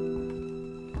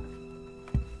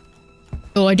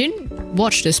 Oh, I didn't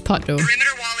watch this part though.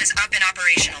 Perimeter wall is up and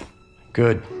operational.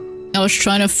 Good. I was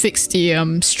trying to fix the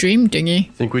stream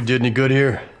thingy. Think we did any good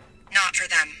here? Not for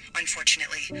them,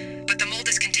 unfortunately. But the mold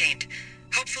is contained.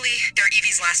 Hopefully, they're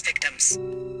Evie's last victims.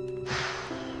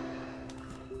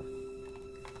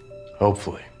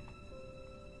 Hopefully.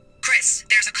 Chris,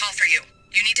 there's a call for you.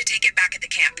 You need to take it back at the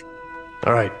camp.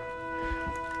 All right.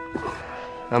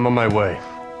 I'm on my way.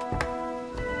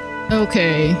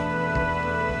 Okay.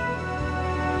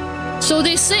 So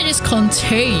they said it's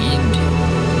contained.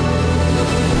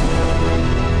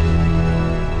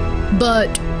 But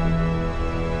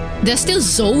there's still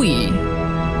Zoe's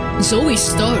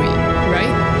story,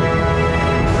 right?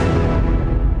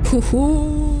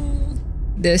 Hoo-hoo.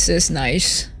 This is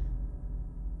nice.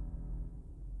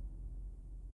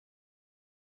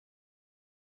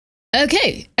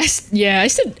 Okay, yeah, I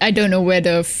said I don't know where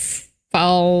the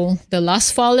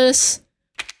last file is.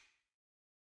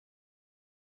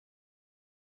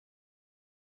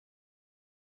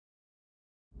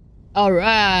 All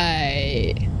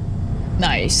right,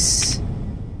 nice.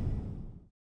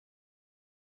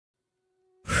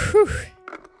 Whew.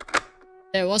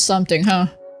 There was something, huh?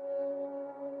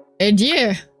 And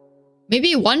yeah,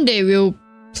 maybe one day we'll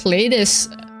play this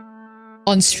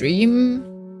on stream.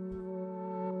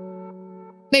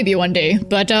 Maybe one day,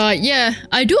 but yeah,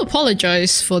 I do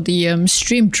apologize for the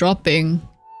stream dropping.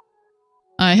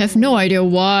 I have no idea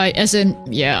why, as in,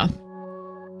 yeah.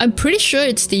 I'm pretty sure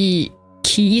it's the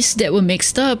keys that were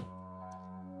mixed up.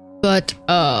 But,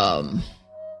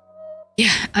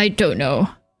 yeah, I don't know.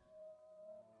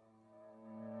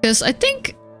 Because I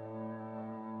think...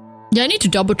 yeah, I need to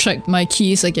double check my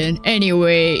keys again.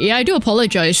 Anyway, yeah, I do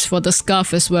apologize for the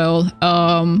scuff as well.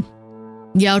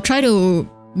 Yeah, I'll try to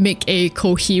make a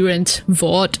coherent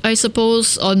VOD, I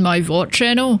suppose, on my VOD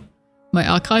channel, my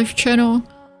archive channel.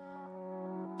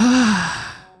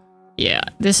 Yeah,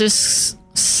 this is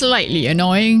slightly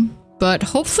annoying, but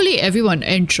hopefully everyone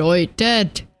enjoyed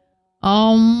that.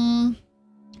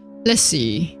 Let's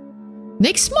see.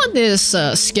 Next month is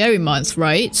Scary Month,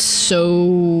 right?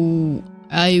 So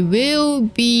I will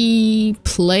be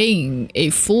playing a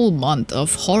full month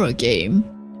of horror game.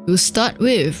 We'll start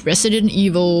with Resident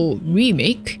Evil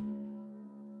Remake.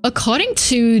 According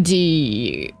to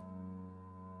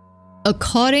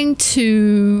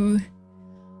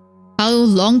how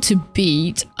long to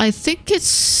beat, I think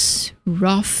it's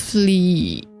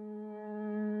roughly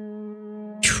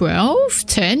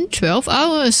 12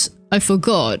 hours. I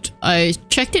forgot. I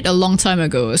checked it a long time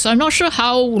ago, so I'm not sure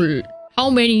how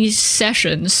many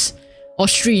sessions or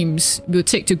streams will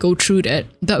take to go through that,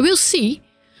 but we'll see.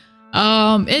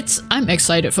 I'm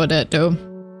excited for that though.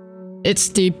 It's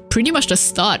pretty much the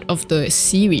start of the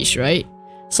series, right?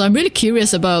 So I'm really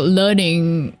curious about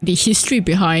learning the history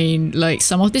behind like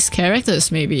some of these characters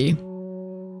maybe.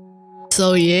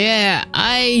 So yeah,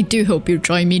 I do hope you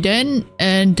join me then,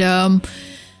 and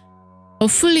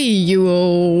hopefully you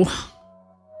will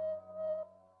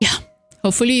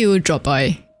drop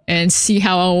by and see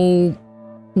how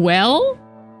well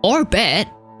or bad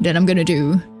that I'm gonna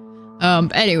do.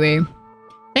 Anyway,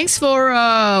 thanks for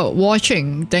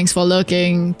watching, thanks for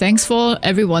lurking, thanks for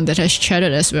everyone that has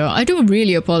chatted as well. I do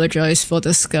really apologize for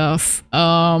the scuff.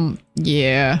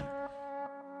 Yeah.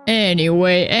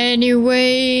 Anyway.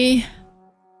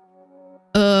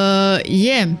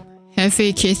 Yeah. Have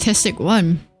a fantastic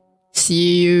one.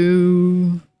 See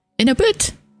you in a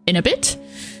bit.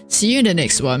 See you in the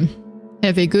next one.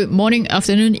 Have a good morning,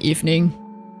 afternoon, evening.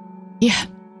 Yeah.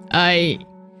 I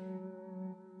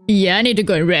need to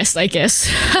go and rest, I guess.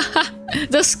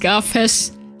 The scarf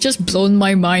has just blown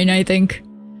my mind, I think.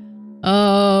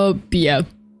 Yeah.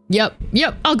 Yep,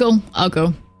 I'll go.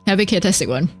 Have a fantastic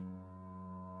one.